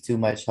else needs too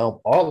much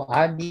help. All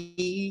I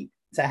need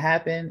to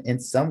happen in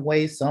some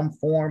way, some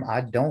form,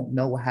 I don't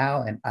know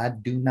how, and I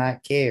do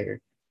not care.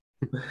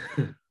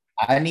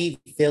 I need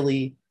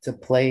Philly to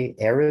play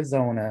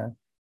Arizona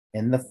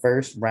in the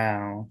first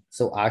round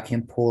so I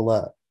can pull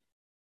up.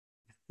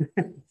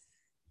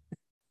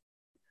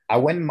 I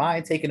wouldn't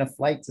mind taking a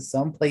flight to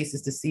some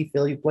places to see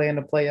Philly play in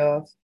the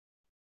playoffs.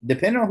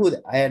 Depending on who,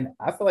 and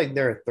I feel like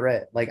they're a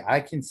threat. Like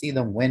I can see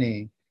them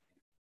winning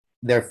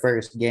their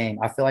first game.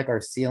 I feel like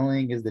our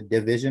ceiling is the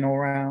divisional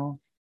round.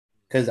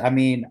 Because I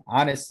mean,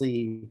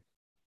 honestly,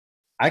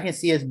 I can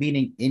see us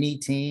beating any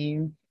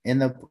team in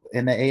the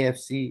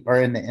AFC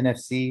or in the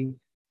NFC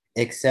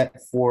except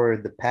for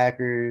the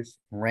Packers,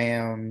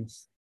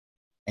 Rams,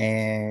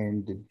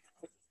 and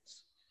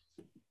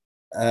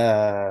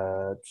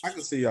I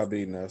can see y'all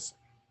beating us.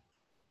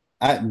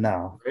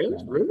 No.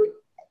 Really?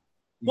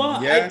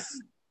 Well, yes,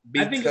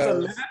 I think it's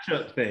a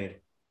matchup thing.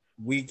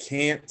 We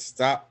can't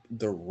stop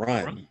the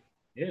run.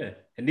 Yeah,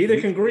 and neither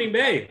can Green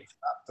Bay.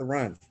 Stop the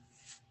run.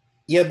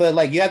 Yeah, but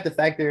like you have to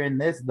factor in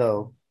this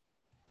though.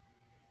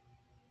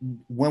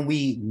 When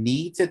we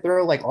need to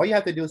throw, like all you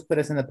have to do is put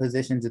us in a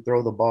position to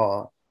throw the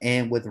ball.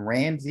 And with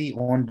Ramsey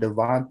on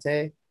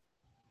Devontae,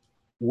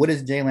 what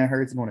is Jalen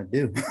Hurts going to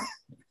do?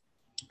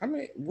 I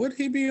mean, would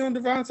he be on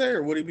Devontae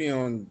or would he be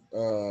on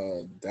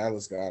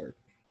Dallas Goedert?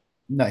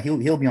 No,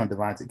 he'll be on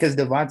Devontae because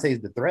Devontae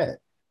is the threat.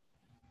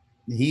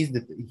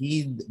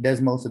 He does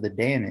most of the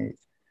damage.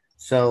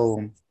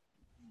 So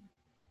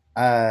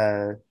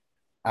I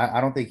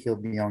don't think he'll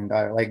be on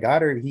Goddard. Like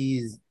Goddard,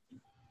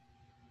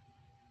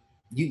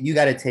 you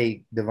got to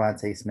take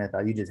Devontae Smith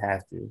out. You just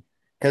have to,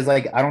 because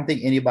like I don't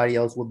think anybody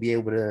else will be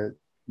able to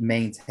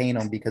maintain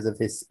him because of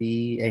his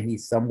speed and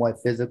he's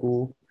somewhat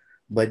physical.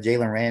 But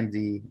Jalen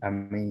Ramsey, I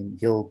mean,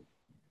 he'll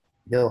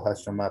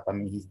hush him up. I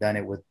mean, he's done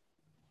it with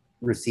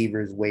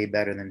receivers way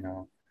better than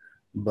him.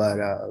 But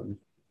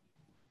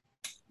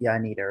yeah, I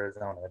need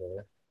Arizona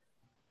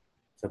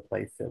to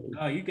play Philly.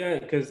 Oh, you got,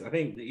 because I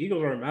think the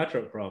Eagles are a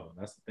matchup problem.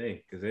 That's the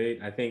thing, because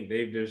I think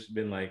they've just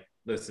been like,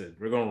 listen,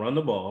 we're gonna run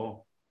the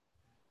ball.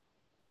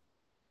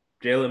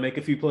 Jalen make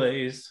a few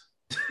plays,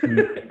 and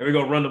we're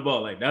gonna run the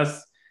ball. Like I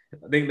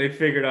think they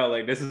figured out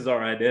like this is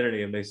our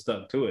identity, and they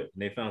stuck to it,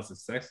 and they found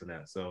success in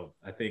that. So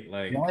I think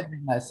like the only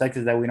thing that sucks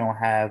is that we don't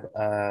have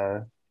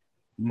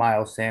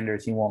Miles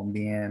Sanders. He won't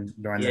be in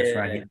during this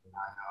run.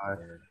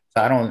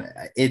 So I don't.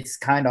 It's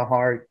kind of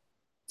hard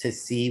to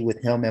see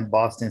with him and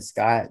Boston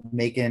Scott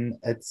making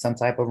some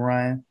type of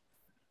run,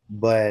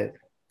 but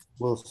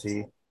we'll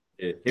see.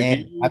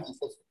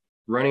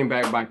 Running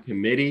back by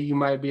committee, you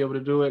might be able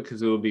to do it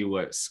because it will be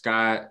what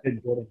Scott,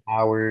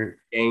 Howard,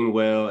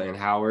 Gainwell, and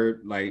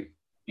Howard, like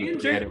and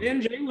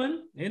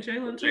Jalen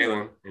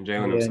himself.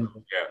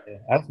 Yeah.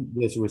 That's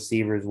just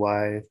receivers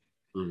wise,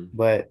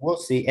 but we'll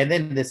see. And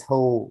then this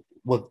whole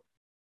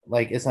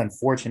it's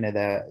unfortunate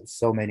that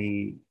so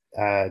many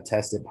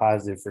tested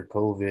positive for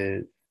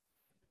COVID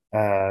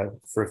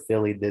for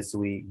Philly this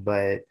week,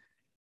 but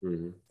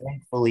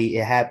thankfully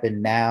it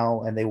happened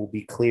now, and they will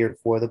be cleared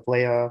for the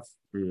playoffs.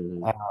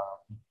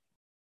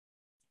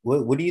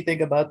 What do you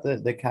think about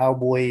the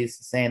Cowboys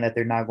saying that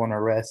they're not going to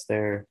rest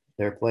their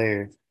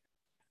players?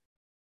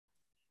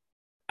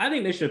 I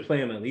think they should play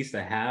them at least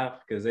a half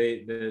because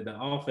the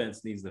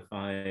offense needs to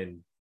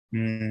find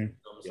some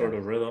sort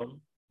of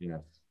rhythm. Yeah,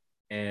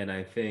 and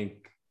I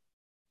think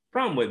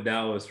problem with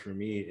Dallas for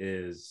me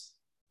is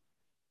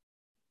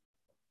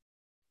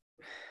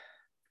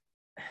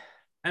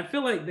I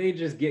feel like they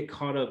just get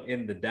caught up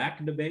in the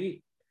Dak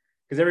debate.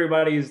 Because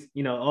everybody's,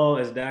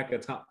 is Dak a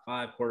top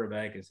 5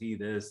 quarterback? Is he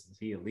this? Is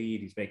he a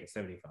lead? He's making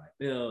 75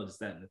 mil,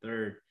 just that and the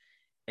third.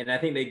 And I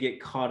think they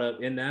get caught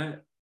up in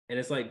that. And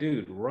it's like,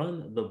 dude,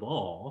 run the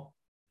ball,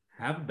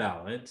 have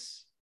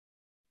balance,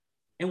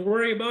 and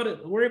worry about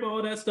it. Worry about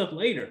all that stuff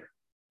later.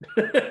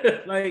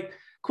 Like,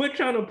 quit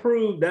trying to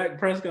prove Dak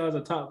Prescott is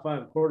a top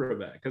 5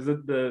 quarterback. Because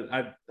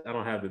I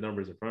don't have the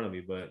numbers in front of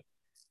me, but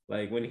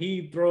like when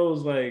he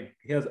throws, like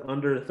he has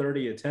under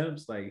 30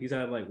 attempts, like he's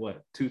had like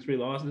what 2-3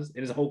 losses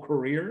in his whole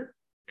career.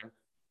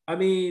 I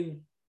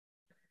mean,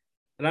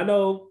 and I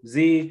know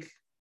Zeke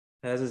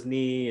has his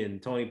knee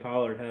and Tony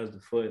Pollard has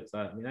the foot. So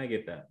I mean, I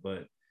get that,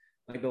 but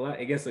like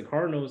against the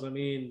Cardinals, I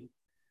mean,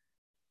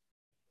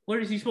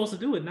 what is he supposed to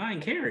do with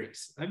 9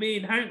 carries? I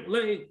mean,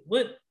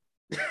 what?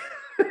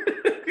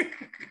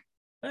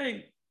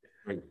 Everybody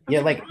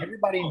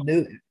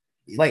knew.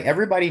 Like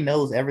everybody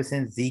knows ever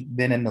since Zeke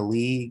been in the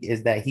league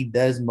is that he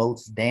does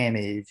most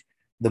damage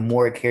the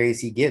more carries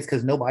he gets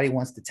because nobody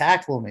wants to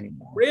tackle him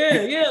anymore.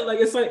 Yeah. Like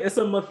it's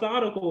a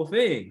methodical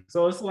thing.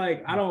 So it's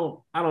like I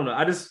don't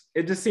know.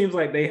 It just seems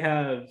like they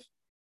have,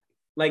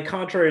 like,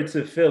 contrary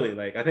to Philly.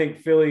 Like I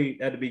think Philly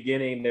at the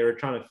beginning they were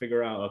trying to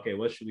figure out, okay,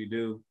 what should we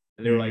do?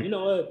 And they were like, you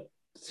know what?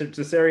 To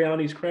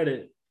Sirianni's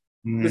credit,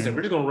 listen,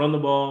 we're just gonna run the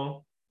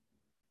ball.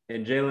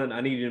 And Jalen,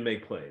 I need you to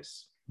make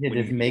plays. Yeah,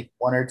 just make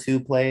 1 or 2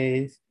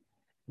 plays.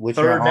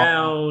 Third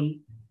down,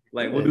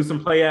 like we'll do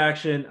some play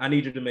action. I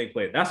need you to make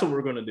plays. That's what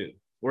we're gonna do.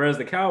 Whereas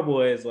the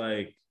Cowboys,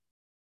 like,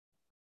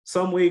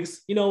 Some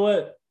weeks, you know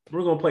what?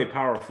 We're gonna play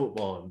power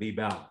football and be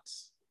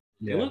balanced.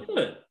 They look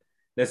good.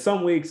 Then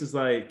some weeks it's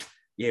like,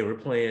 yeah, we're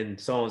playing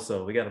so and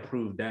so. We got to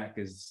prove Dak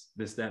is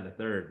this, that, and the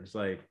third. It's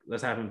like,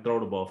 let's have him throw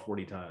the ball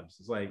 40 times.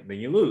 It's like, then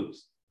you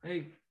lose.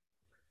 Hey,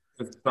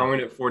 throwing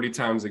it 40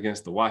 times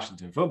against the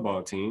Washington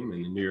football team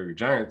and the New York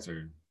Giants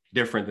are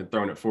different than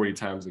throwing it 40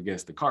 times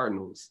against the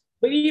Cardinals.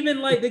 But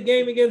even like the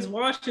game against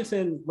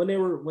Washington, when they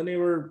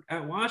were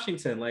at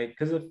Washington, like,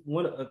 because of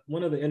one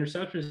of the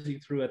interceptions he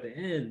threw at the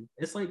end,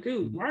 it's like,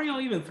 dude, why are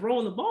y'all even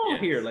throwing the ball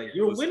here? Like,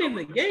 you're winning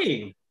the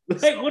game.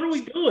 Like, what are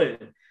we doing?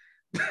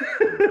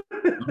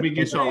 Let me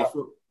get y'all,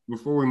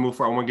 before we move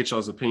forward, I want to get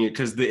y'all's opinion,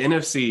 because the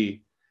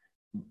NFC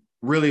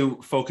really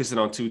focusing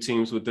on two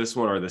teams with this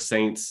one are the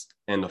Saints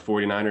and the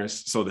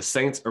 49ers. So the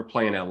Saints are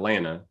playing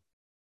Atlanta,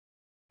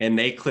 and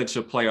they clinch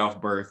a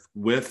playoff berth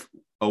with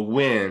a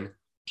win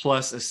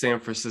plus a San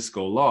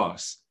Francisco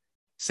loss.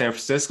 San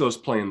Francisco's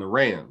playing the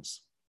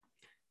Rams.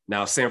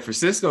 Now, San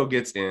Francisco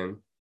gets in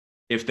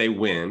if they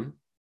win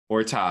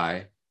or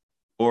tie,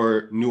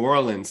 or New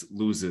Orleans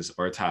loses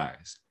or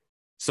ties.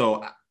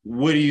 So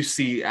what do you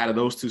see out of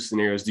those two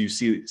scenarios? Do you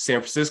see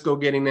San Francisco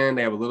getting in?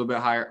 They have a little bit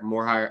higher,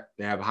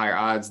 they have higher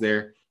odds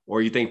there,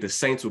 or you think the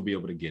Saints will be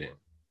able to get in?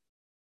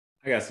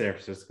 I got San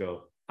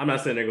Francisco. I'm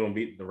not saying they're going to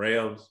beat the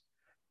Rams,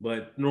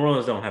 but New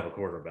Orleans don't have a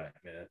quarterback,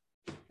 man.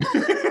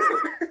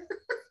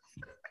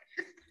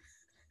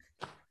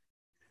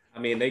 I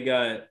mean, they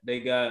got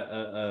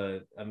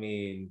I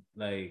mean,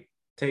 like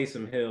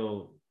Taysom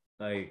Hill,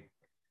 like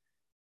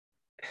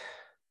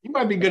he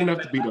might be good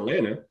enough to beat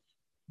Atlanta.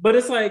 But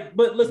it's like,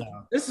 but listen,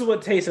 this is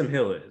what Taysom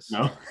Hill is.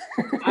 No.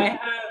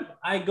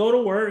 I go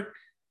to work,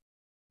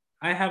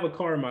 I have a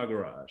car in my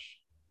garage.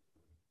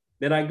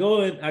 Then I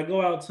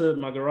go out to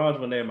my garage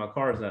one day and my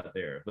car's not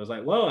there. But it's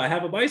like, well, I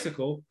have a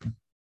bicycle.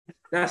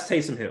 That's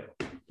Taysom Hill.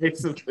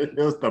 Taysom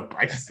Hill's the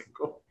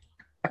bicycle.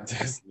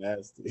 That's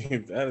nasty.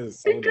 That is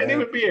so it can't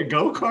even be a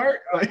go-kart.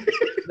 Like,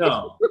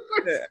 no.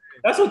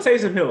 That's what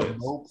Taysom Hill is.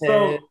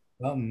 So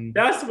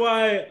that's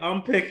why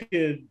I'm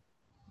picking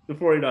the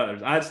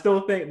 49ers. I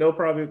still think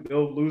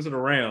they'll lose to the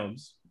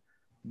Rams,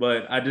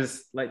 but I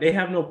just like they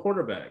have no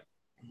quarterback.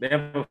 They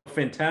have a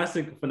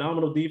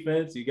phenomenal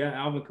defense. You got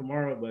Alvin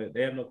Kamara, but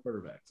they have no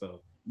quarterback.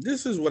 So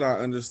this is what I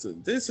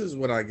understood. This is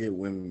what I get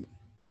when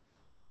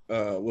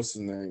what's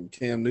his name?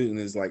 Cam Newton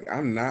is like,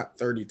 I'm not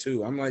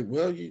 32. I'm like,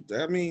 well, you're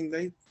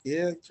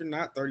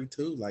not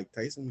 32. Like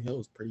Taysom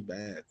Hill is pretty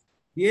bad.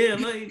 Yeah,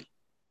 like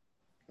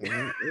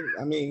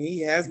I mean,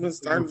 he has been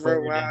starting for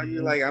a while.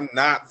 You're like, I'm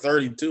not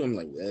 32. I'm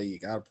like, well, you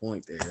got a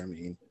point there. I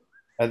mean,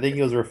 I think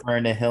he was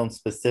referring to him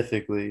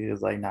specifically. He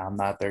was like, nah, I'm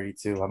not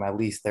 32. I'm at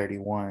least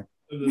 31.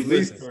 At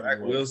least Zach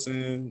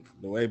Wilson,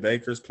 the way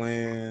Baker's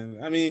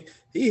playing. I mean,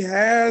 he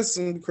has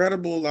some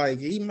incredible, like,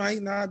 he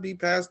might not be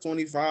past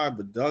 25,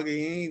 but Doug,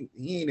 he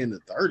ain't in the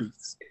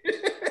 30s.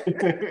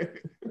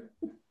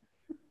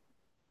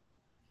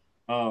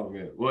 Oh,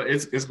 man. Well,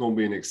 it's going to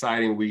be an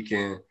exciting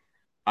weekend.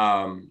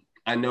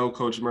 I know,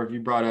 Coach Murphy, you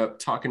brought up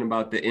talking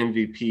about the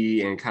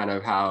MVP and kind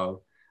of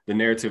how the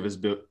narrative has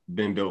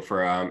been built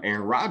for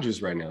Aaron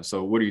Rodgers right now.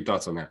 So what are your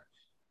thoughts on that?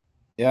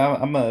 Yeah,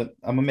 I'm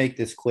gonna make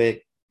this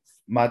quick.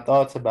 My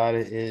thoughts about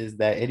it is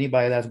that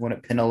anybody that's going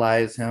to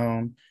penalize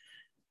him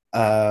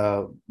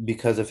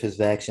because of his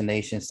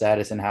vaccination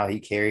status and how he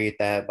carried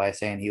that by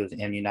saying he was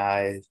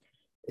immunized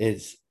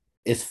is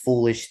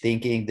foolish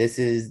thinking. This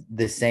is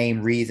the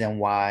same reason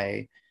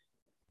why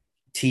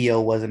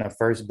T.O. wasn't a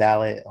first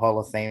ballot Hall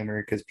of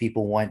Famer, because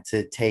people want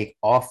to take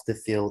off the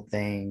field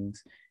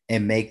things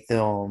and make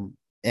them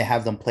and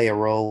have them play a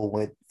role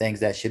with things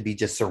that should be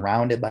just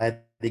surrounded by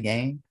the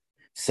game.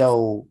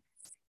 So,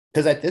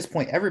 because at this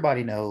point,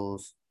 everybody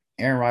knows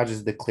Aaron Rodgers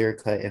is the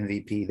clear-cut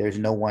MVP. There's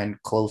no one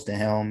close to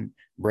him.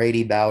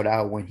 Brady bowed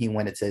out when he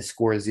wanted to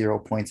score 0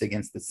 points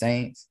against the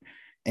Saints,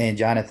 and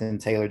Jonathan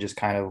Taylor just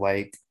kind of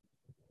like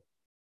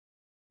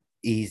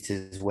eased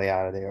his way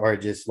out of there, or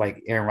just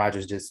like Aaron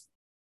Rodgers just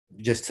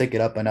took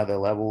it up another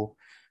level.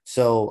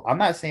 So I'm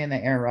not saying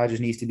that Aaron Rodgers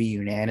needs to be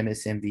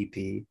unanimous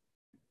MVP,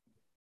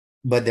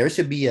 but there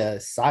should be a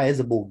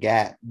sizable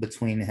gap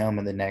between him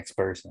and the next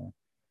person.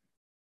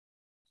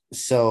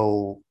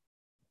 So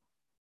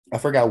I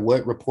forgot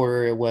what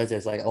reporter it was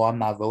that's like, oh, I'm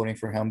not voting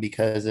for him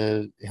because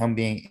of him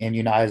being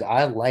immunized.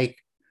 I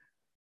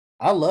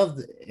love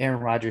Aaron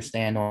Rodgers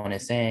stand on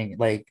it saying,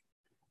 like,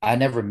 I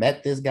never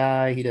met this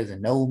guy. He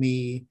doesn't know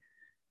me.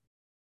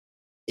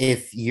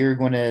 If you're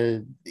going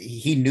to,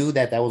 he knew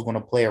that was going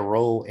to play a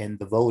role in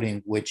the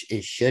voting, which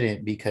it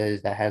shouldn't,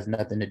 because that has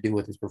nothing to do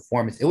with his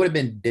performance. It would have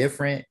been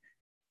different,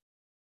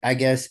 I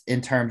guess, in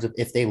terms of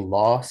if they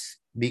lost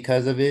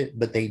because of it,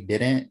 but they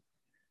didn't.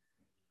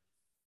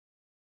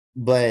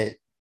 But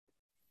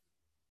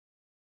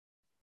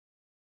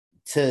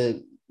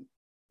to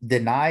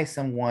deny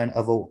someone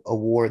of an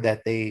award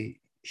that they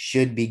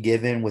should be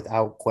given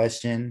without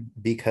question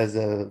because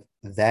of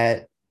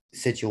that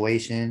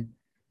situation,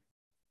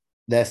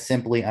 that's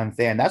simply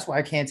unfair. And that's why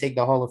I can't take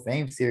the Hall of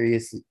Fame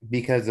serious,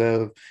 because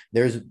of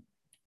there's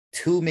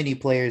too many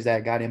players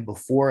that got in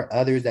before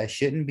others that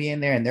shouldn't be in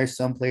there. And there's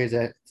some players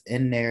that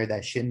in there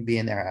that shouldn't be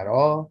in there at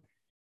all.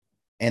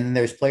 And then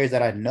there's players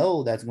that I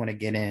know that's going to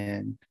get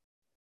in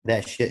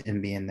that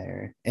shouldn't be in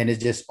there. And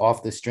it's just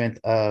off the strength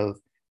of,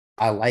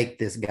 I like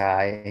this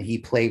guy and he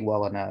played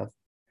well enough,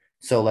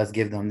 so let's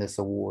give them this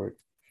award.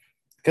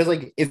 Because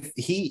like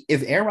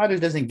if Aaron Rodgers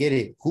doesn't get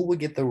it, who would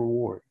get the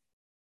reward?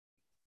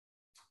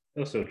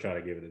 They'll still try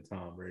to give it to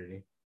Tom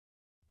Brady.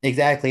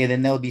 Exactly. And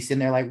then they'll be sitting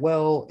there like,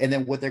 well, and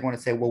then what they're going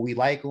to say, well, we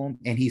like him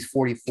and he's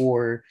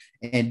 44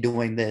 and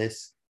doing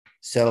this,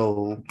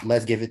 so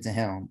let's give it to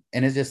him.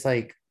 And it's just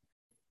like,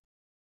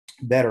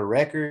 better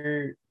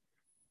record.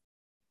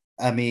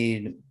 I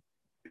mean,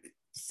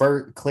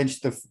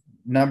 clinched the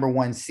number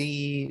 1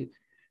 seed,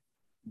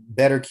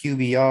 better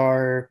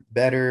QBR,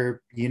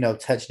 better,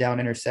 touchdown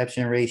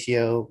interception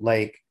ratio.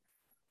 Like,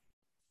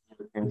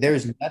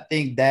 there's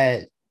nothing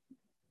that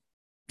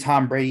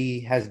Tom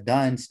Brady has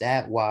done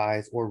stat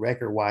wise or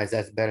record wise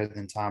that's better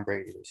than Tom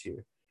Brady this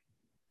year.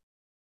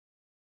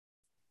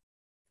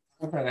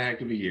 I've had a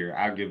heck of a year.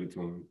 I'll give it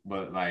to him.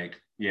 But like,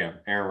 yeah,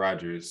 Aaron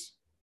Rodgers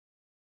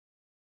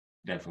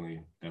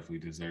definitely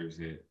deserves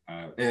it.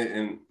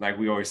 And like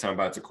we always talk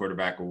about, it's a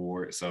quarterback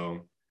award.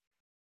 So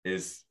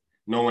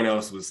no one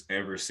else was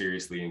ever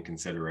seriously in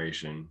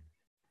consideration.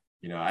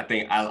 I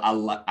think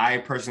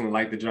I personally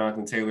like the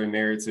Jonathan Taylor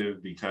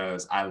narrative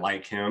because I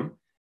like him.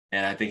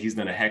 And I think he's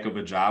done a heck of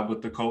a job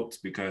with the Colts,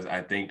 because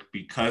I think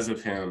because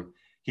of him,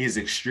 he is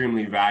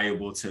extremely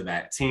valuable to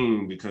that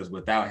team, because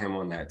without him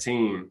on that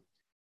team,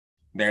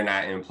 they're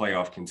not in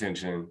playoff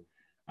contention.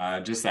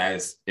 Just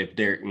as if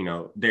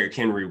Derrick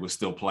Henry was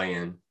still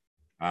playing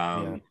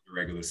the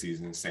regular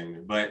season, same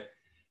thing. But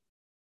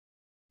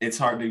it's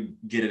hard to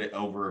get it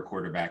over a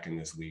quarterback in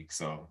this league.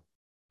 So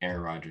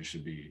Aaron Rodgers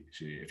should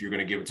if you're going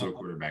to give it to a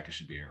quarterback, it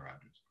should be Aaron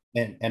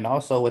Rodgers. And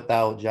also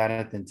without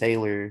Jonathan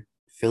Taylor,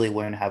 Philly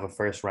wouldn't have a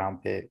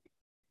first-round pick.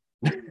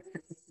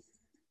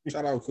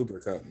 Shout out Cooper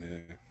Kupp,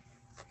 man.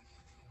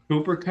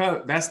 Cooper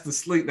Kupp, that's the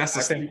sleep. That's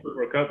the same.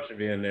 Cooper Kupp should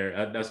be in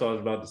there. That's what I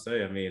was about to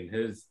say. I mean,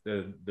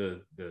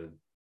 the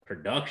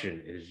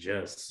production is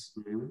just.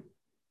 Mm-hmm.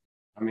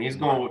 I mean, he's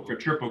going for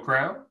Triple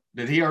Crown.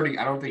 Did he already?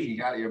 I don't think he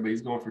got it yet, but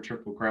he's going for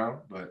Triple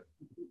Crown. But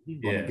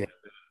yeah,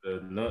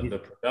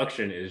 the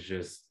production is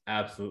just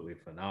absolutely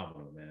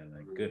phenomenal, man.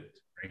 Like, goodness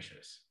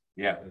gracious.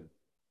 Yeah, the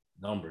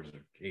numbers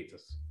are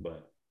Jesus.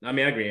 But I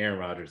mean, I agree. Aaron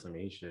Rodgers. I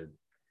mean,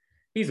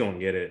 he's gonna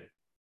get it.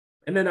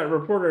 And then that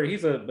reporter,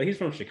 he's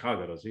from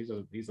Chicago though,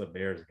 so he's a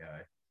Bears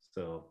guy.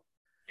 So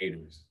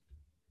haters.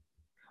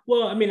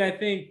 Well, I mean, I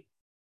think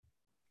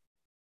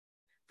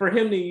for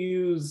him to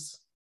use,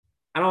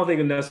 I don't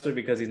think it's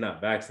necessarily because he's not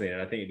vaccinated.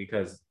 I think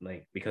because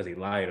he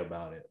lied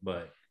about it.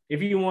 But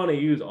if you want to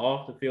use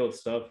off the field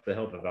stuff to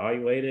help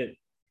evaluate it,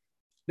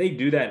 they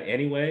do that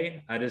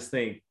anyway. I just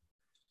think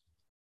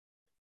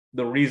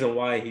the reason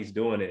why he's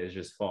doing it is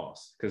just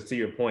false. Because to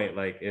your point,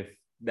 like, if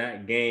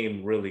that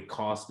game really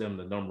cost them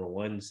the number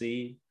 1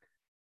 seed,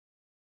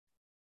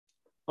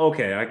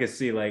 okay, I could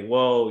see like,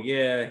 well,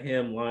 yeah,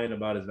 him lying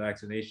about his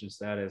vaccination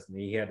status and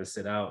he had to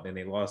sit out and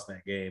they lost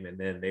that game. And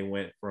then they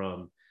went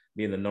from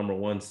being the number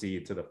 1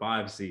 seed to the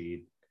 5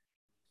 seed.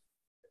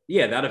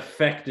 Yeah, that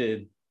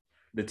affected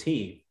the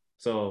team.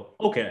 So,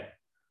 okay,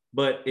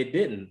 but it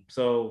didn't.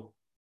 So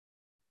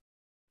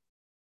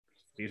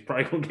he's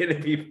probably going to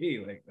get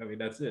MVP. Like, I mean,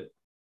 that's it.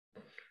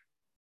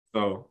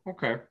 So,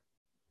 okay.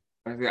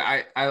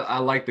 I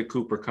like the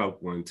Cooper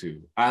Kupp one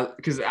too.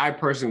 Because I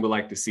personally would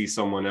like to see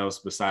someone else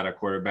beside a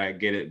quarterback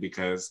get it,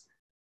 because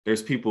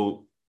there's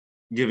people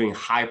giving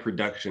high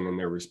production in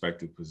their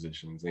respective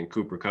positions, and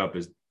Cooper Kupp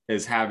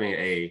is having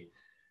a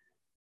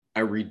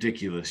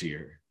ridiculous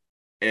year.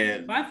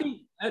 And I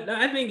think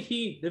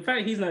the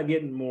fact he's not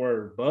getting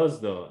more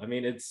buzz though. I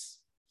mean, it's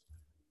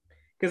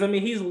because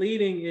he's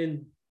leading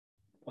in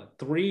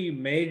 3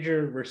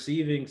 major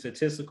receiving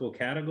statistical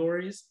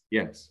categories.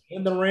 Yes,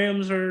 and the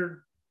Rams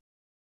are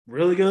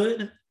really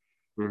good.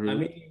 Mm-hmm. I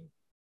mean,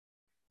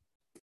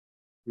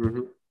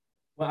 mm-hmm.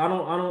 Well, I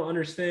don't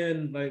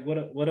understand like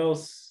what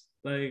else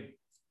like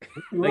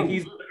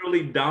he's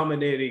literally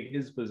dominating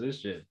his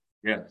position.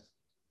 Yes,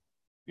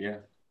 yeah.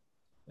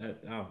 I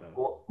don't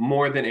know.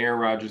 More than Aaron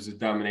Rodgers is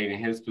dominating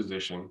his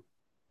position.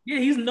 Yeah,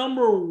 he's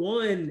number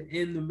 1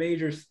 in the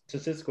major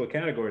statistical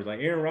categories. Like,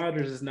 Aaron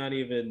Rodgers is not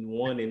even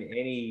 1 in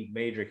any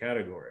major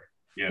category.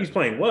 Yeah, he's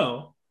playing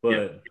well,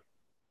 but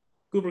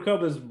Cooper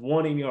Kupp is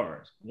 1 in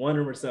yards, 1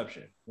 in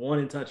reception, 1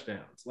 in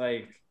touchdowns.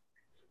 Like,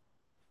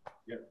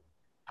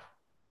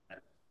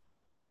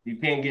 you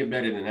can't get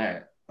better than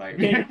that. Like,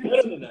 you can't get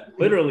better than that.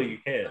 Literally, you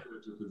can't.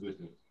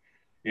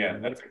 Yeah,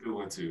 that's a good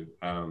one too.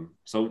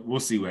 So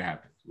we'll see what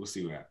happens.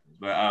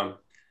 But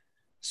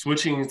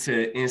switching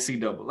to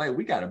NCAA,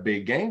 we got a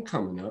big game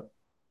coming up.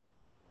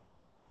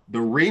 The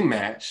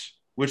rematch,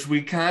 which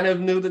we kind of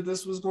knew that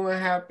this was going to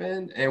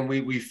happen, and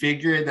we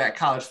figured that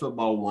college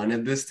football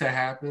wanted this to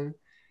happen.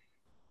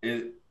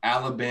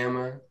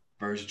 Alabama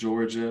versus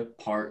Georgia,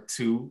 part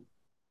 2.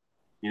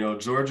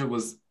 Georgia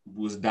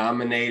was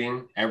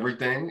dominating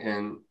everything,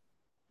 and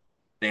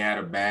they had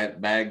a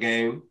bad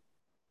game.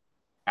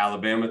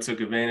 Alabama took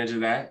advantage of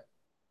that.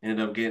 ended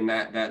up getting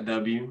that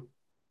W.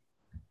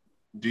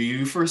 Do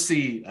you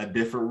foresee a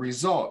different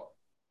result,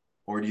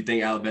 or do you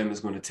think Alabama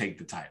is going to take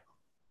the title?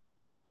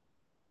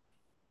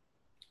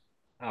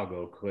 I'll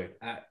go quick.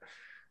 I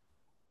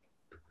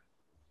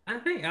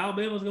think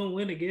Alabama's gonna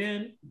win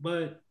again,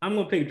 but I'm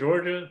gonna pick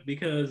Georgia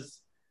because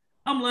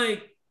I'm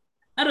like,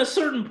 at a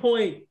certain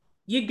point,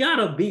 you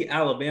gotta beat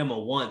Alabama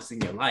once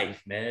in your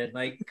life, man.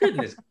 Like,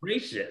 goodness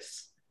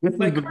gracious. This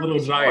Like, is the little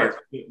giant,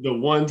 the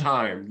one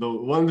time.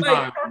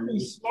 Like, Kirby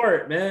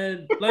Smart,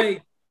 man.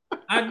 Like,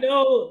 I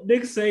know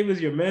Nick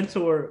Saban's your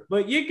mentor,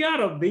 but you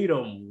gotta beat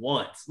him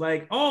once.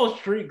 Like, all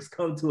streaks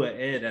come to an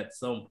end at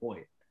some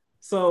point.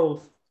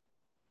 So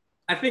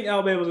I think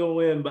Alabama's gonna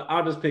win, but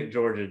I'll just pick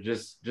Georgia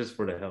just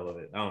for the hell of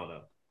it. I don't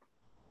know.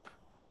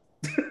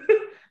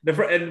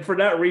 And for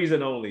that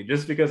reason only,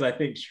 just because I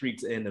think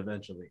streaks end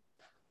eventually.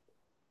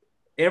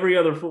 Every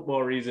other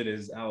football reason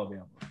is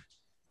Alabama.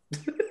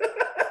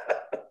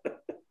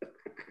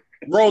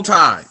 Roll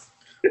Tide.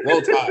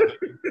 Roll Tide.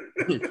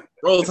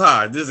 Roll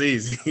Tide. This is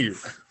easy.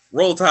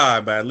 Roll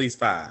Tide by at least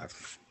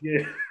 5.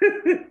 Yeah.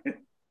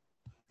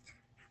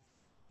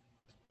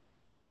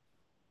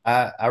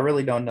 I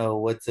really don't know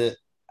what to.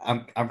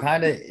 I'm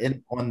kind of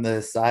on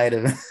the side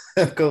of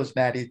Coach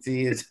Matty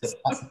T. It's just,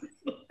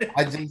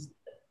 I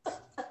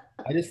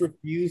just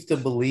refuse to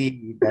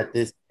believe that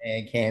this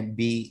man can't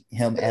beat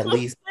him at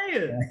least.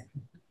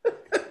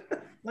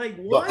 Like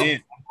what?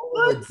 I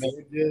roll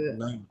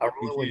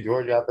with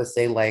Georgia. I would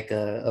say like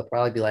it'll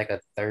probably be like a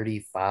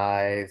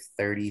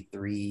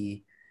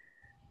 35-33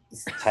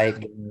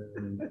 type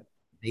game,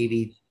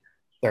 maybe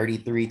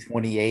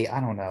 33-28. I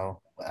don't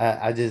know.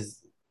 I just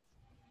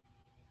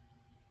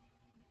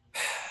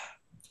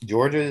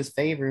Georgia is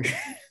favored.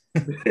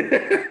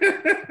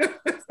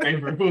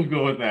 Favorite. Who's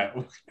go with that?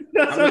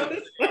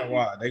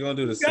 Why? They're gonna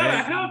do the same. Gotta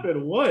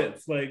happen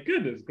once. Like,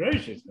 goodness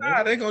gracious, man.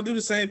 Nah, they're gonna do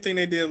the same thing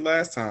they did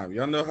last time.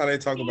 Y'all know how they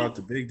talk about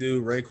the big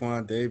dude,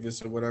 Raekwon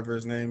Davis or whatever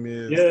his name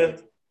is. Yeah.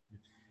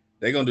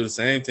 They're gonna do the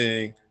same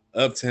thing,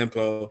 up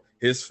tempo.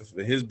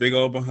 His big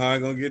old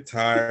behind gonna get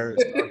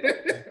tired,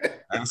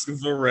 asking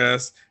for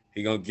rest.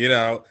 He gonna get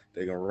out.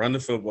 They're gonna run the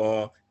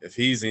football. If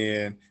he's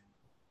in,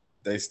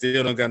 they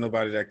still don't got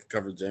nobody that can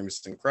cover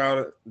Jameson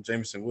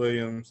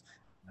Williams.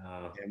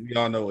 No. And we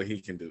all know what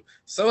he can do.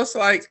 So it's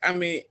like, I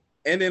mean,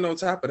 and then on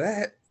top of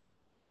that,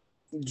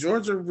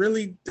 Georgia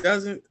really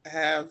doesn't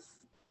have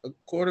a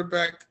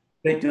quarterback.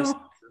 They don't.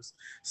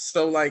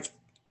 So, like,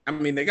 I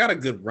mean, they got a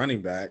good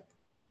running back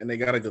and they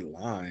got a good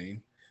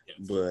line,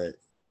 but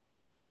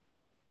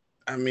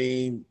I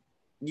mean,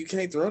 you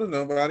can't throw to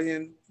nobody,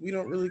 and we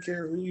don't really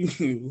care who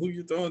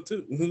you're throwing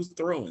to, who's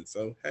throwing.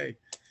 So, hey,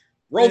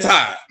 roll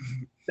Tide.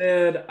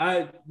 Man,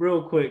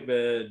 real quick,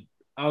 man.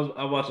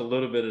 I watched a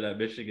little bit of that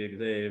Michigan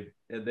game,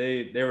 and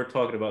they were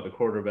talking about the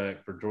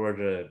quarterback for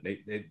Georgia. They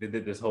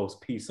did this whole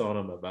piece on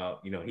him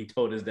about, he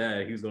told his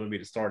dad he was going to be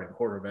the starting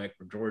quarterback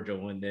for Georgia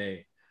one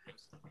day.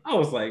 I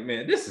was like,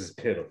 man, this is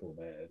pitiful,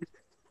 man.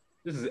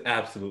 This is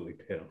absolutely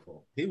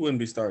pitiful. He wouldn't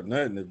be starting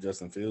nothing if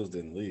Justin Fields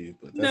didn't leave.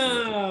 But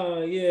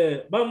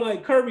yeah. But I'm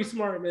like, Kirby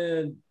Smart,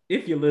 man,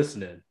 if you're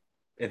listening,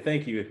 and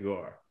thank you if you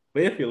are,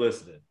 but if you're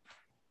listening,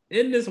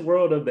 in this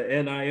world of the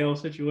NIL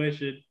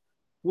situation,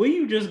 will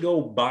you just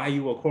go buy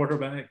you a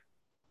quarterback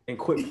and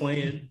quit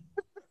playing?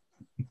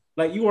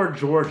 Like, you are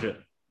Georgia.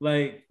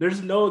 Like,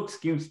 there's no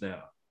excuse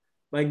now.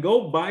 Like,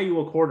 go buy you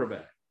a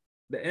quarterback.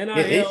 The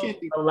NIL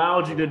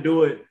allowed you to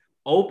do it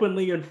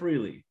openly and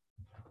freely.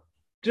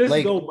 Just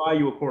go buy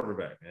you a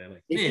quarterback, man.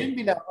 Like, it shouldn't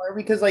be that hard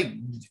because, like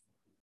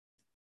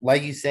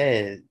you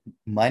said,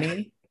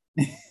 money.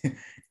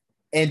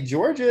 And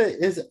Georgia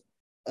is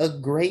a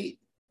great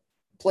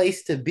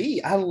place to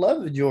be. I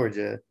love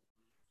Georgia.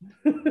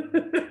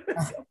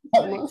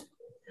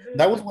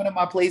 That was one of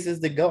my places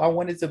to go. I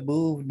wanted to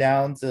move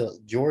down to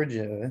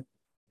Georgia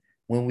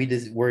when we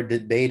just were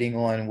debating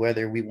on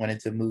whether we wanted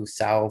to move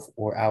south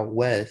or out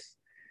west.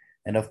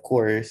 And of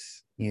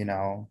course, you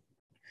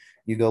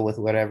go with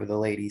whatever the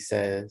lady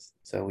says.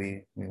 So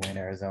we went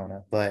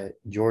Arizona, but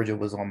Georgia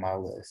was on my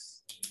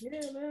list. Yeah,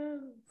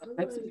 man.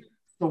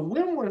 So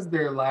when was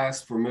their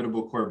last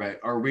formidable quarterback?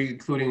 Are we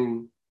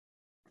including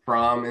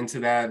Fromm into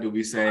that? Do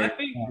we say? I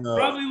think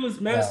probably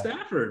was Matt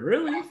Stafford,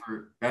 really.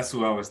 Stafford. That's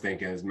who I was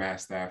thinking is Matt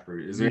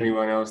Stafford. Is there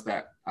anyone else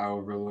that I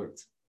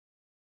overlooked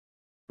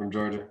from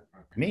Georgia? Okay.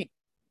 Me.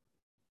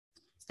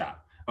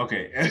 Stop.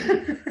 Okay.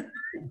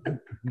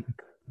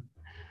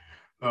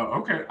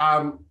 Okay.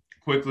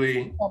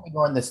 Quickly.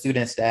 Going the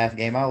student staff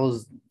game. I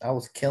was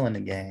killing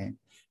the game.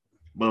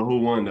 But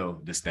who won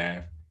though? The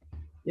staff.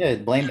 Yeah,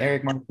 blame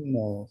Eric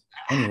Martinez.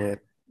 Anyway.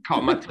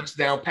 Caught my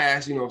touchdown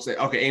pass, you know what I'm saying?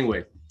 Okay,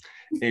 anyway.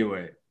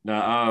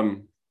 Now,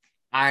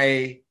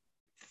 I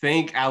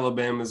think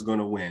Alabama's going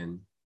to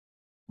win,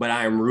 but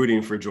I am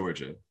rooting for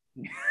Georgia.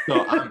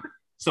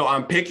 So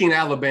I'm picking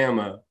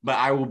Alabama, but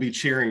I will be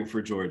cheering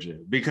for Georgia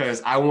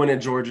because I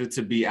wanted Georgia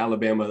to beat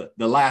Alabama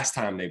the last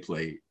time they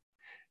played,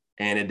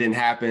 and it didn't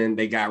happen.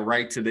 They got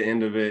right to the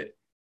end of it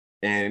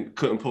and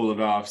couldn't pull it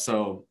off.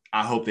 So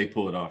I hope they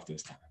pull it off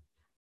this time.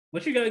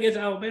 What you got against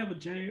Alabama,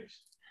 James?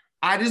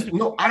 I just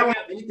no, I don't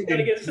have anything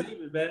against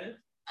Saban, man.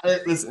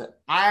 Listen,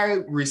 I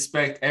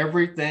respect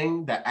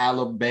everything the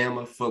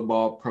Alabama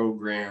football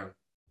program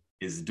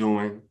is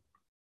doing.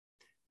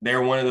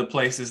 They're one of the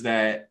places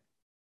that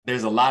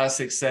there's a lot of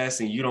success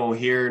and you don't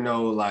hear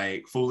no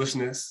like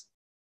foolishness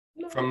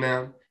from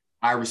them.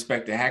 I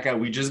respect the heck out.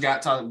 We just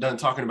got done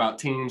talking about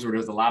teams where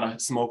there's a lot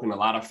of smoke and a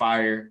lot of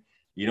fire.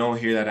 You don't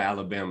hear that at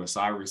Alabama. So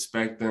I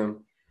respect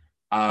them.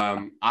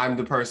 I'm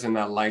the person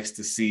that likes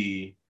to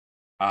see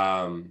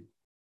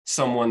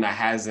someone that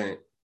hasn't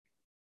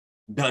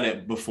done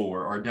it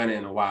before or done it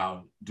in a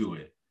while do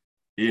it.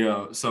 You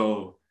know,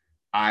 so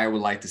I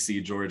would like to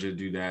see Georgia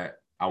do that.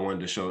 I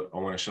want to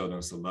show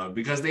them some love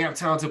because they have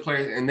talented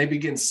players and they be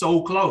getting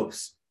so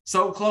close,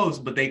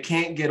 but they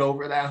can't get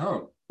over that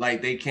hump.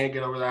 Like they can't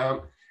get over that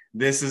hump.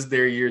 This is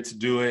their year to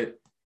do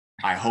it.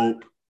 I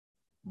hope,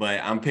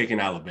 but I'm picking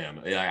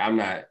Alabama. Like, I'm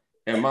not,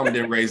 and mama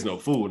didn't raise no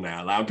fool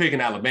now. Like, I'm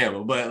picking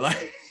Alabama, but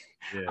like,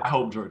 I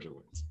hope Georgia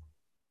wins.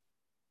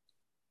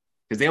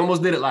 Because they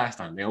almost did it last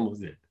time. They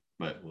almost did,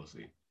 but we'll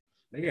see.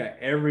 They got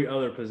every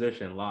other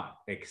position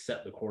locked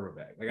except the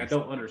quarterback. Like, I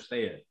don't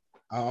understand.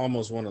 I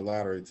almost won the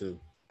lottery too.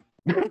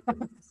 He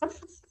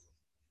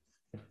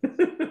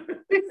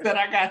said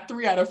I got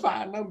 3 out of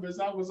 5 numbers.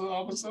 I was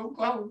so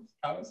close.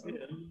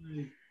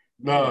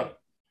 No.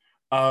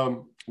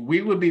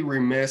 We would be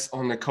remiss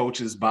on the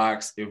coach's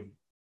box if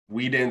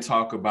we didn't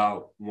talk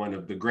about one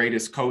of the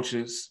greatest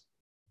coaches,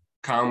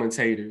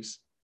 commentators,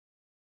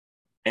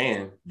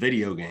 and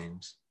video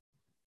games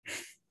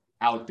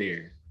out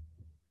there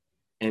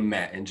in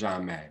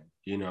John Madden.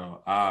 You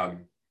know,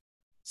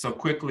 so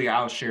quickly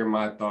I'll share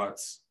my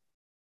thoughts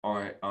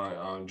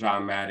on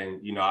John Madden.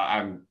 You know,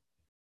 I'm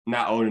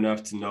not old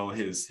enough to know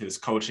his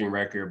coaching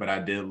record, but I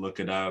did look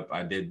it up.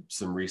 I did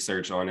some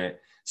research on it.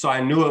 So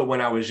I knew it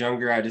when I was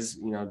younger. I just,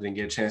 you know, didn't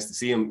get a chance to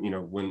see him, you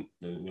know, win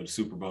the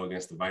Super Bowl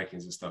against the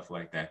Vikings and stuff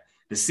like that.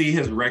 To see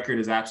his record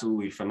is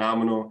absolutely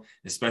phenomenal,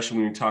 especially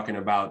when you're talking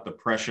about the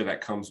pressure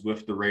that comes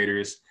with the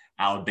Raiders,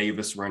 Al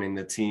Davis running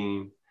the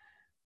team.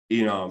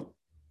 You know,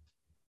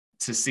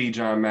 to see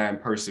John Madden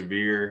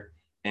persevere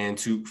and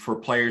for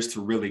players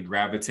to really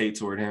gravitate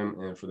toward him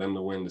and for them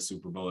to win the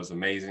Super Bowl is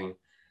amazing.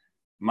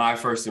 My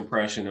first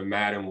impression of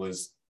Madden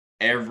was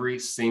every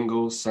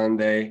single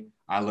Sunday,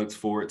 I looked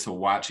forward to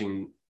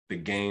watching the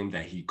game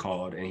that he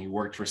called, and he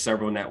worked for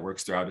several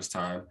networks throughout his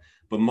time,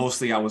 but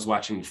mostly I was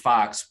watching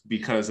Fox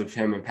because of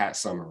him and Pat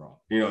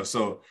Summerall, you know,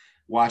 so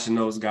watching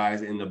those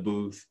guys in the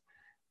booth.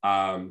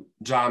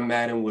 John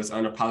Madden was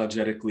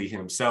unapologetically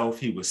himself.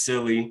 He was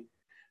silly.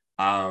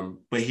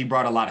 But he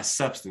brought a lot of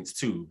substance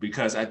too,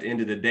 because at the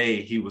end of the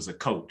day, he was a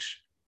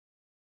coach.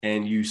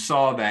 And you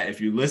saw that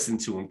if you listen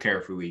to him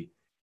carefully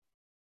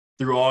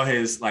through all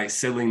his like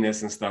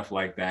silliness and stuff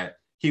like that,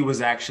 he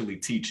was actually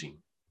teaching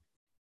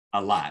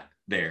a lot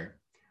there.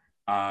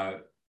 I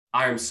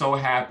am so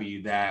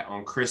happy that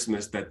on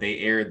Christmas that they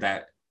aired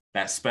that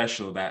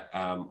special, that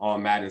All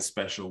Madden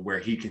special where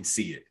he can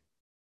see it.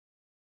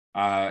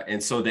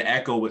 And so to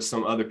echo what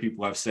some other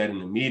people have said in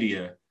the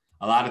media,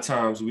 a lot of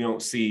times we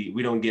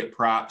don't get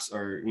props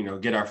or, you know,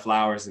 get our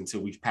flowers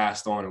until we've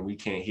passed on and we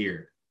can't hear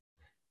it.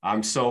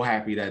 I'm so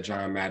happy that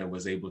John Madden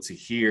was able to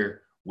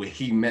hear what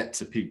he meant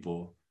to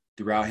people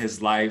throughout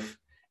his life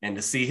and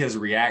to see his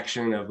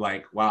reaction of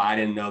like, wow, I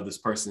didn't know this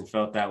person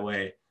felt that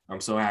way. I'm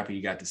so happy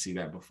you got to see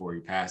that before he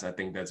passed. I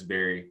think that's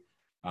very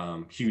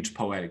huge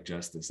poetic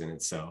justice in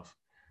itself.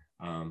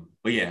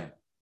 But yeah,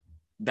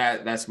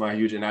 that's my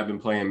huge, and I've been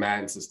playing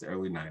Madden since the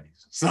early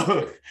 90s.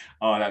 So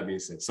all that being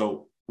said,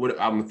 so I'm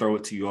going to throw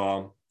it to you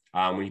all.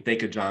 When you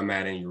think of John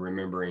Madden, you're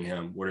remembering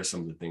him. What are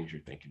some of the things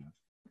you're thinking of?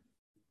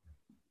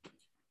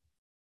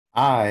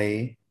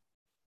 I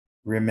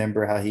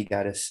remember how he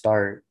got his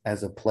start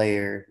as a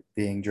player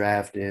being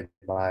drafted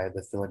by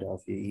the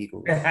Philadelphia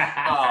Eagles.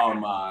 Oh,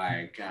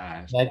 my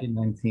gosh. Back in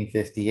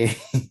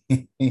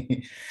 1958.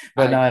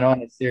 But not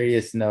on a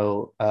serious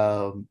note,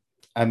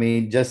 I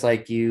mean, just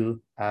like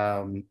you,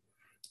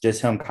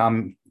 just him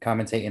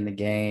commentating the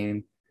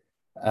game,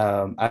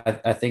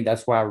 I think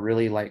that's why I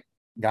really like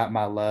got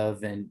my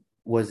love and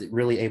was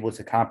really able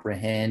to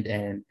comprehend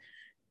and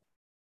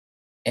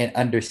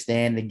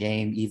understand the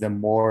game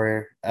even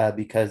more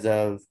because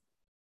of,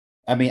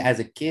 I mean, as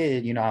a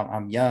kid, you know,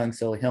 I'm young,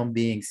 so him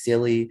being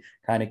silly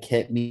kind of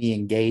kept me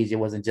engaged. It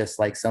wasn't just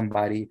like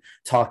somebody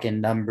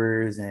talking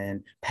numbers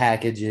and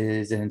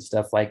packages and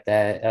stuff like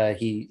that.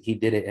 He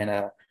did it in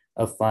a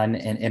fun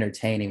and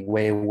entertaining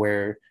way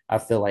where I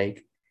feel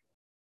like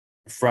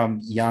from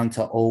young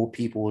to old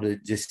people to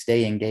just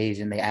stay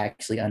engaged and they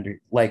actually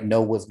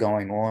know what's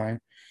going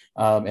on.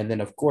 And then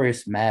of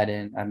course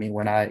Madden. I mean,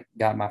 when I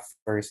got my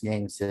first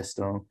game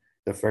system,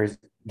 the first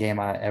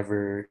game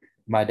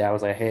my dad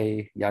was like,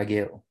 hey, y'all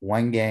get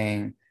one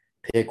game,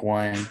 pick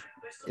one.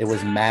 It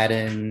was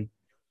Madden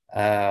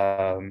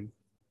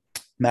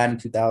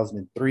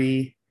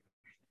 2003.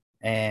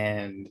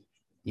 And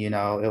you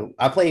know,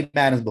 I played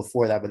Maddens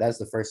before that, but that's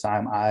the first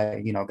time I,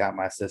 you know, got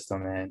my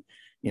system, and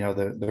you know,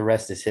 the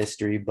rest is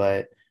history.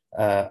 But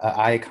an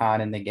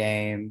icon in the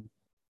game,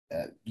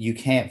 you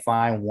can't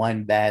find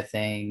one bad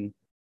thing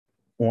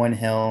on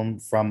him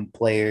from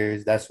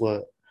players. That's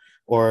what,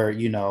 or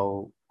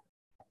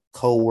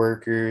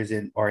co-workers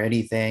and or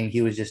anything.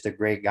 He was just a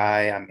great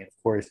guy. I mean,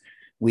 of course,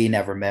 we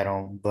never met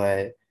him,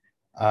 but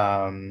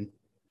and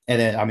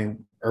then I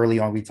mean, early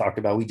on we talked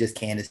about we just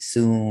can't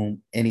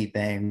assume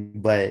anything,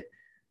 but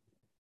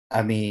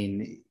I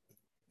mean,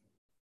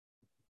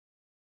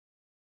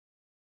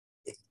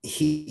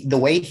 the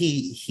way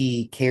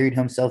he carried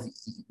himself,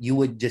 you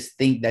would just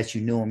think that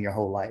you knew him your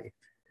whole life.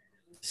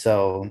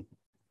 So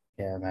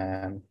yeah,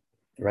 man,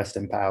 rest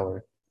in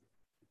power.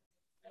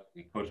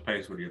 Coach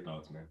Pace, what are your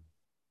thoughts, man?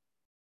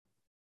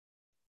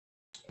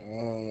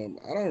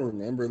 I don't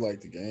remember like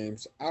the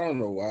games. I don't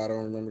know why I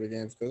don't remember the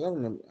games because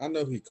I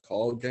know he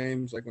called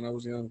games like when I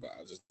was young, but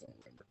I just don't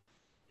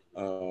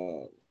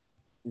remember.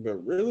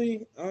 But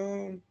really,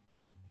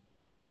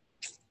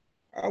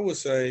 I would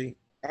say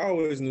I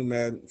always knew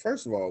Madden.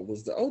 First of all,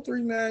 was the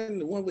 03 Madden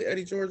the one with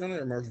Eddie George on it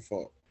or Marshall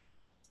Faulk?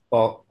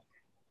 Well,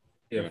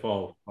 Yeah,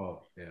 Fall.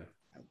 Yeah.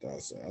 I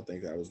thought so. I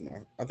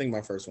think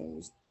my first one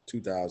was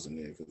 2000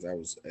 then because that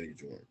was Eddie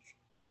George.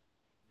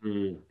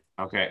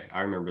 Okay,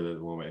 I remember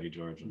the one with Eddie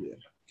George. Yeah.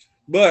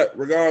 But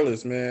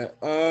regardless, man,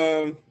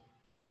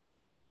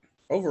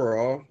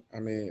 overall, I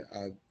mean,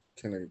 I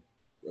can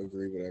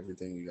agree with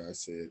everything you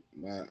guys said.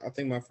 I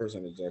think my first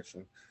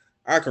introduction,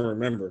 I can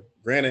remember.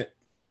 Granted,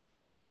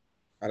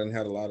 I didn't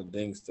have a lot of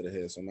dings to the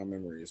head, so my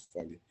memory is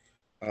foggy.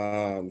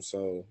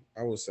 So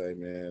I would say,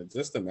 man,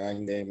 just the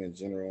Madden game in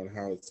general and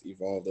how it's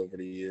evolved over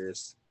the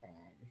years.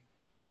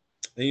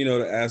 And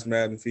the Ask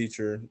Madden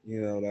feature,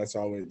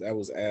 that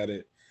was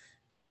added.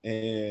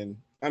 And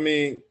I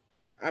mean,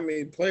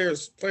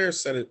 players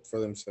said it for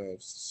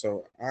themselves.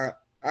 So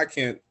I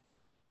can't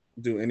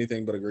do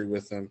anything but agree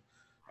with him.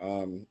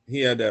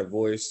 He had that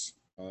voice.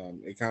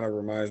 It kind of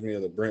reminds me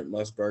of the Brent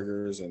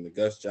Musburgers and the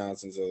Gus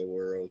Johnsons of the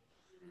world.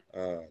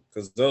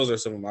 Because those are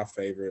some of my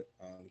favorite.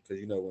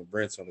 Because when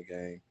Brent's on the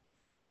game,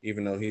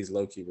 even though he's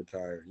low key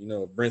retired,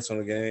 if Brent's on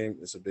the game,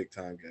 it's a big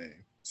time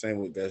game. Same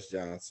with Gus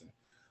Johnson,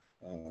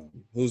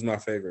 who's my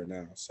favorite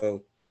now.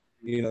 So,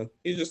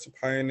 he's just a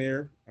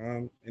pioneer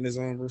in his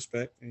own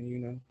respect,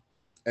 and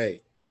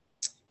hey,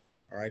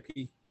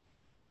 R.I.P.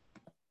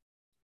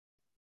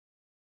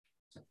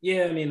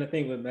 Yeah, I mean, I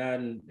think with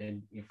Madden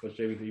and Coach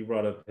JB, you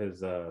brought up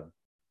his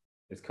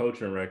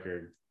coaching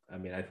record. I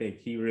mean, I think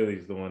he really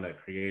is the one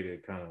that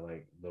created kind of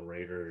like the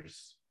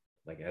Raiders,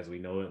 like as we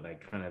know it,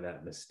 like kind of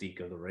that mystique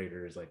of the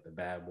Raiders, like the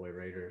bad boy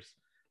Raiders.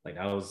 Like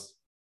that was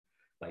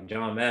like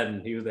John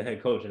Madden, he was the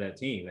head coach of that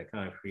team that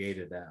kind of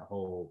created that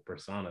whole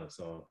persona.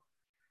 So,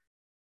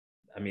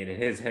 I mean,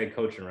 and his head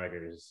coaching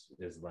record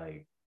is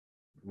like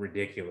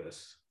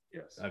ridiculous.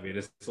 Yes. I mean,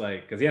 it's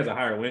like, because he has the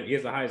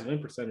highest win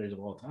percentage of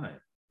all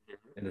time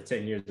in the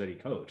 10 years that he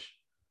coached.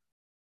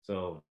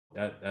 So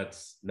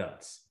that's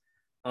nuts.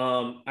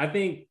 I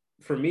think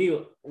for me,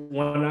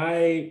 when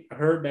I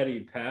heard that he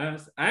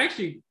passed, I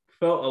actually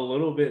felt a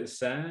little bit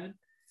sad,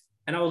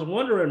 and I was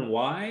wondering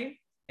why,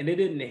 and it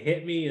didn't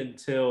hit me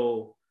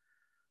until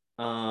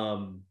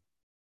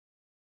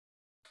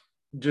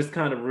just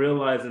kind of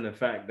realizing the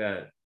fact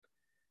that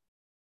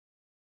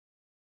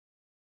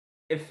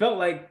it felt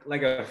like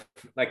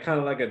kind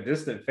of like a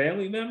distant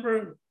family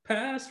member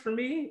passed for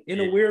me in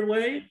a weird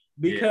way,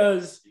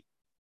 because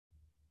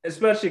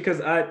especially because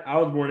I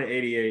was born in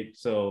 '88,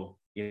 so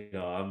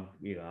I'm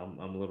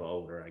a little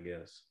older, I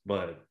guess.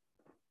 But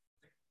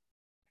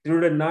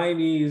through the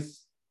 '90s,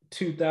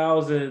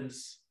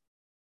 2000s,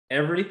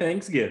 every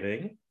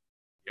Thanksgiving,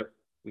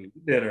 we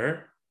eat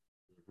dinner,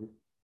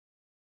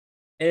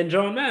 and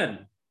John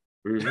Madden.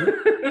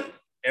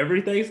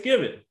 Every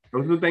Thanksgiving.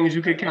 Those are the things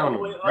you could count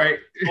on, right?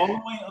 All the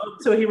way up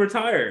till he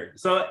retired.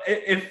 So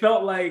it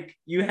felt like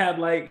you had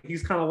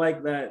he's kind of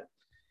like that,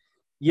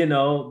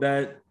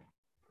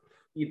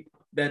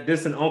 that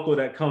distant uncle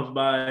that comes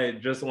by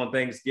just on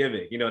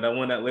Thanksgiving, that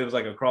one that lives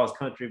like across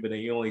country, but then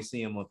you only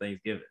see him on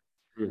Thanksgiving.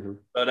 So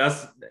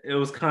it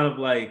was kind of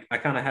like, I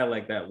kind of had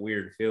like that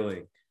weird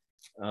feeling.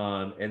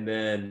 And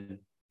then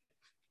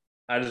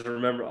I just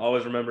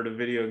always remember the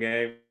video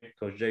game,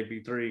 Coach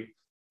JP3,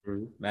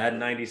 Madden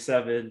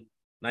 97,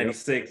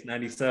 96,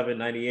 97,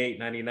 98,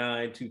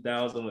 99,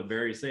 2000 with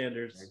Barry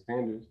Sanders.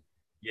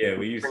 Yeah,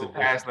 we used to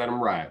pass, let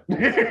him ride.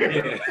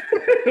 Yeah.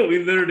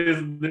 We literally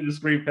just did the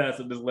screen pass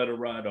and just let him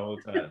ride the whole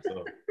time.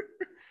 So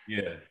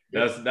yeah,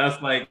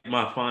 that's like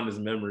my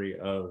fondest memory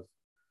of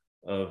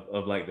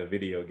like the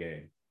video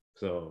game.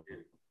 So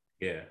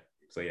yeah,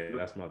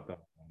 that's my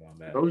thought about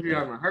that. Those of you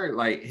haven't heard,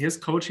 like his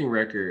coaching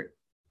record: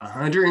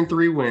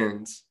 103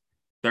 wins,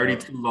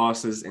 32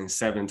 losses, and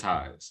 7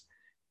 ties,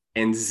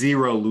 and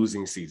 0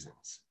 losing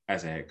seasons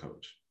as a head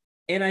coach.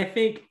 And I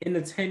think in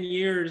the 10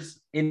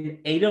 years, in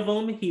 8 of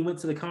them, he went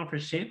to the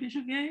conference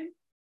championship game.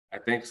 I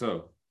think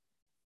so.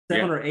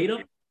 7 or 8 of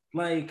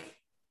them?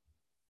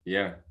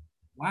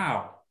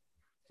 Wow.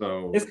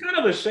 So it's kind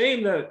of a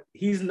shame that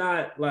he's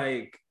not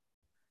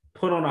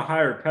put on a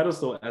higher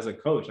pedestal as a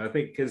coach. I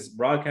think his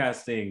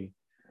broadcasting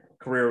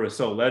career was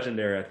so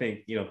legendary, I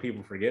think,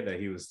 people forget that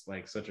he was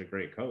like such a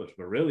great coach.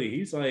 But really,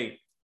 he's like,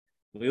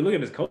 when you look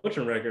at his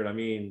coaching record, I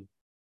mean,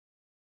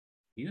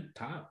 he's a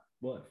top,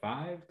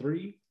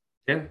 5-3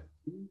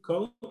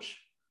 coach?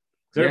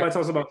 Because everybody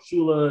talks about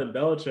Shula and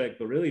Belichick,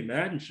 but really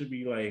Madden should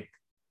be like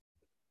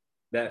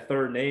that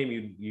third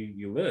name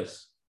you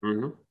list.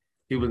 Mm-hmm.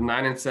 He was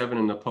 9-7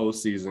 in the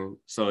postseason.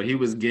 So he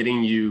was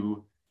getting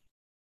you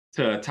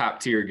to a top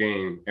tier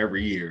game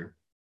every year.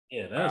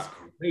 Yeah, that's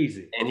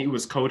crazy. And he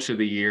was coach of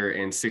the year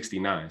in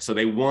 69. So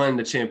they won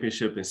the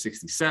championship in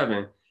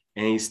 67,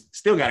 and he's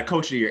still got a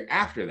coach of the year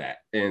after that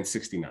in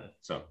 69.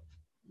 So,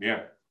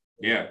 yeah.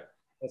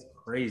 That's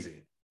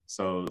crazy.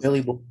 So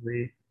Philly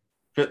boy.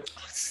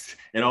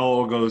 It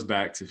all goes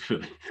back to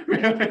Philly.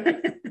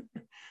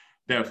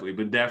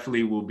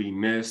 Definitely will be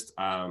missed.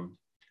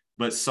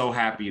 But so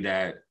happy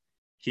that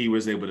he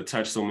was able to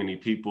touch so many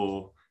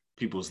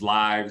people's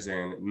lives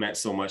and meant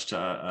so much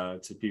to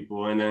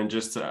people. And then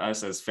just to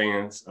us as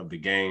fans of the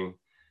game,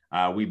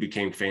 we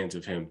became fans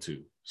of him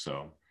too.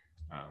 So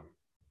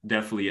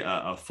definitely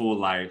a full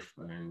life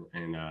and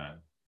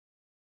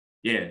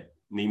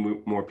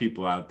need more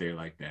people out there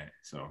like that.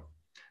 So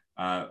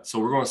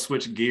we're going to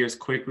switch gears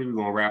quickly. We're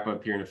going to wrap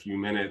up here in a few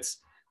minutes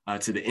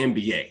to the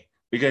NBA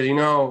because,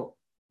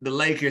 the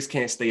Lakers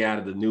can't stay out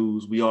of the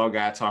news. We all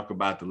got to talk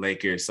about the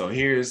Lakers. So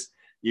here's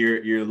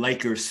your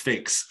Lakers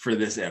fix for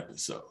this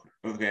episode.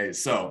 Okay,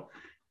 so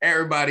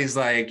everybody's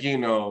like,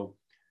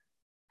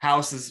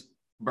 house is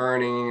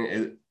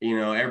burning,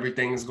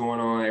 everything's going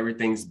on,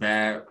 everything's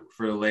bad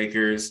for the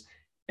Lakers.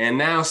 And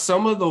now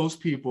some of those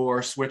people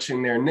are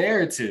switching their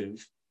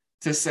narrative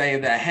to say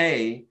that,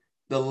 hey,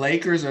 the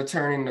Lakers are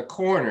turning the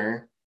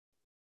corner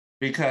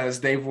because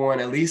they've won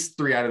at least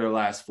 3 out of their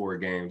last 4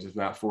 games, if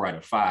not 4 out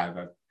of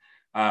 5.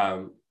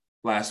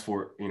 Last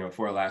 4,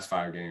 for the last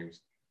 5 games.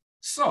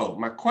 So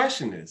my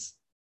question is,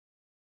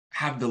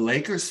 have the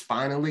Lakers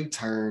finally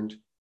turned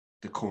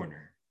the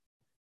corner?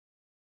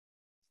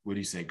 What do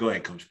you say? Go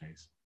ahead, Coach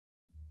Pace.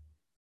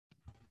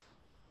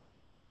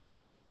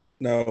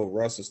 No,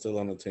 Russ is still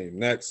on the team.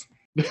 Next.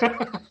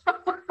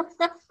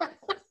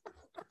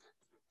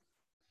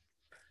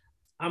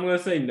 I'm going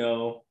to say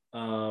no.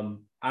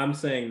 I'm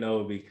saying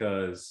no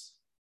because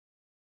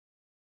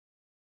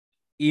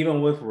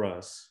even with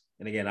Russ,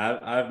 and again,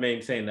 I've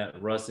maintained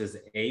that Russ is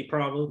a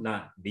problem,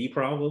 not the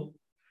problem,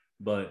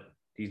 but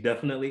he's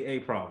definitely a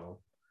problem.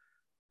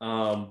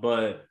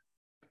 But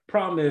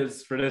problem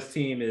is for this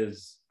team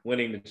is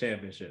winning the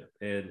championship.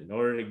 And in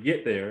order to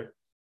get there,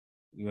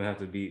 you have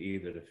to beat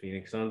either the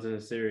Phoenix Suns in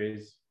a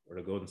series or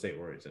the Golden State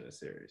Warriors in a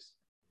series.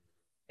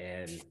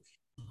 And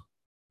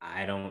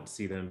I don't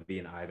see them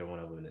being either one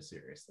of them in a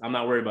series. I'm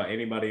not worried about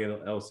anybody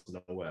else in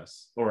the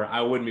West, or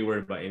I wouldn't be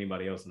worried about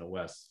anybody else in the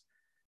West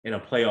in a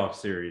playoff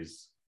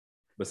series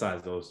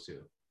besides those two.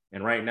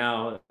 And right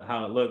now,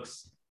 how it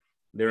looks,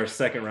 they're a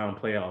second round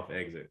playoff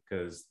exit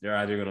because they're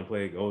either going to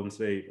play Golden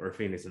State or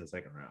Phoenix in the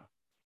second round.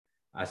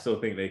 I still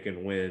think they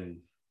can win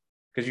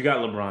because you got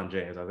LeBron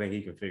James. I think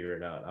he can figure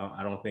it out.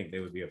 I don't think they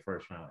would be a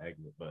first round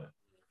exit, but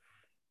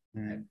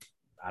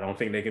I don't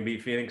think they can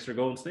beat Phoenix or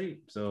Golden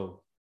State.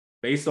 So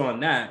based on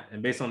that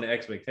and based on the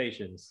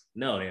expectations,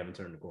 no, they haven't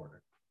turned the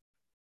corner.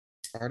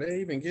 Are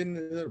they even getting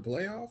into the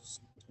playoffs?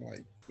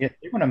 Yeah,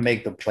 they're gonna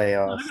make the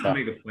playoffs. They're gonna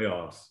make the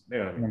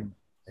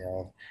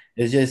playoffs.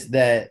 It's just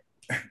that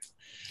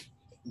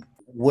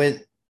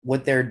with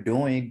what they're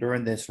doing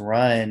during this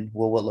run,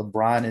 what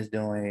LeBron is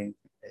doing,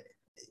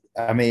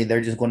 I mean,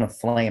 they're just going to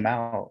flame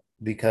out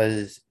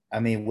because, I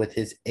mean, with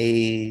his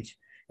age,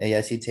 and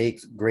yes, he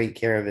takes great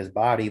care of his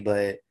body,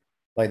 but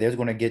like there's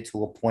going to get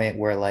to a point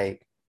where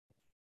like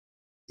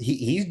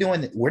he's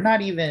doing, we're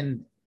not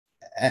even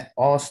at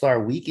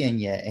All-Star weekend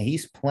yet, and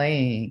he's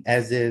playing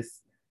as if,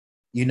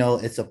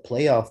 it's a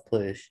playoff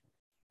push.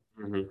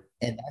 Mm-hmm.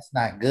 And that's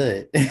not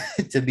good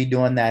to be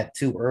doing that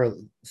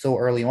so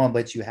early on,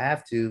 but you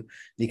have to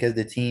because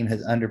the team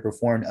has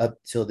underperformed up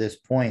till this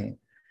point.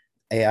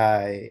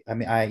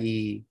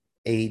 i.e.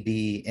 AD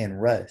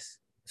and Russ.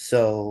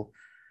 So,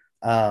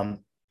 and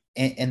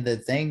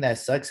the thing that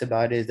sucks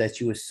about it is that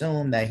you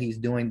assume that he's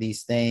doing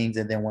these things,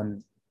 and then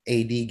when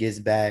AD gets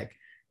back,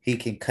 he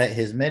can cut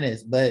his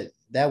minutes, but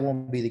that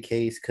won't be the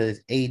case because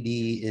AD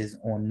is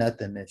on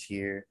nothing this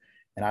year,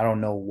 and I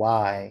don't know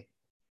why,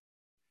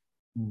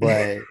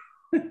 but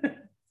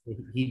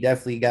he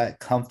definitely got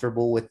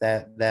comfortable with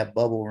that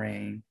bubble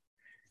ring,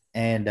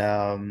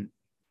 and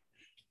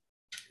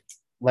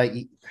like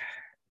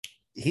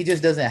he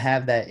just doesn't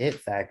have that it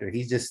factor.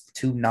 He's just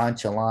too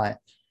nonchalant.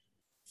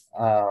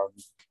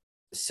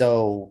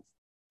 So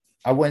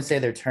I wouldn't say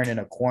they're turning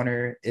a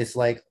corner. It's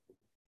like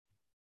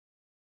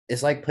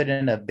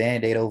putting a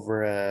Band-Aid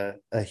over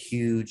a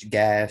huge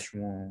gash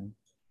wound.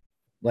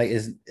 Like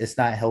it's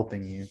not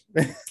helping you.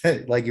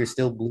 Like you're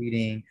still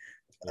bleeding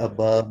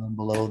above and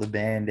below the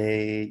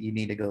Band-Aid. You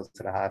need to go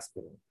to the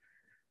hospital.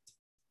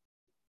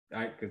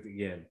 Because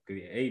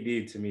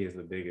AD to me is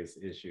the biggest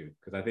issue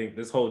because I think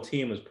this whole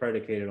team was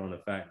predicated on the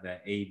fact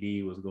that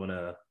AD was going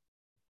to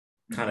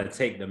kind of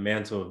take the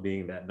mantle of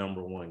being that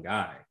number one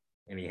guy,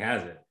 and he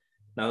hasn't.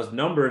 Now his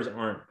numbers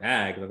aren't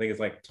bad because I think it's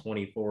like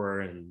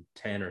 24-10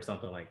 or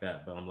something like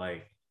that. But I'm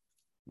like,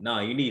 no,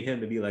 you need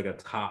him to be like a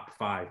top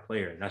 5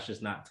 player. That's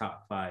just not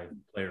top 5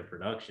 player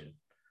production.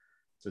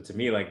 So to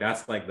me, like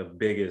that's like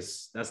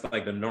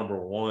the number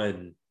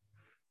one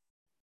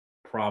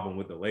problem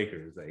with the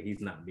Lakers, that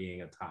he's not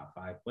being a top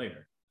 5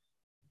 player.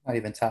 Not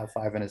even top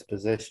 5 in his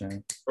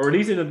position. Or at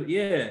least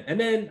and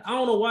then I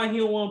don't know why he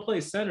don't want to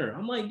play center.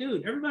 I'm like,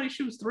 dude, everybody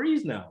shoots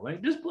threes now.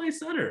 Like, just play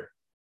center.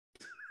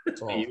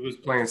 He was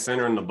playing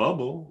center in the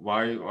bubble.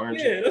 Why aren't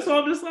you? Yeah, that's why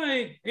I'm just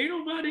like,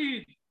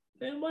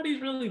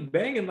 nobody's really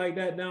banging like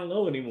that down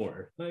low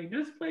anymore. Like,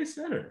 just play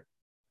center.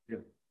 Yeah.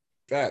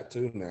 Fat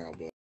too now,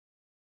 but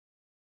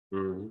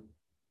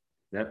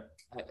Yep.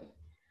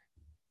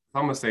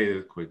 I'm gonna say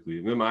this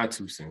quickly. They're my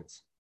 2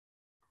 cents.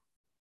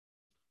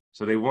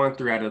 So they won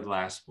 3 out of the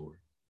last 4.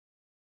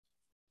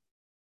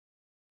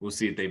 We'll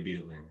see if they beat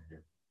Atlanta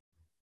here.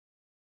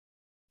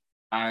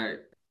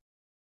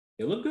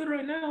 They look good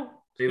right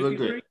now. They look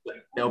good.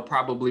 They'll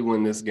probably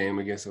win this game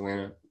against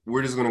Atlanta.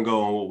 We're just gonna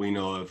go on what we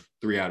know of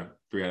 3 out of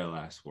the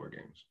last 4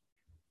 games.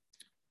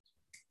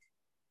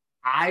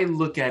 I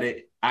look at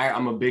it.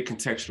 I'm a big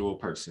contextual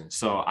person,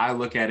 so I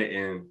look at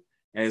it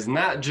as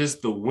not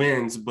just the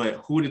wins, but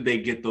who did they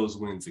get those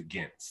wins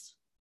against?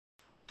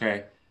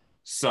 Okay,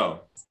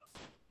 so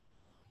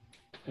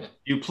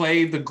you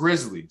play the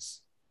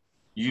Grizzlies,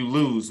 you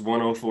lose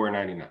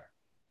 104-99.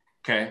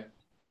 Okay,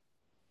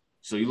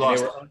 so you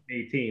lost. They were up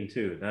 18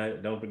 too.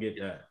 Don't forget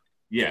that.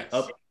 Yes,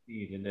 up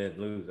 18 and then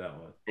lose that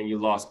one, and you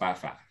lost by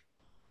 5.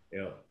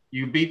 Yeah,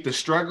 you beat the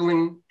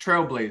struggling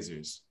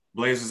Trailblazers.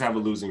 Blazers have a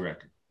losing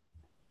record.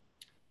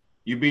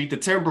 You beat the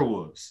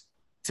Timberwolves.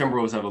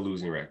 Timberwolves have a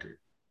losing record.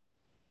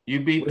 You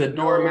beat the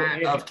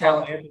doormat of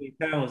California. Anthony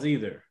Towns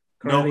either.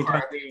 No,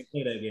 Towns didn't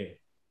play that game.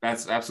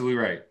 That's absolutely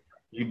right.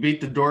 You beat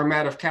the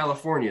doormat of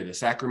California, the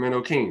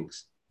Sacramento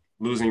Kings,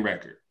 losing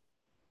record.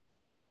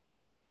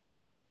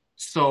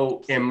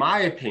 So, in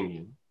my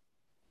opinion,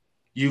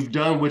 you've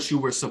done what you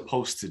were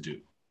supposed to do.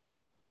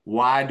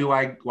 Why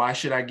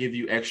should I give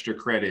you extra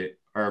credit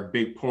or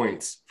big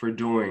points for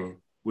doing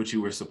what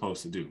you were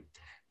supposed to do?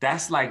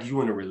 That's like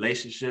you in a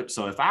relationship.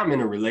 So if I'm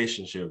in a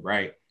relationship,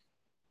 right,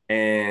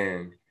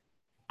 and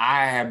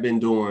I have been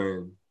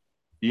doing,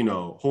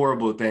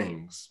 horrible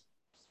things,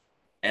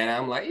 and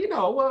I'm like,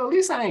 well, at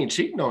least I ain't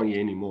cheating on you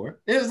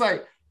anymore. It's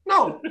like,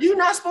 no, you're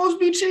not supposed to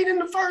be cheating in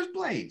the first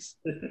place.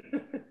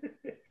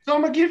 So I'm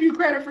going to give you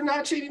credit for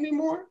not cheating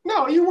anymore?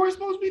 No, you weren't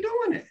supposed to be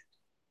doing it.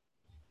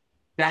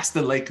 That's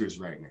the Lakers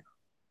right now.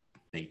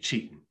 They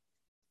cheating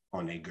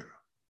on their girl.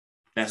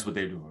 That's what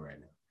they're doing right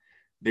now.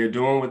 They're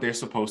doing what they're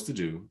supposed to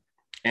do.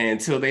 And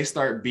until they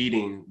start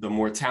beating the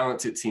more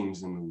talented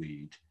teams in the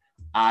league,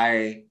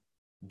 I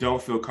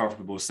don't feel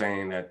comfortable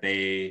saying that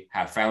they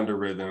have found a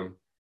rhythm,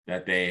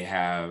 that they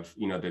have,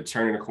 they're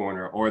turning a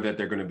corner, or that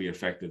they're going to be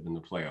effective in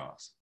the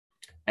playoffs.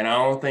 And I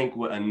don't think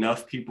what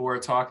enough people are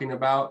talking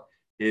about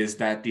is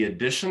that the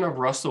addition of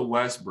Russell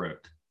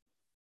Westbrook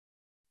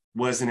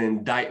was an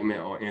indictment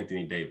on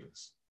Anthony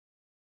Davis.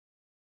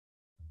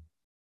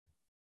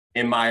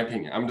 In my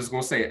opinion, I'm just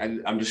going to say,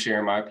 I'm just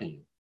sharing my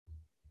opinion.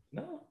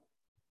 No.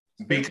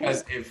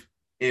 Because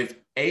if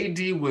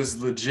AD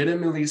was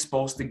legitimately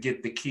supposed to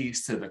get the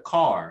keys to the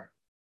car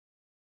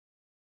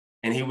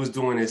and he was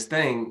doing his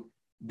thing,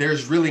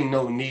 there's really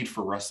no need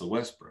for Russell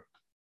Westbrook.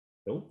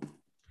 Nope.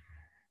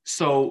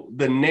 So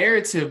the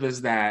narrative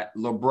is that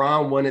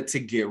LeBron wanted to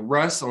get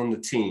Russ on the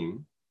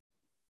team,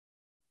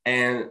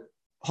 and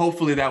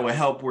hopefully that would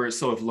help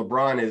so if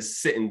LeBron is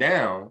sitting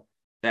down,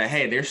 that,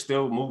 hey, they're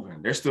still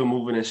moving. They're still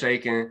moving and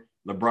shaking.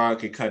 LeBron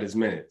could cut his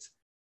minutes.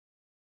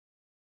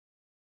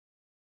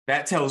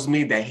 That tells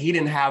me that he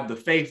didn't have the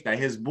faith that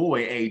his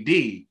boy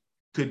AD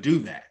could do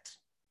that.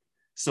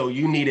 So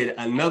you needed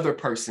another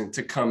person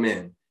to come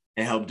in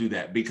and help do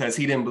that, because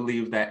he didn't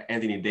believe that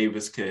Anthony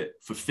Davis could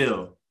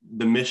fulfill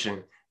the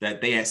mission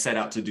that they had set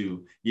out to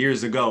do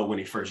years ago when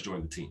he first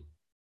joined the team.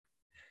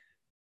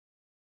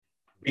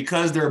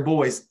 Because they're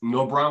boys,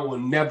 LeBron will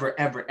never,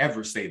 ever,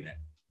 ever say that.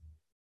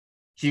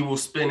 He will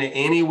spin it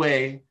any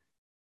way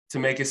to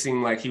make it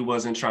seem like he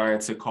wasn't trying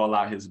to call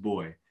out his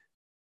boy.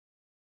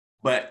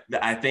 But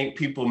I think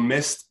people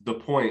missed the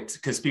point,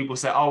 because people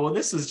say, oh, well,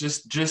 this is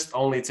just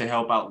only to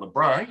help out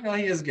LeBron.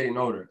 He is getting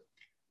older.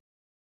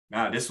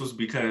 Now, this was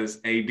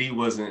because AD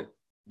wasn't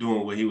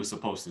doing what he was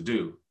supposed to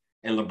do.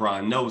 And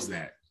LeBron knows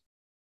that.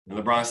 And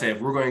LeBron said,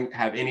 if we're going to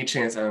have any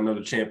chance at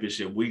another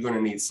championship, we're going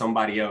to need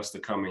somebody else to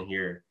come in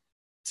here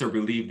to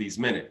relieve these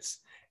minutes.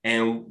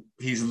 And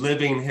he's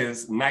living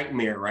his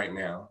nightmare right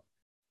now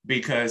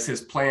because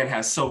his plan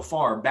has so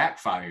far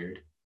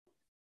backfired.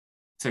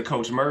 To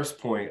Coach Murph's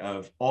point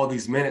of all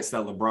these minutes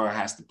that LeBron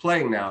has to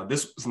play now,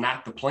 this was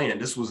not the plan.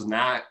 This is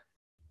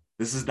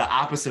the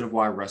opposite of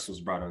why Russ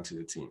was brought onto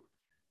the team.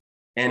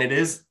 And it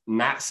is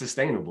not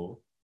sustainable.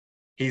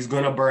 He's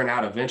going to burn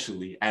out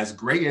eventually. As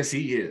great as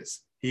he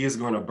is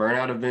going to burn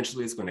out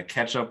eventually. It's going to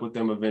catch up with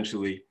them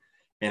eventually.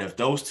 And if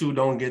those two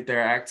don't get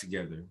their act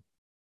together,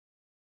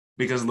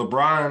 because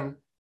LeBron,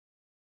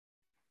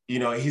 you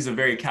know, he's a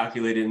very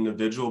calculated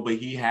individual, but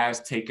he has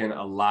taken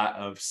a lot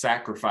of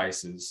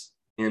sacrifices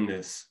in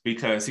this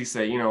because he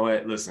said, you know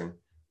what, listen,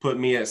 put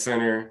me at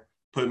center,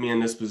 put me in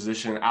this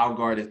position, I'll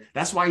guard it.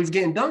 That's why he's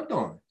getting dunked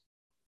on.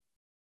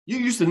 You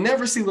used to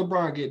never see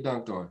LeBron get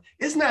dunked on.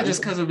 It's not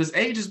just because of his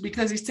age, it's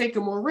because he's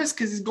taking more risks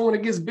because he's going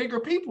against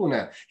bigger people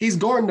now. He's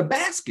guarding the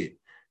basket.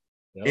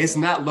 Yep. It's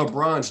not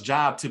LeBron's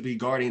job to be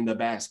guarding the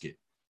basket.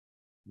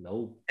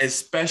 No.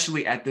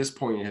 Especially at this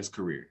point in his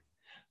career.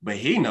 But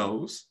he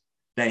knows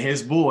that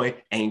his boy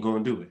ain't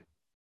going to do it.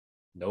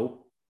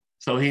 Nope.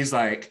 So he's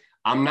like,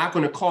 I'm not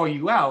going to call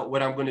you out.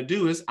 What I'm going to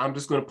do is I'm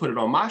just going to put it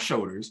on my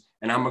shoulders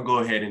and I'm going to go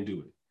ahead and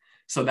do it.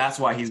 So that's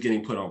why he's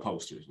getting put on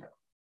posters now.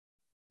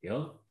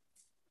 Yeah.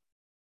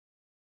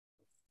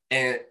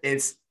 And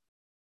it's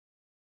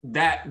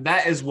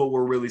that is what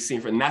we're really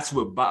seeing. And that's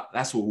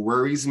what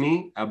worries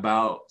me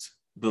about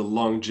the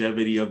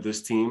longevity of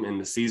this team in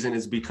the season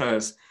is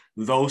because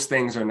those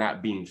things are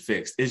not being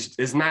fixed.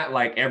 It's not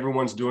like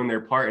everyone's doing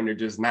their part and they're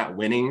just not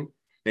winning.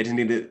 They just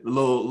need a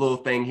little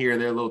thing here,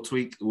 their little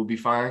tweak will be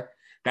fine.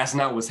 That's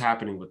not what's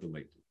happening with the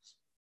Lakers.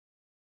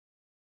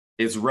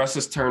 It's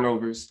Russ's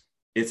turnovers,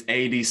 it's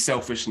AD's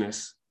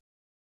selfishness,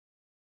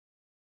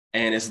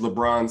 and it's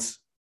LeBron's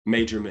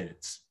major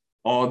minutes.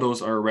 All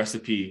those are a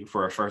recipe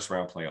for a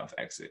first-round playoff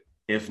exit,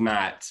 if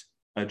not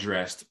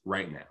addressed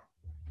right now.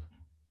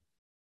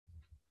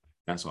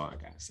 That's all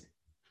I got to say.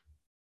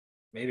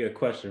 Maybe a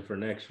question for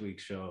next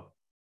week's show.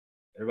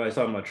 Everybody's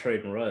talking about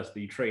trading Russ.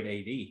 Do you trade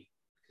AD?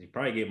 You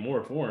probably get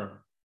more for him.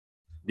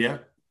 Yeah.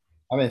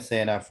 I've been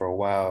saying that for a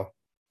while.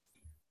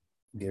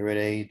 Get rid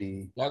of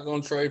AD. Not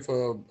going to trade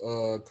for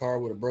a car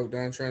with a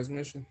broke-down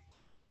transmission?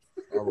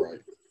 All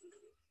right.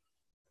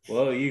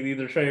 Well, you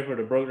either trade for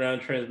the broke-down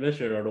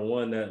transmission or the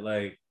one that,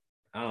 like,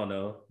 I don't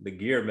know, the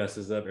gear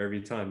messes up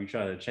every time you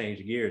try to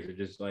change gears. It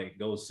just, like,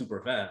 goes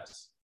super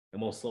fast. It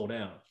won't slow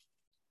down.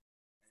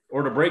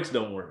 Or the brakes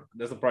don't work.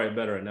 That's probably a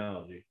better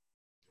analogy.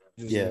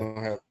 Just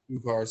don't have two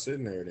cars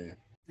sitting there then.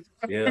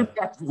 Yeah.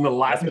 That's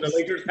what the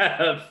Lakers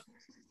have.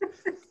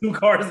 Two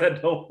cars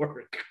that don't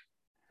work.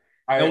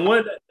 And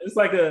one, it's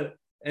like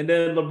and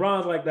then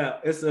LeBron's like that.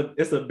 It's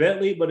a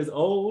Bentley, but it's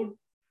old.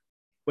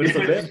 But it's a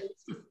Bentley.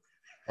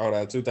 Oh,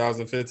 that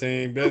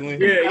 2015 Bentley?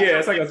 Yeah.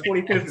 It's like a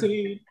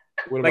 2015.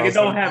 Like it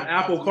don't have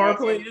Apple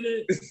CarPlay in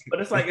it, but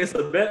it's like it's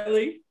a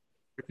Bentley.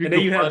 And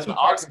then you have two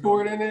aux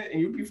cord in it, and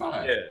you'll be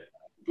fine. Yeah.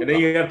 And then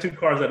you have two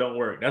cars that don't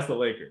work. That's the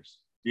Lakers.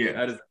 Yeah.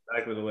 That is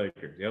exactly the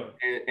Lakers. Yep.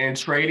 And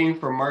trading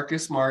for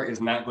Marcus Smart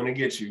is not going to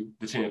get you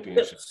the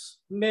championship.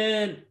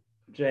 Man,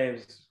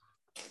 James.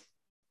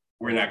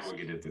 We're not going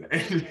to get into that.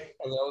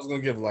 I was going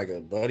to give like a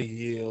Buddy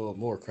Hield,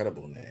 more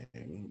credible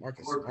name.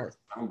 Marcus Smart.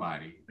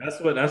 Somebody.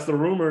 That's the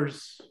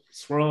rumors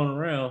swirling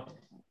around.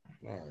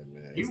 All right,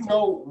 man.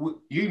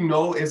 You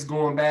know it's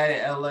going bad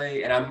in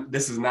LA, and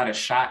this is not a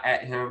shot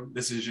at him.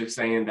 This is just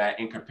saying that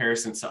in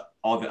comparison to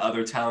all the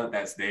other talent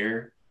that's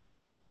there,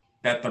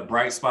 that the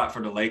bright spot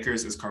for the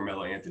Lakers is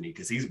Carmelo Anthony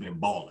because he's been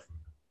balling.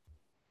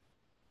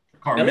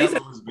 Carmelo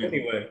has been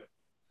anyway.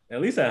 At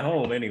least at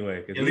home,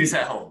 anyway. At least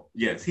at home,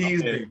 yes,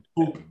 he's been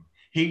hooping.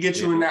 He gets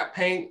you in that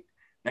paint,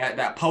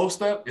 that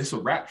post up. It's a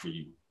wrap for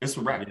you. It's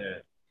a wrap. Yeah.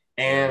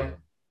 And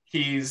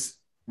he's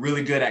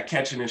really good at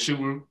catching and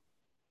shooting.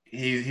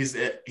 He's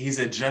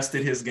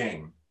adjusted his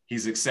game.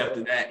 He's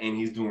accepted that, and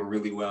he's doing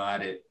really well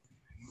at it.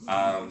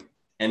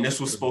 And this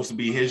was supposed to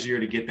be his year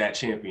to get that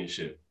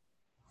championship.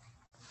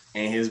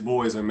 And his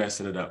boys are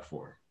messing it up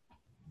for him.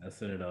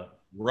 Messing it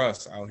up.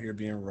 Russ out here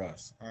being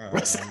Russ. All right.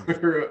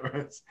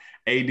 Russ.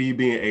 AD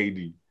being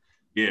AD.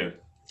 Yeah.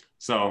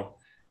 So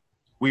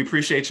we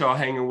appreciate y'all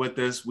hanging with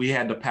us. We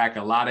had to pack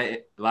a lot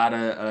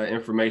of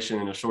information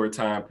in a short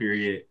time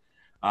period.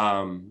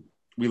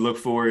 We look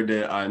forward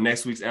to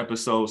next week's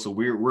episode. So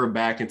we're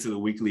back into the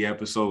weekly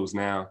episodes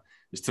now.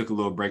 Just took a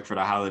little break for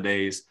the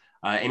holidays.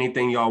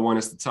 Anything y'all want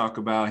us to talk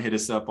about, hit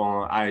us up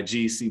on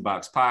IG,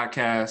 C-Box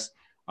Podcast,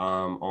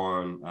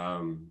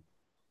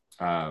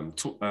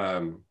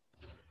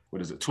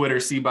 Twitter,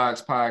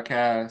 C-Box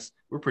Podcast.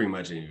 We're pretty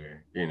much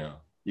anywhere,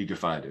 you can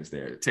find us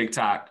there.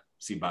 TikTok,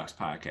 C-Box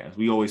Podcast.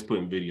 We always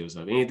putting videos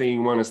up. Anything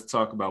you want us to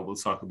talk about, we'll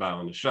talk about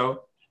on the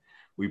show.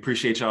 We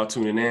appreciate y'all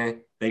tuning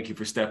in. Thank you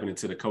for stepping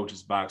into the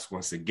Coach's Box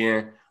once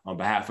again. On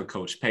behalf of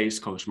Coach Pace,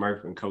 Coach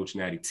Murph, and Coach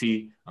Natty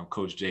T, I'm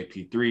Coach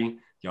JP3.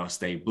 Y'all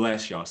stay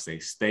blessed. Y'all stay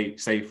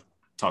safe.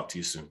 Talk to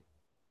you soon.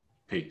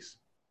 Peace.